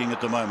are asking at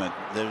the moment.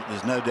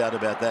 There's no doubt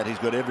about that. He's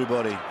got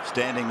everybody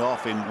standing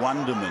off in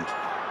wonderment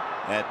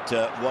at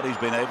what he's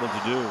been able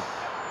to do.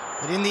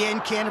 But in the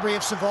end, Canterbury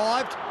have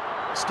survived.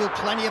 Still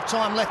plenty of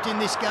time left in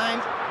this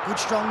game. Good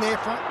strong there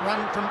front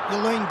run from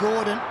Yolene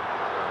Gordon.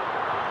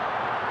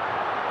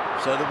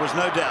 So there was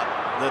no doubt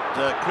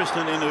that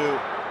Kristen Inu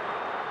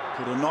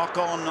Put a knock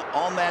on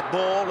that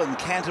ball, and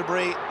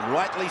Canterbury,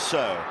 rightly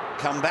so,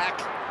 come back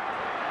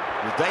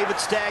with David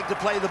Stagg to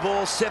play the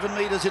ball 7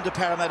 metres into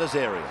Parramatta's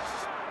area.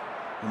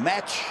 The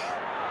match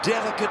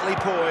delicately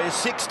poised,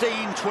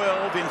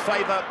 16-12 in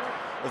favour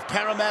of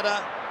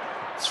Parramatta.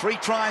 3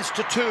 tries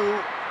to 2,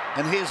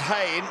 and here's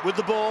Hayne with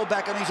the ball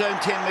back on his own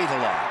 10-metre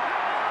line.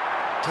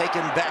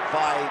 Taken back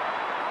by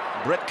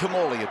Brett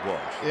Camorley it was.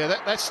 Yeah,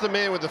 that's the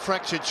man with the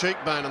fractured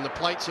cheekbone and the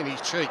plates in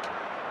his cheek.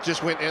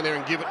 Just went down there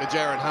and give it to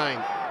Jared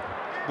Hayne.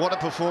 What a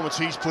performance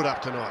he's put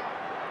up tonight.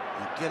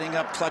 Getting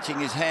up, clutching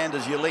his hand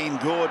as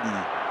Yleen Gordon,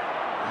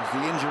 as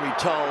the injury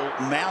toll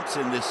mounts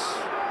in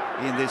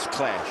this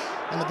clash.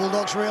 And the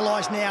Bulldogs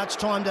realise now it's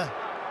time to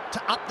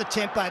up the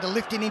tempo, to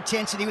lift in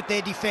intensity with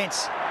their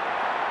defence.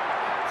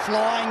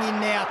 Flying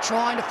in now,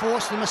 trying to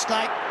force the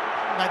mistake.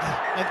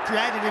 They've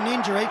created an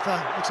injury for,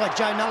 looks like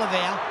Joe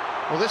Nullivow.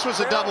 Well, this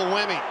was a double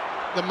whammy.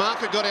 The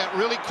marker got out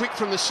really quick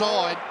from the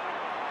side,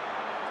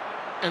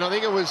 and I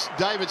think it was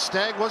David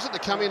Stagg, was it, to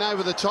come in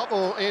over the top,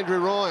 or Andrew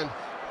Ryan,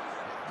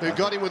 who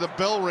got him with a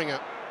bell ringer.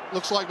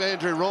 Looks like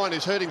Andrew Ryan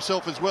has hurt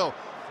himself as well.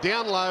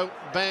 Down low,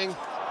 bang.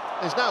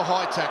 There's no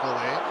high tackle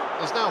there.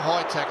 There's no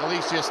high tackle.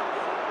 He's just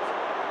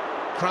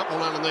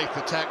crumpled underneath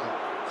the tackle.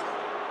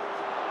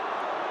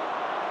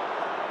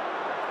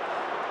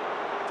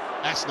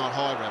 That's not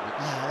high, Rabbit.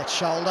 No, that's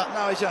shoulder.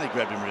 No, he's only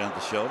grabbed him around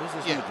the shoulders.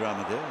 There's no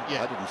drama there.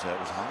 Yeah. I didn't say it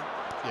was high.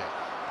 Yeah.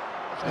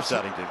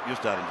 You're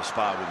starting to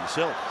spar with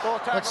yourself.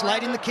 It's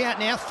late in the count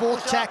now.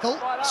 4th tackle.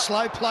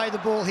 Slow play the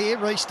ball here.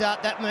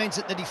 Restart. That means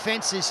that the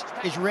defence is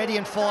ready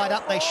and fired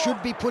up. They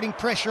should be putting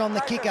pressure on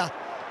the kicker.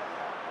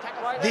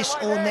 This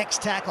or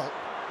next tackle.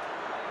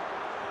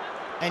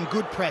 And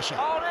good pressure.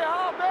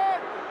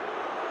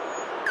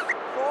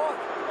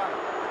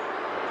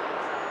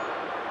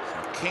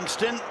 So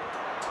Kingston.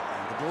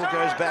 The ball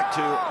goes back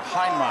to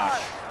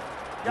Hindmarsh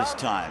this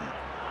time.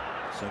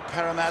 So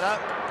Parramatta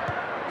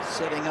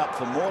setting up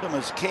for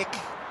Mortimer's kick.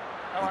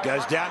 It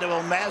goes down to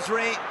El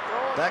Masri,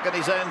 back on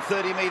his own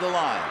 30-metre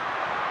line.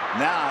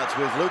 Now it's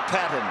with Luke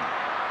Patton,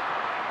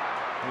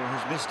 who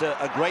has missed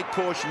a great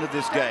portion of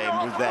this game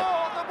with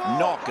that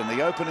knock in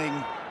the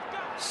opening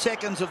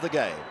seconds of the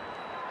game.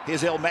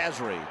 Here's El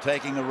Masri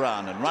taking a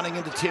run and running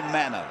into Tim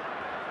Manor.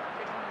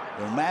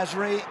 El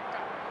Masri,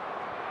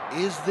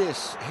 is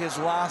this his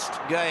last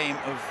game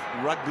of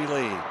rugby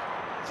league?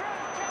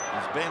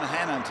 As Ben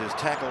Hannant has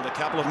tackled a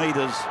couple of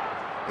metres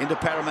into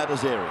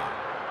Parramatta's area.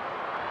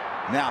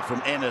 Now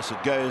from Ennis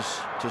it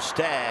goes to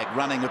Stagg,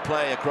 running a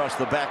play across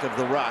the back of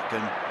the ruck,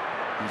 and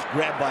he's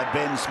grabbed by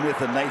Ben Smith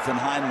and Nathan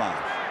Hindmarsh.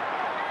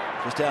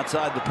 Just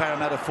outside the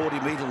Parramatta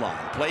 40-metre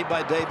line, played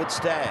by David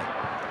Stagg.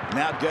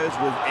 Now it goes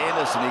with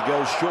Ennis, and he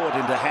goes short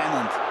into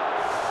Hannant.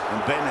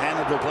 And Ben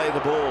Hannant will play the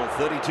ball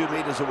 32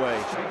 metres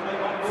away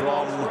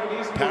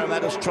from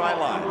Parramatta's try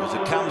line as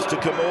it comes to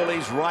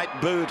Camorley's right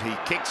boot. He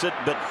kicks it,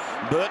 but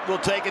Burt will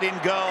take it in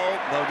goal.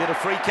 They'll get a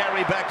free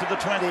carry back to the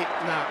 20. No,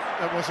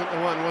 that wasn't the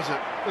one, was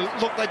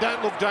it? Look, they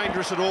don't look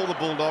dangerous at all, the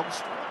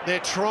Bulldogs. They're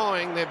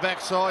trying their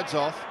backsides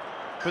off,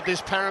 but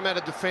this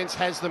Parramatta defence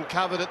has them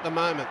covered at the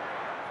moment.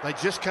 They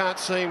just can't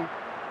seem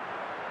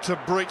to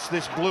breach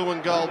this blue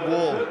and gold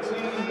wall.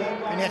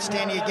 Been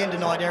outstanding again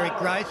tonight, Eric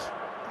Graith.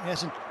 He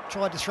hasn't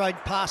tried to throw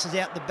passes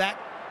out the back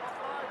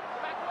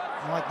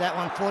like that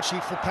one. Fortunately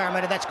for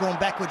Parramatta, that's gone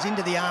backwards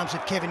into the arms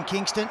of Kevin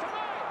Kingston.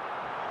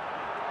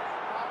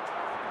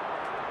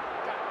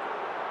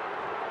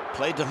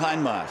 Played to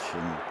Hindmarsh,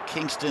 and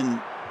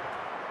Kingston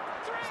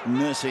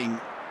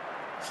nursing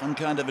some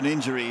kind of an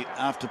injury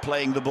after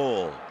playing the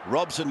ball.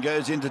 Robson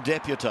goes in to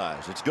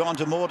deputise. It's gone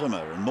to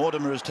Mortimer, and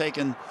Mortimer is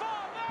taken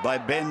by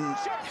Ben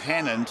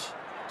Hannant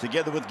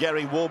together with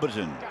Gary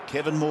Warburton.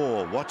 Kevin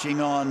Moore watching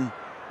on,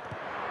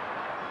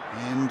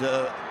 and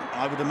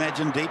I would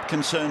imagine deep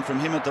concern from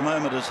him at the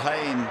moment as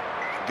Hayne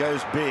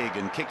goes big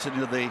and kicks it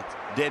into the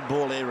dead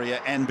ball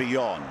area and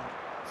beyond.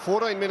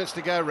 14 minutes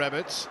to go,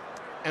 Rabbits,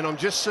 and I'm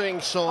just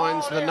seeing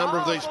signs the number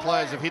of these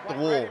players have hit the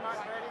wall.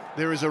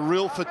 There is a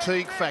real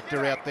fatigue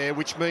factor out there,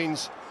 which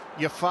means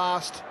your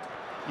fast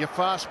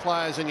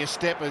players and your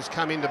steppers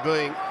come into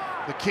being.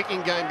 The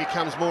kicking game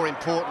becomes more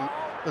important,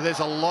 but there's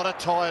a lot of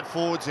tired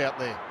forwards out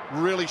there,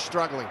 really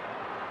struggling.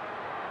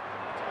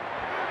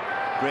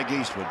 Greg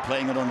Eastwood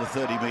playing it on the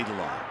 30-metre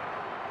line.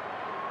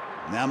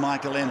 Now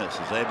Michael Ennis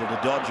is able to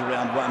dodge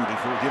around one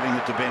before giving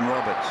it to Ben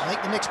Roberts. I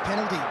think the next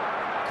penalty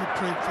could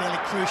prove fairly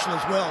crucial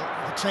as well.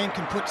 If the team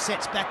can put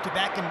sets back to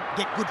back and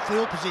get good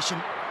field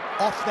position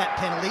off that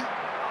penalty,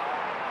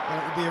 then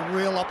it would be a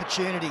real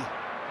opportunity.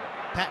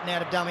 Patton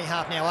out of dummy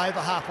half now, over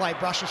halfway,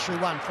 brushes through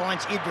one,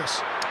 finds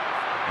Idris.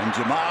 And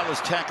Jamal is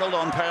tackled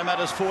on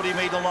Parramatta's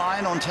 40-metre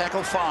line on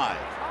tackle 5.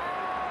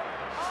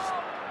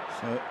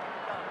 So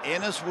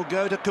Ennis will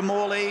go to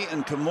Camorley,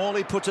 and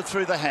Camorley puts it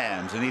through the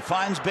hands, and he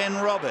finds Ben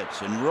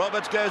Roberts, and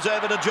Roberts goes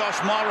over to Josh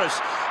Morris.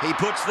 He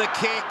puts the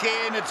kick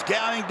in. It's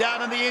going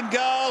down in the in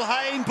goal.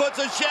 Hayne puts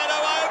a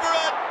shadow over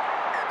it,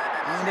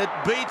 and it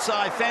beats,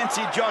 I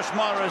fancy, Josh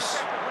Morris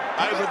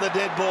over the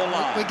dead ball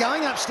line. We're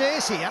going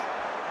upstairs here.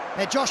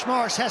 Now, Josh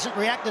Morris hasn't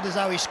reacted as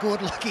though he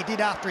scored like he did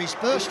after his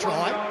first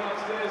try,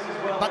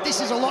 but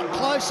this is a lot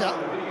closer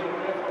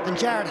than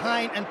Jared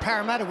Hayne and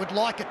Parramatta would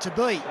like it to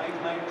be.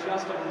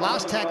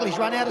 Last tackle, he's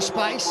run out of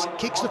space,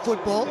 kicks the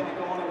football,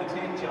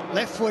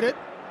 left-footed.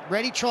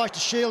 Reddy tries to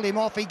shield him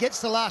off. He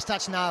gets the last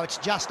touch. No, it's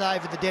just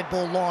over the dead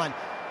ball line.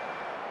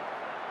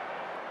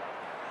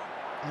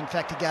 In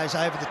fact, he goes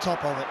over the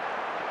top of it.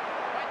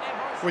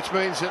 Which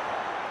means that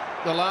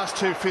the last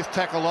two fifth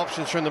tackle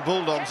options from the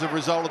Bulldogs have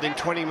resulted in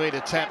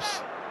 20-metre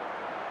taps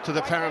to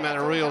the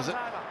Parramatta Eels.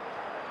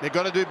 They've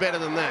got to do better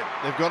than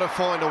that. They've got to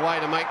find a way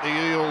to make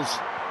the Eels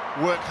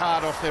work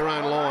hard off their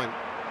own line,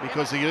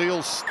 because the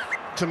Eels,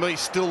 to me,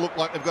 still look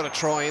like they've got a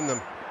try in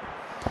them.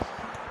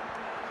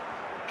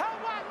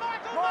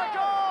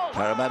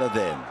 Parramatta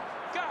then,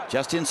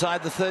 just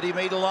inside the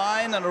 30-metre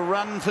line, and a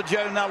run for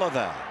Joe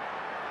Nulliver.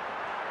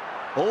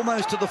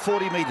 Almost to the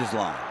 40 metres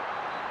line.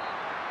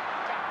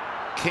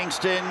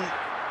 Kingston,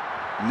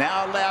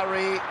 now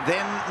Lowry,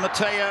 then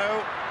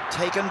Mateo,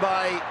 taken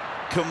by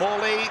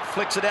Kamali,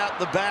 flicks it out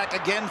the back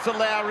again for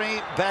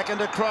Lowry, back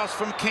and across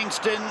from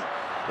Kingston.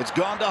 It's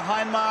gone to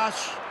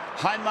Hindmarsh.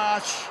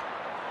 Hindmarsh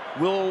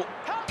will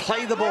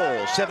play the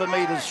ball 7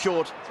 metres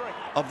short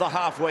of the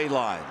halfway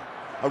line.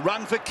 A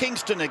run for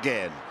Kingston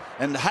again,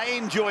 and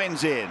Hayne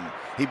joins in.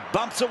 He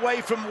bumps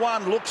away from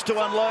one, looks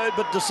to unload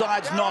but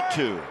decides not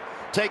to.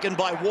 Taken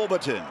by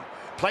Warburton,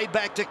 played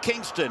back to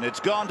Kingston. It's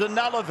gone to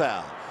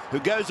Nulliver, who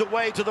goes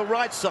away to the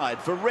right side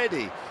for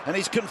Reddy, and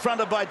he's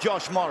confronted by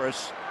Josh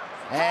Morris,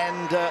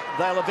 and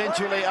they'll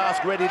eventually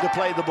ask Reddy to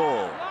play the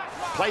ball.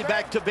 Played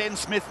back to Ben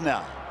Smith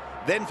now,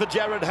 then for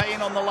Jared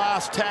Hayne on the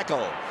last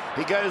tackle.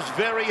 He goes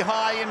very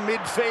high in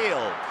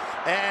midfield,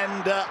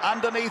 and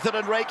underneath it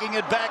and raking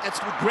it back,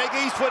 it's Greg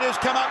Eastwood who's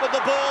come up with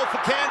the ball for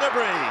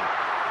Canterbury.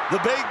 The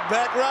big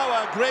back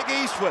rower, Greg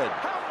Eastwood.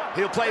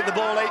 He'll play the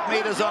ball 8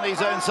 metres on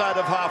his own side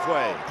of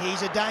halfway.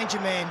 He's a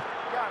danger man.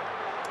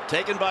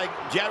 Taken by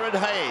Jared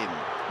Hayne.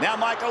 Now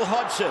Michael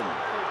Hodgson.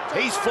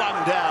 He's flung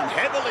down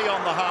heavily on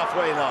the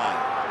halfway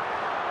line.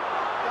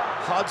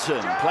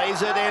 Hodgson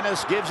plays it,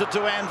 Ennis gives it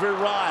to Andrew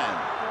Ryan.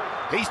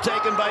 He's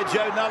taken by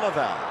Joe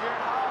Nulliver.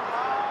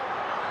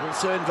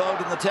 Also involved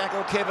in the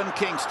tackle, Kevin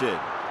Kingston.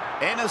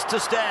 Ennis to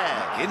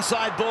Stagg.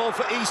 Inside ball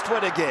for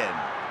Eastwood again.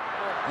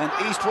 And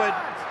Eastwood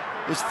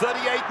is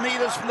 38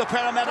 metres from the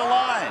Parramatta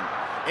line.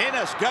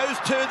 Ennis goes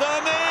to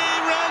them, he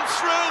runs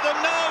through them.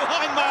 No,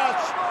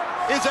 Hindmarsh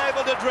is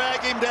able to drag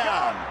him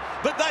down.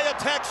 But they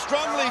attack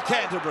strongly,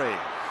 Canterbury.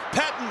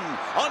 Patton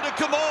onto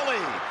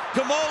Kamali.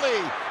 Kamali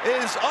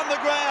is on the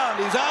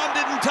ground. His arm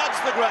didn't touch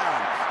the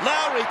ground.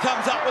 Lowry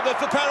comes up with it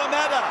for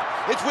Parramatta.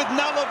 It's with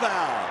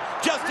Nulliver,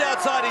 just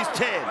outside his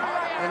 10.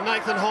 And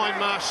Nathan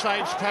Hindmarsh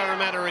saves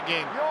Parramatta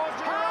again.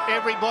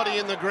 Everybody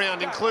in the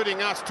ground,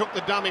 including us, took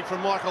the dummy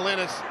from Michael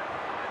Ennis,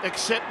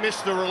 except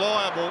Mr.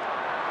 Reliable,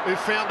 who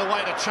found a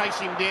way to chase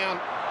him down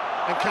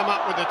and come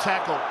up with the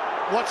tackle.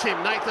 Watch him,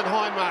 Nathan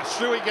Hindmarsh.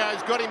 Through he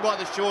goes, got him by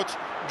the shorts,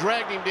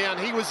 dragged him down.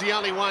 He was the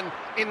only one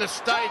in the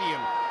stadium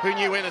who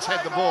knew Ennis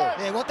had the ball.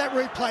 Yeah, what that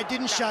replay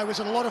didn't show was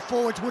that a lot of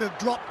forwards would have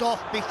dropped off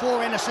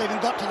before Ennis even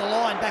got to the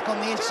line back on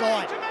the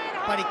inside.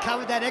 But he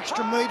covered that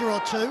extra metre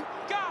or two,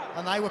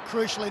 and they were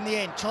crucial in the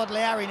end. Todd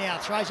Lowry now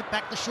throws it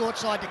back the short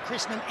side to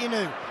Krishnan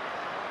Inu,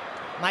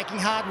 making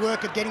hard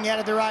work of getting out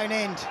of their own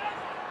end.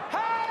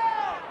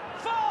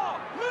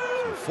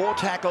 4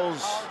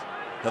 tackles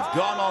have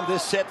gone on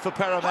this set for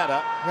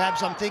Parramatta.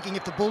 Rabs, I'm thinking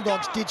if the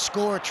Bulldogs did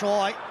score a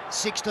try,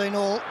 16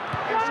 all,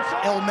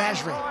 El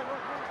Masri,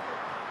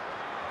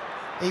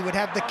 he would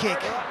have the kick.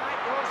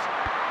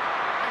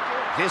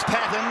 Here's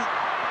Patton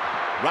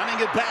running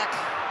it back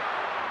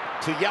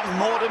to young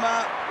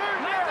Mortimer.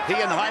 He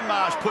and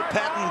Hindmarsh put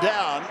Patton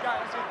down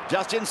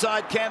just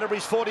inside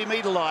Canterbury's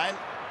 40-metre line.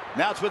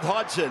 Now it's with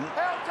Hodgson.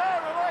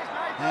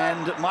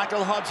 And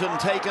Michael Hodgson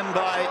taken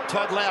by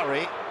Todd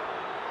Lowry.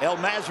 El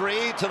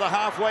Masri to the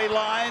halfway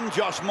line.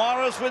 Josh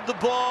Morris with the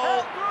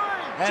ball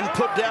and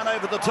put down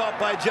over the top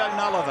by Joe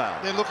Nulliver.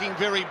 They're looking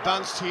very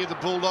bunched here, the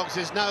Bulldogs.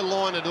 There's no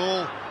line at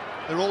all.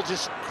 They're all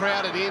just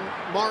crowded in.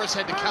 Morris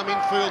had to come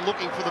infield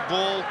looking for the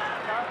ball.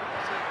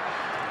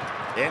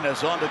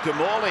 Ennis on to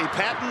Kamali.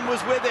 Patton was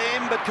with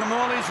him, but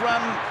Kamali's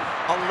run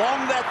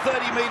along that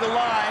 30-metre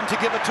line to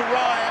give it to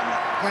Ryan.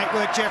 Great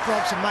work, Jeff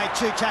Robson. Made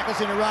 2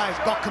 tackles in a row.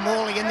 Got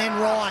Kamali and then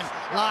Ryan.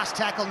 Last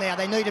tackle now.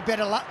 They need a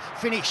better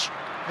finish.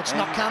 It's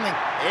not coming.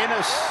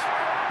 Ennis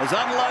has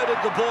unloaded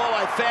the ball,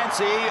 I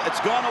fancy.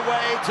 It's gone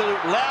away to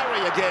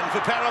Lowry again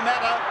for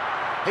Parramatta.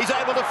 He's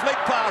able to flick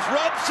past.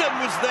 Robson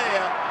was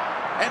there,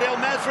 and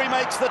El Masri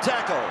makes the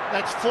tackle.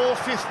 That's 4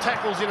 fifth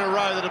tackles in a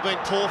row that have been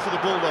poor for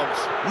the Bulldogs.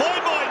 Moy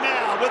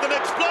now with an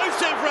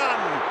explosive run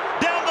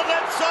down the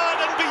left side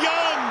and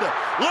beyond.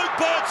 Luke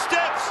Burt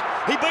steps.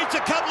 He beats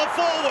a couple of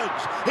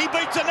forwards. He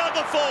beats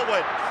another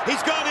forward.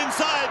 He's gone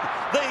inside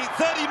the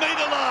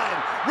 30-metre line.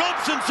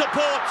 Robson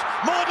supports.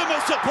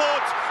 Mortimer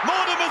supports.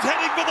 Mortimer's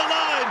heading for the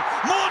line.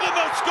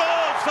 Mortimer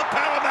scores for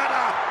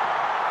Parramatta.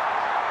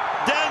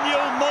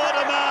 Daniel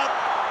Mortimer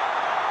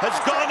has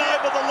gone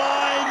over the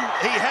line.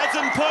 He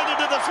hasn't pointed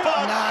to the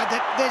spot. No,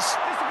 there's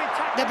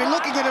they'll be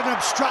looking at an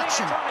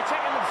obstruction. Trying to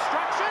check an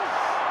obstruction?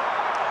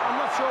 I'm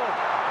not sure.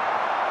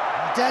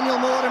 Daniel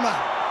Mortimer,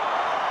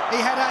 he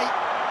had a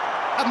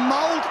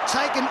mould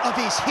taken of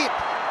his hip,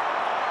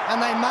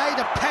 and they made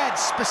a pad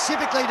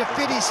specifically to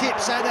fit his hip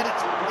so that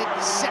it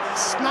sat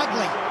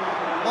snugly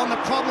on the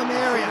problem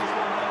area.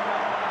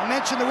 I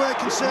mentioned the word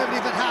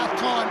conservative at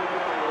half-time.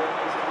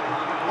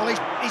 Well,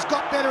 he's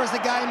got better as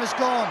the game has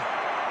gone.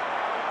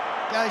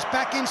 Goes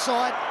back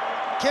inside.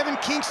 Kevin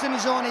Kingston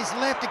is on his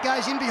left. It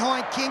goes in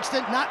behind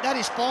Kingston. No, that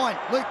is fine.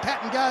 Luke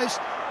Patton goes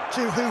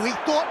to who he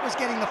thought was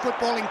getting the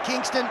football in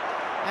Kingston,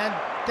 and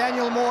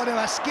Daniel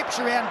Mortimer skips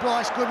around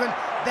Bryce Goodwin.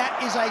 That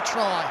is a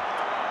try.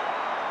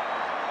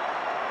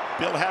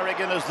 Bill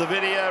Harrigan is the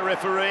video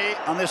referee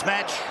on this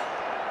match.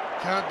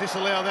 Can't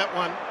disallow that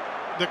one.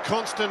 The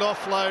constant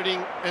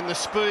offloading and the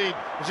speed.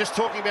 I was just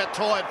talking about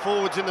tired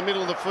forwards in the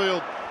middle of the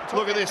field.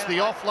 Look at this, the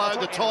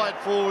offload, the tired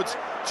forwards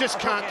just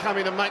can't come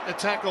in and make the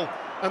tackle.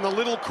 And the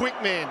little quick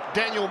man,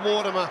 Daniel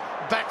Mortimer,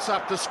 backs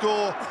up to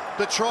score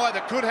the try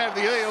that could have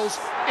the Eels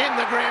in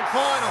the grand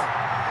final.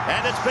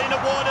 And it's been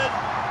awarded.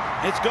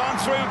 It's gone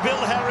through Bill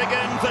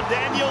Harrigan for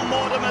Daniel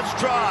Mortimer's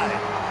try.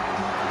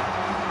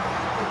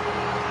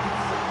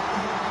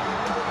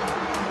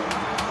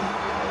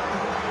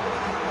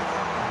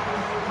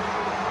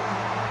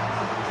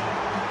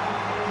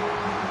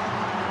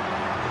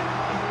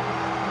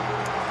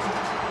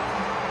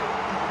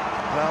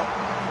 Well,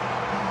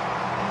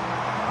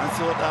 I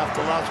thought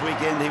after last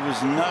weekend he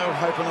was no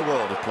hope in the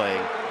world of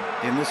playing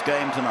in this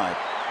game tonight.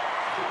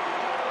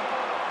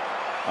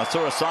 I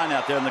saw a sign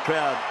out there in the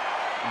crowd,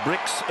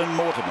 Bricks and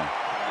Mortimer.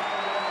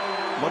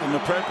 What an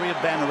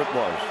appropriate banner it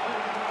was.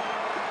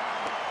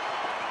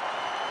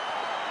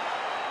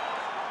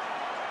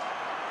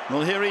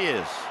 Well, here he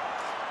is,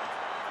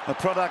 a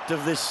product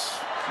of this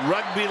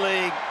rugby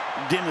league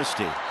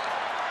dynasty,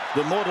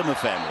 the Mortimer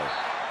family.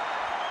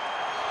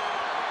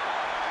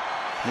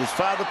 His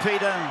father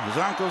Peter, his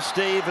uncle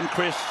Steve and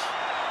Chris,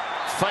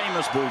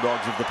 famous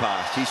Bulldogs of the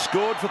past. He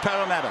scored for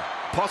Parramatta,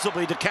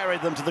 possibly to carry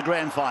them to the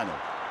grand final.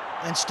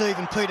 And Steve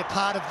and Peter,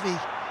 part of the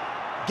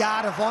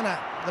guard of honour,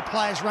 the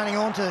players running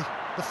onto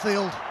the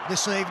field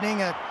this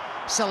evening, a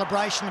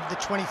celebration of the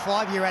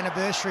 25-year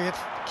anniversary of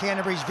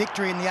Canterbury's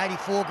victory in the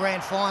 '84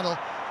 grand final.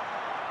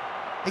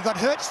 He got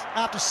hurt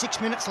after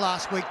 6 minutes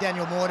last week,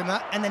 Daniel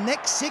Mortimer, and the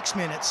next 6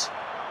 minutes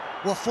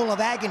were full of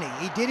agony.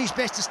 He did his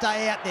best to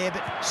stay out there,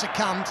 but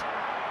succumbed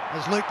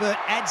as Luke Burt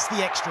adds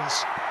the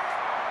extras.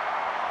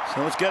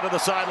 So let's go to the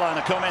sideline.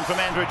 A comment from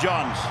Andrew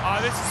Johns.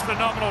 Oh, this is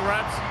phenomenal,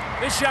 Raps.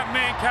 This young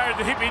man carried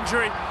the hip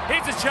injury.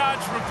 Here's a charge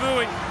from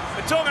Vui.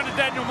 We're talking to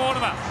Daniel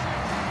Mortimer.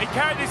 He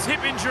carried this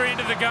hip injury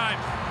into the game.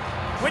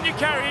 When you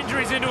carry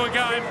injuries into a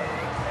game,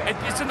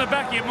 it's in the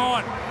back of your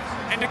mind.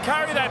 And to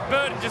carry that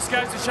burden just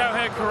goes to show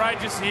how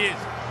courageous he is.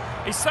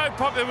 He's so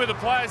popular with the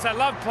players. They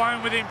love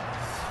playing with him.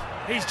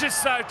 He's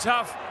just so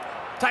tough.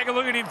 Take a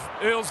look at him,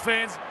 Eels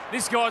fans.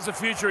 This guy's the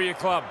future of your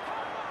club.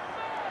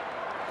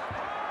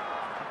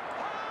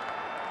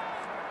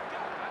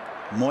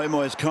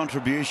 Moimoi's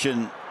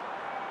contribution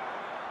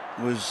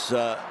was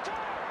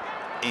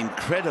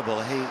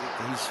incredible.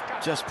 He's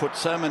just put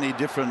so many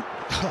different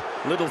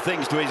little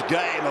things to his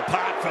game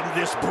apart from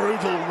this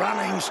brutal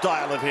running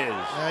style of his.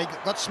 He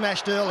got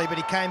smashed early, but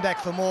he came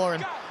back for more.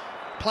 And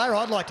player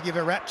I'd like to give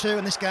a rap to,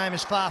 and this game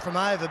is far from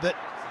over, but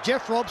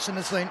Jeff Robson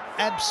has been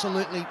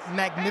absolutely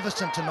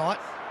magnificent tonight.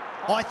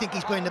 I think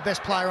he's been the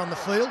best player on the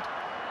field,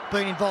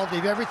 been involved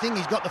in everything.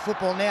 He's got the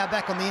football now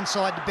back on the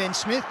inside to Ben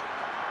Smith.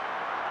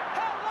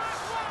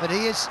 But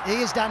he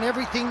has done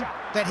everything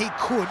that he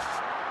could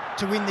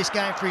to win this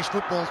game for his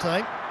football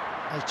team,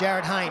 as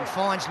Jared Hayne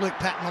finds Luke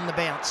Patton on the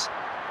bounce.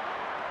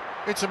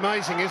 It's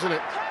amazing, isn't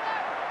it?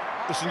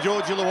 The St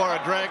George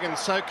Illawarra Dragons,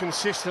 so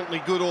consistently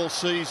good all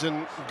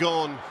season,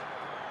 gone.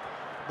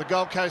 The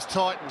Gold Coast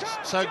Titans,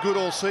 so good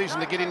all season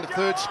to get into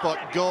third spot,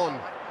 gone.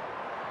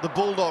 The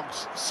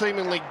Bulldogs,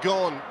 seemingly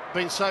gone,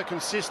 been so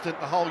consistent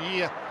the whole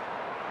year.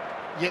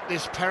 Yet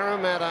this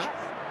Parramatta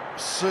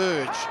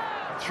surge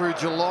through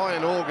July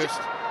and August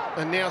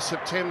and now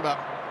September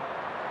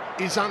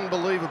is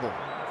unbelievable.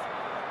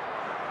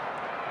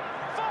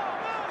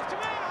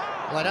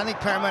 Well, I don't think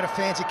Parramatta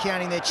fans are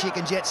counting their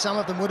chickens yet. Some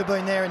of them would have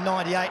been there in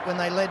 '98 when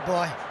they led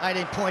by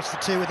 18 points to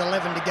 2 with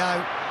 11 to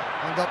go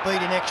and got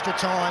beat in extra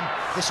time.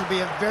 This will be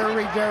a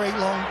very, very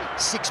long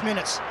 6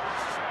 minutes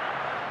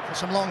for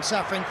some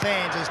long-suffering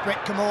fans as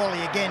Brett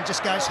Camorley again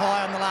just goes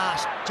high on the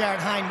last.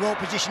 Jared Hayne well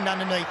positioned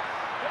underneath,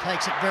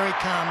 takes it very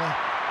calmly.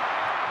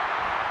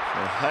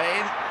 So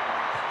Hayne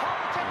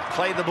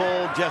played the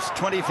ball just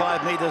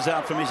 25 metres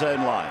out from his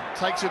own line.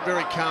 Takes it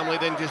very calmly,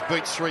 then just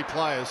beats 3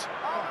 players.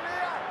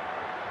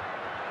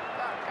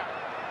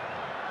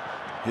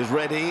 He's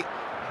ready.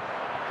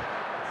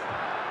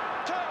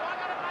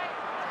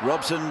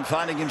 Robson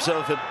finding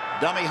himself at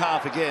dummy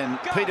half again.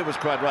 Peter was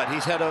quite right.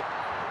 He's had a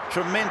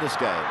tremendous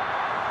game.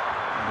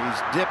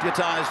 He's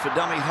deputised for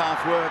dummy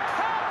half work.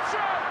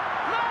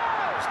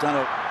 He's done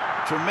a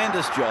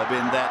tremendous job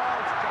in that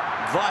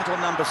vital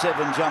number 7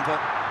 jumper.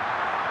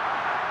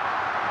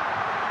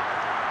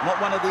 Not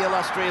one of the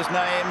illustrious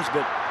names,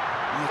 but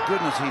my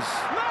goodness,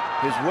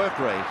 his work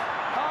rate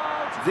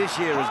this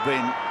year has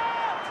been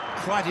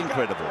quite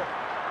incredible.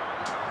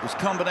 This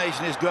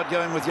combination he's got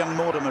going with young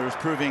Mortimer is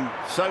proving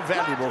so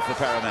valuable for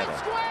Parramatta.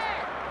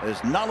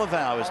 As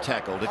Nullavow is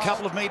tackled, a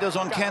couple of metres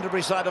on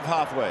Canterbury side of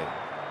halfway.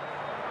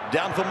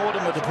 Down for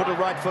Mortimer to put a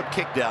right foot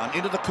kick down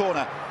into the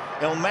corner.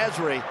 El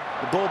Masri,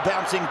 the ball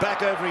bouncing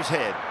back over his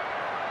head.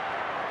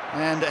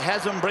 And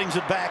Haslam brings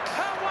it back.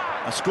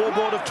 A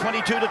scoreboard of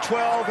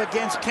 22-12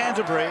 against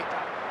Canterbury.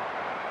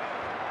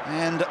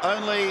 And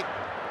only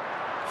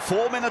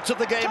 4 minutes of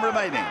the game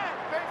remaining.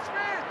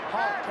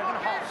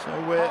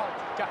 So we're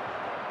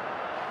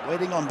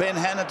waiting on Ben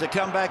Hannon to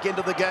come back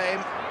into the game.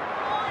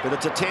 But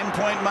it's a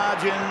 10-point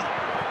margin.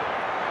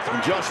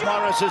 And Josh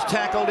Morris is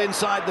tackled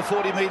inside the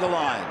 40-metre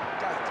line.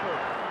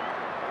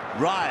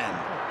 Ryan.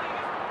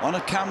 On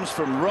it comes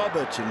from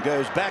Roberts and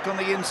goes back on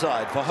the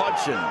inside for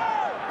Hodgson.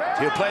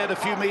 He'll play it a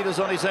few metres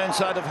on his own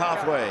side of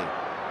halfway.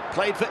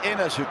 Played for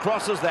Ennis, who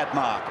crosses that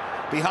mark.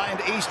 Behind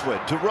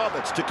Eastwood, to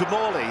Roberts, to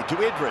Kamali, to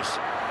Idris.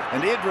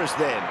 And Idris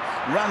then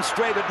runs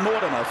straight at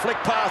Mortimer. Flick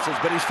passes,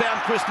 but he's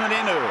found Krishnan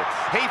Inu.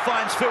 He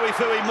finds Fui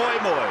Moi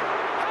Moi.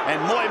 And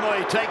Moi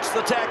Moi takes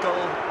the tackle.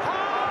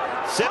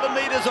 7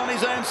 metres on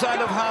his own side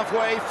of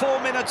halfway. 4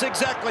 minutes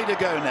exactly to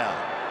go now.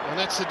 And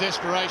that's the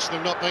desperation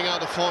of not being able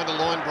to find a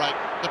line break.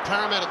 The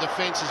Parramatta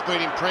defence has been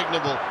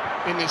impregnable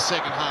in this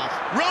second half.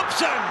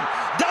 Robson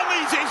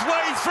dummies his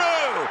way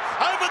through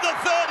over the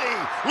 30,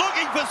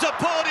 looking for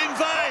support in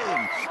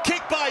vain.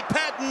 Kick by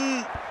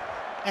Patton.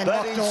 And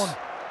knocked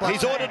on.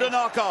 He's ordered a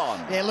knock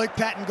on. Yeah, Luke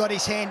Patton got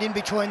his hand in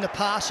between the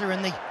passer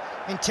and the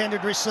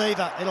intended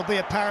receiver. It'll be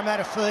a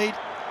Parramatta feed.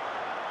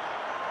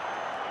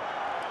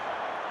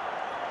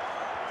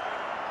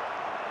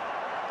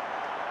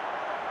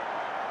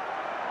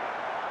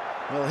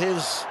 Well,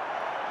 here's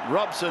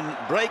Robson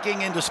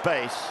breaking into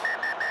space.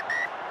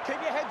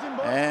 Keep your heads in,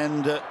 boys.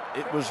 And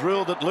it was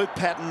ruled that Luke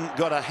Patton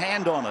got a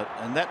hand on it.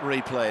 And that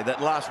replay,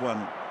 that last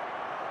one,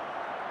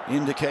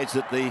 indicates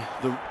that the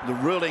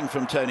ruling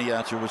from Tony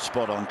Archer was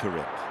spot on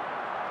correct.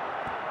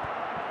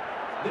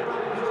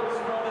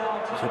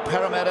 So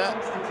Parramatta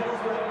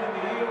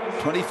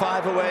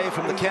 25 away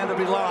from the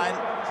Canterbury line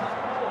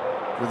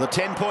with a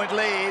 10-point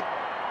lead,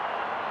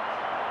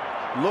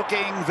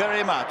 looking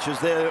very much as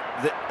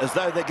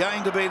though they're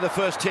going to be the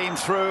first team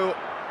through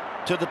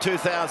to the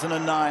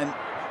 2009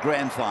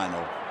 grand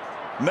final.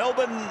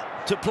 Melbourne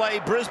to play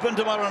Brisbane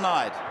tomorrow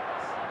night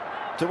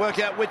to work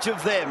out which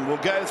of them will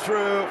go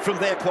through from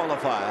their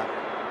qualifier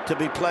to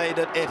be played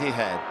at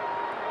Etihad.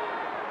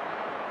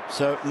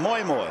 So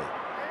Moi Moi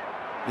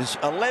is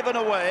 11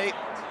 away,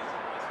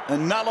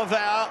 and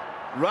Nullavow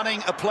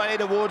running a play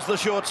towards the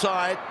short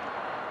side.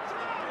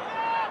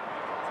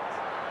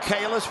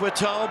 Kalis, we're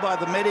told by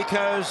the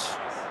medicos,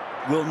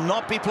 will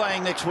not be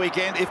playing next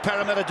weekend if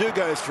Parramatta do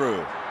go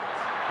through.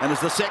 And as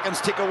the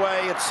seconds tick away,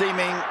 it's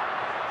seeming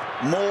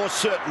more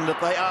certain that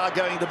they are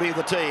going to be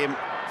the team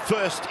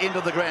first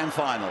into the grand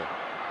final.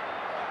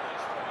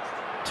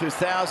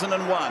 2001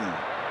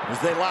 was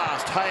their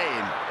last.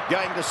 Hayne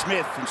going to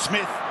Smith, and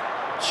Smith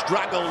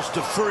struggles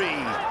to free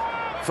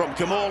from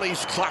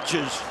Kamali's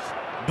clutches.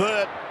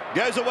 Burt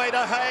goes away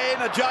to Hayne,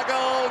 a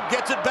juggle,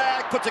 gets it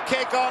back, puts a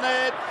kick on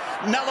it.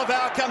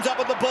 Nullavow comes up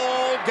with the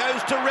ball,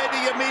 goes to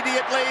Reddy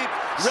immediately.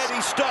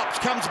 Reddy stops,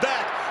 comes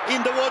back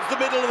in towards the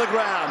middle of the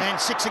ground. And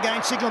 6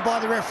 again, signalled by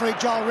the referee.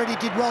 Joel Reddy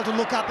did well to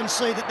look up and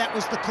see that that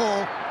was the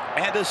call.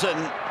 Anderson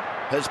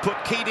has put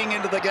Keating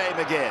into the game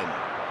again.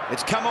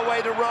 It's come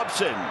away to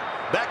Robson.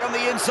 Back on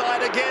the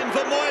inside again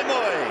for Moi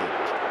Moi.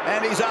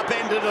 And he's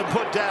upended and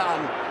put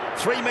down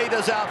 3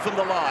 metres out from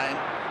the line.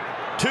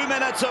 2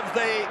 minutes of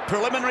the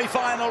preliminary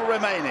final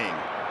remaining.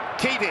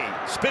 Keating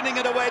spinning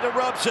it away to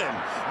Robson.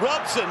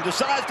 Robson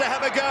decides to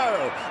have a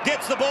go.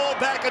 Gets the ball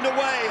back and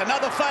away.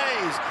 Another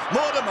phase.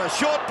 Mortimer,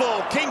 short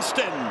ball.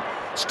 Kingston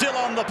still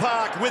on the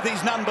park with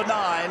his number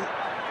 9.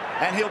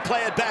 And he'll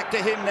play it back to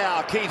him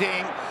now.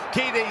 Keating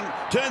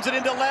turns it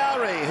into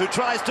Lowry, who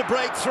tries to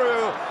break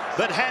through,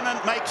 but Hannon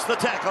makes the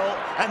tackle,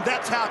 and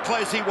that's how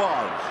close he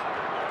was.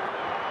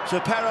 So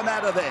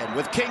Parramatta then,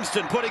 with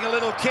Kingston putting a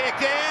little kick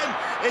in.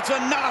 It's a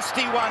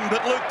nasty one,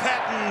 but Luke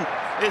Patton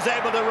is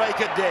able to rake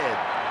it dead.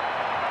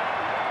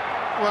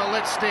 Well,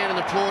 let's stand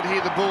and applaud here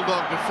the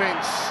Bulldog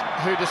defence,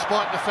 who,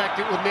 despite the fact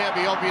it would now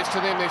be obvious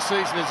to them their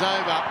season is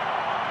over,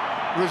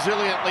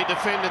 resiliently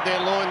defended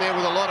their line there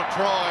with a lot of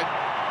pride,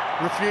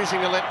 refusing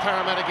to let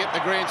Parramatta get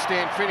the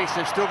grandstand finish.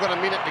 They've still got a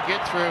minute to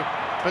get through.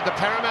 But the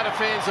Parramatta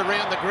fans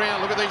around the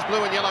ground, look at these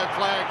blue and yellow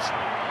flags,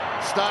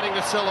 starting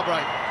to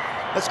celebrate.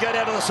 Let's go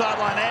down to the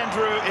sideline.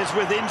 Andrew is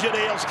with injured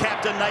Eels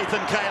captain Nathan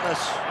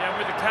Kalis. Yeah,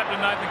 with the captain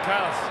Nathan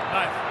Kalis.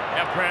 Mate,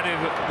 how proud of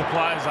the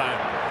players are.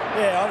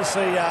 Yeah,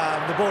 obviously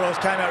the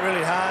Bulldogs came out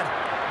really hard,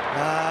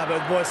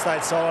 but the boys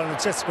stayed solid, and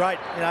it's just great.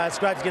 You know, it's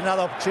great to get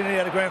another opportunity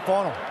at a grand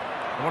final.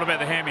 And what about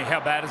the hammy? How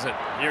bad is it?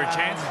 You're a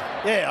chance?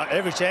 Yeah,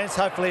 every chance.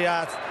 Hopefully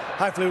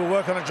we'll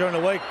work on it during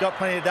the week. Got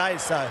plenty of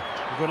days, so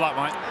we've good luck,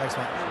 mate. Thanks,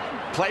 mate.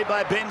 Played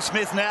by Ben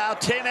Smith now.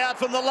 10 out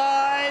from the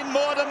line.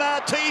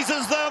 Mortimer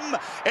teases them.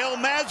 El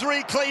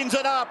Masri cleans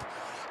it up.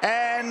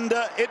 And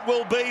it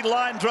will be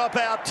line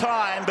dropout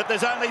time. But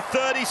there's only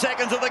 30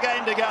 seconds of the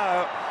game to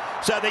go.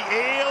 So the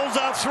Eels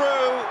are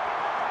through.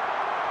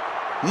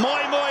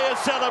 Moi Moi is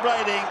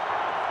celebrating.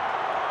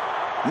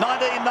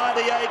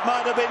 1998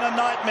 might have been a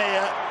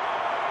nightmare.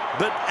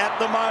 But at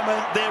the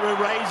moment, they're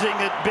erasing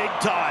it big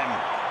time.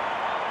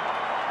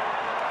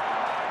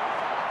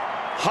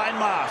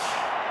 Hindmarsh,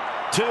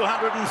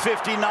 259,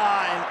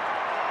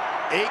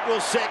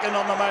 equals second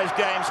on the most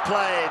games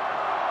played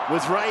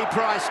with Ray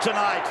Price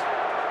tonight.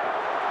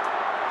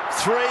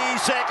 3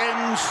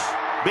 seconds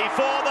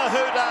before the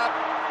hoot up.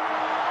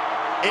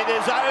 It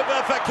is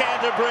over for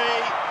Canterbury.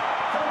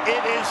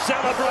 It is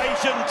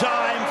celebration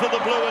time for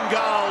the blue and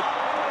gold.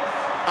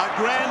 A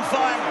grand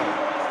final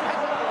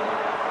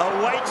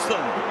awaits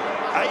them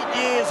 8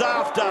 years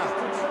after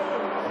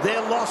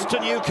their loss to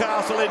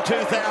Newcastle in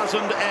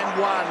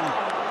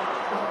 2001.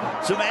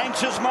 Some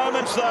anxious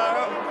moments,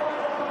 though,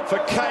 for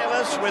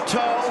Kalis.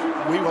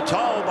 We were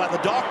told by the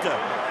doctor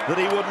that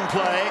he wouldn't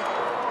play.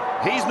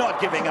 He's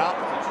not giving up.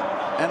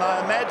 And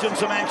I imagine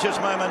some anxious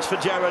moments for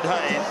Jared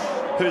Hayne,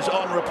 who's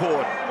on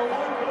report.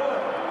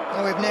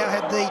 Well, we've now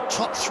had the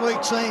top 3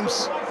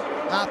 teams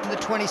after the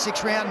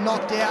 26th round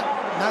knocked out.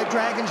 No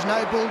Dragons,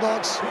 no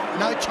Bulldogs,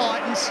 no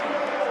Titans.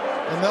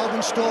 The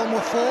Melbourne Storm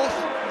were 4th.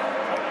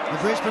 The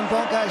Brisbane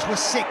Broncos were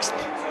 6th.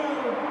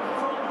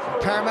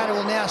 Parramatta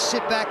will now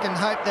sit back and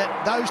hope that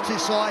those 2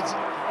 sides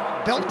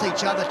belt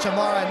each other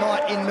tomorrow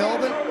night in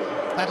Melbourne.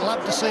 They'd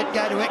love to see it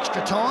go to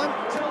extra time.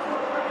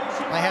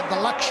 They have the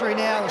luxury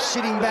now of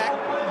sitting back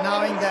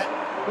knowing that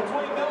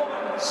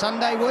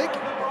Sunday week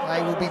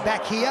they will be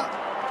back here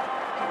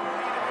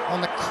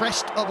on the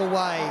crest of a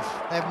wave.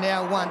 They've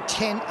now won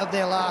 10 of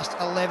their last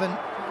 11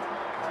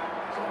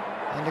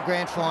 in the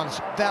grand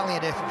finals.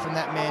 Valiant effort from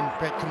that man,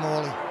 Brett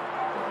Camorley.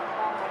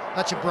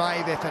 That's a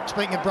brave effort.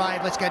 Speaking of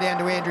brave, let's go down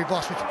to Andrew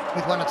Voss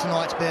with one of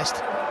tonight's best.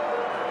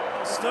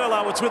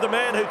 Sterlo, it's with a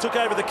man who took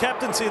over the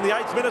captaincy in the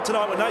 8th minute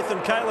tonight when Nathan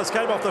Kalis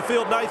came off the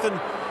field. Nathan,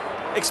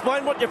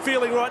 explain what you're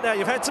feeling right now.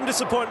 You've had some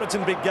disappointments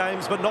in big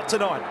games, but not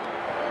tonight.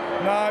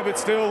 No, but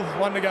still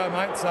one to go,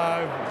 mate.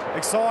 So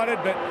excited,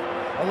 but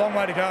a long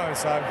way to go.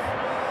 So,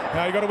 you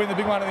know, you've got to win the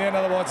big one at the end,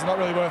 otherwise it's not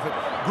really worth it.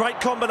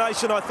 Great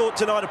combination, I thought,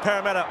 tonight of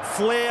Parramatta.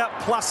 Flair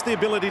plus the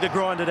ability to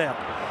grind it out.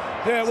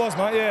 Yeah, it was,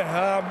 mate,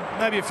 yeah.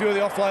 Maybe a few of the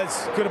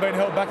offloads could have been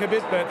held back a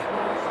bit, but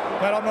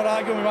I'm not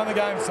arguing. We won the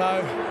game,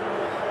 so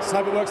let's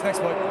hope it works next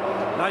week.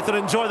 Nathan,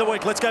 enjoy the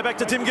week. Let's go back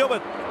to Tim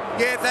Gilbert.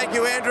 Yeah, thank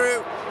you,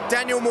 Andrew.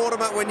 Daniel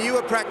Mortimer, when you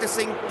were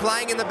practicing,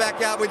 playing in the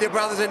backyard with your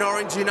brothers in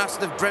Orange, you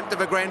must have dreamt of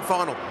a grand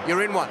final.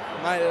 You're in one.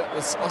 Mate,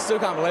 I still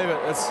can't believe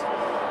it. It's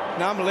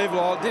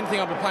unbelievable. I didn't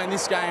think I'd be playing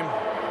this game,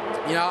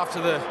 you know,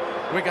 after the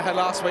week I had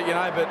last week, you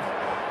know, but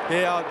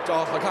yeah, I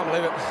can't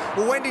believe it.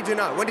 Well, when did you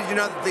know? When did you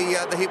know that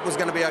the hip was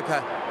going to be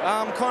okay?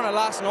 Kind of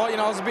last night. You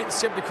know, I was a bit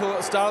sceptical at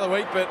the start of the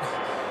week, but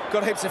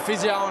got heaps of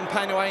physio and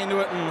pain away into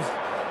it, and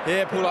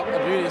yeah, pulled up the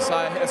beauty.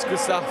 So it's good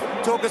stuff.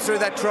 Talk us through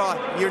that try.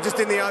 You were just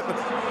in the open.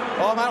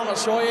 Oh, mate, I'm not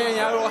sure. Yeah, you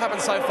know, it all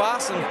happened so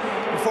fast, and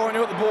before I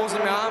knew it, the ball's in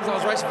my arms. I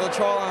was racing for the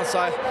try line.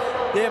 So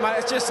yeah, mate,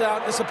 it's just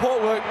the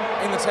support work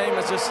in the team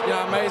is just, you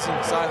know, amazing.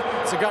 So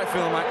it's a great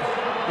feeling, mate.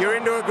 You're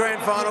into a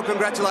grand final.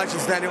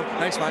 Congratulations, Daniel.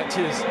 Thanks, mate.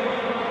 Cheers.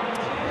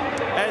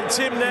 And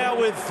Tim now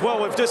with,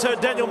 well, we've just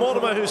heard Daniel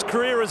Mortimer, whose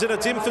career is in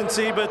its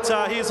infancy, but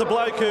here's a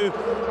bloke who,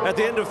 at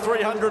the end of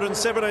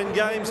 317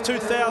 games,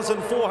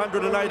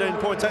 2,418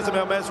 points, Hassan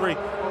El Masri,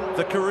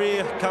 the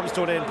career comes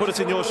to an end. Put us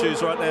in your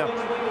shoes right now.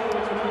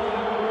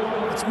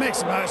 It's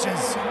mixed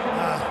emotions.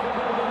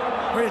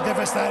 Pretty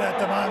devastated at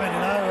the moment, you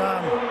know.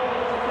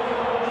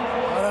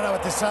 I don't know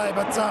what to say,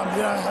 but,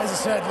 you know, as I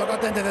said, look, at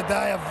the end of the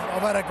day,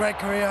 I've had a great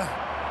career.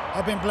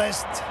 I've been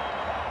blessed.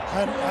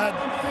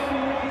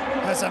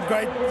 Had some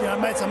great, you know,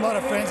 made some lot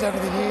of friends over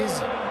the years.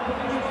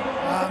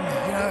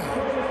 You know,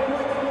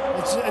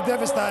 it's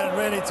devastated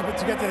really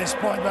to get to this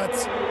point, but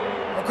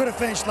I could have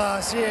finished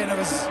last year, and it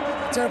was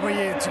a terrible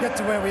year. To get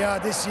to where we are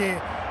this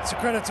year, it's a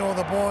credit to all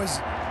the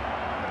boys,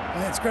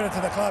 and it's credit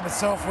to the club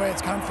itself where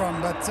it's come from.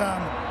 But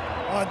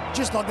I'd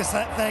just like to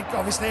thank,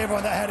 obviously,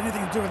 everyone that had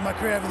anything to do with my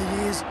career over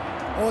the years,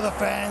 all the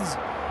fans,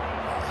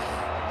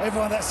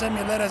 everyone that sent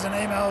me letters and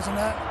emails and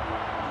that.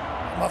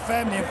 My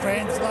family and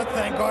friends. I'd like to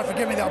thank God for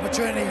giving me the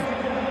opportunity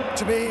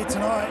to be here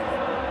tonight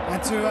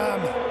and to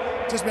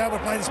just be able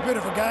to play this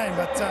beautiful game.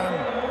 But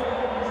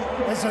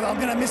I'm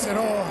going to miss it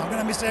all. I'm going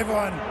to miss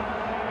everyone.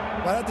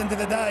 But at the end of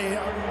the day,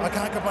 I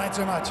can't complain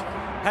too much.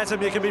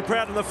 Hassan, you can be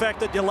proud of the fact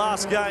that your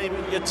last game,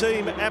 your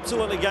team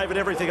absolutely gave it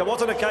everything. It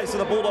wasn't a case of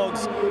the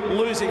Bulldogs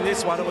losing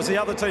this one. It was the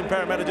other team,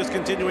 Parramatta, just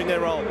continuing their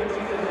role.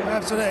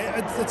 Absolutely.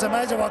 It's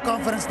amazing what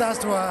confidence does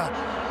to a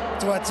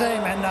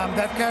team, and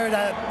they've carried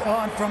that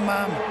on from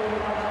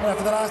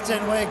for the last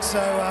 10 weeks, so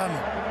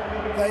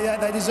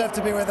they deserve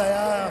to be where they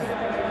are.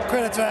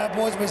 Credit to our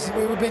boys,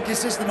 we've been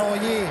consistent all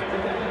year,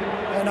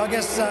 and I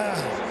guess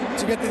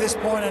to get to this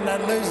point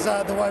and lose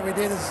the way we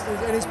did,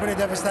 it is pretty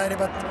devastating,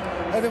 but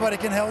everybody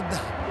can hold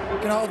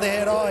can hold their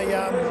head high.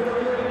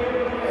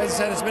 As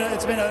I said,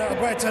 it's been a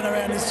great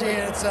turnaround this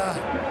year. It's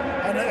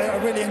and a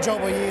really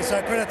enjoyable year.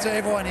 So credit to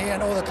everyone here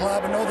and all the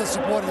club and all the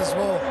supporters as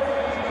well.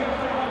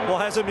 Well,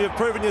 Hazem, you've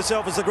proven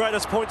yourself as the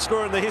greatest point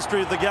scorer in the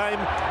history of the game.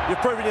 You've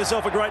proven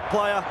yourself a great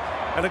player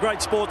and a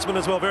great sportsman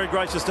as well. Very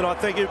gracious tonight.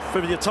 Thank you for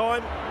your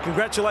time.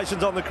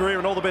 Congratulations on the career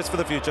and all the best for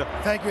the future.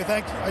 Thank you.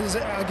 I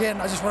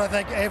just want to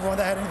thank everyone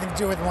that had anything to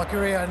do with my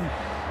career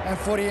and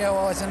 40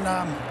 hours. And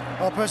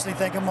I'll personally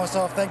thank them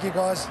myself. Thank you,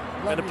 guys.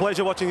 And a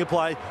pleasure watching you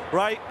play.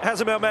 Ray,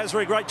 Hazem El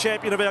Masri, great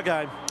champion of our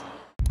game.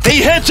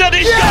 He hits it.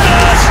 He's got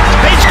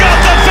it. He's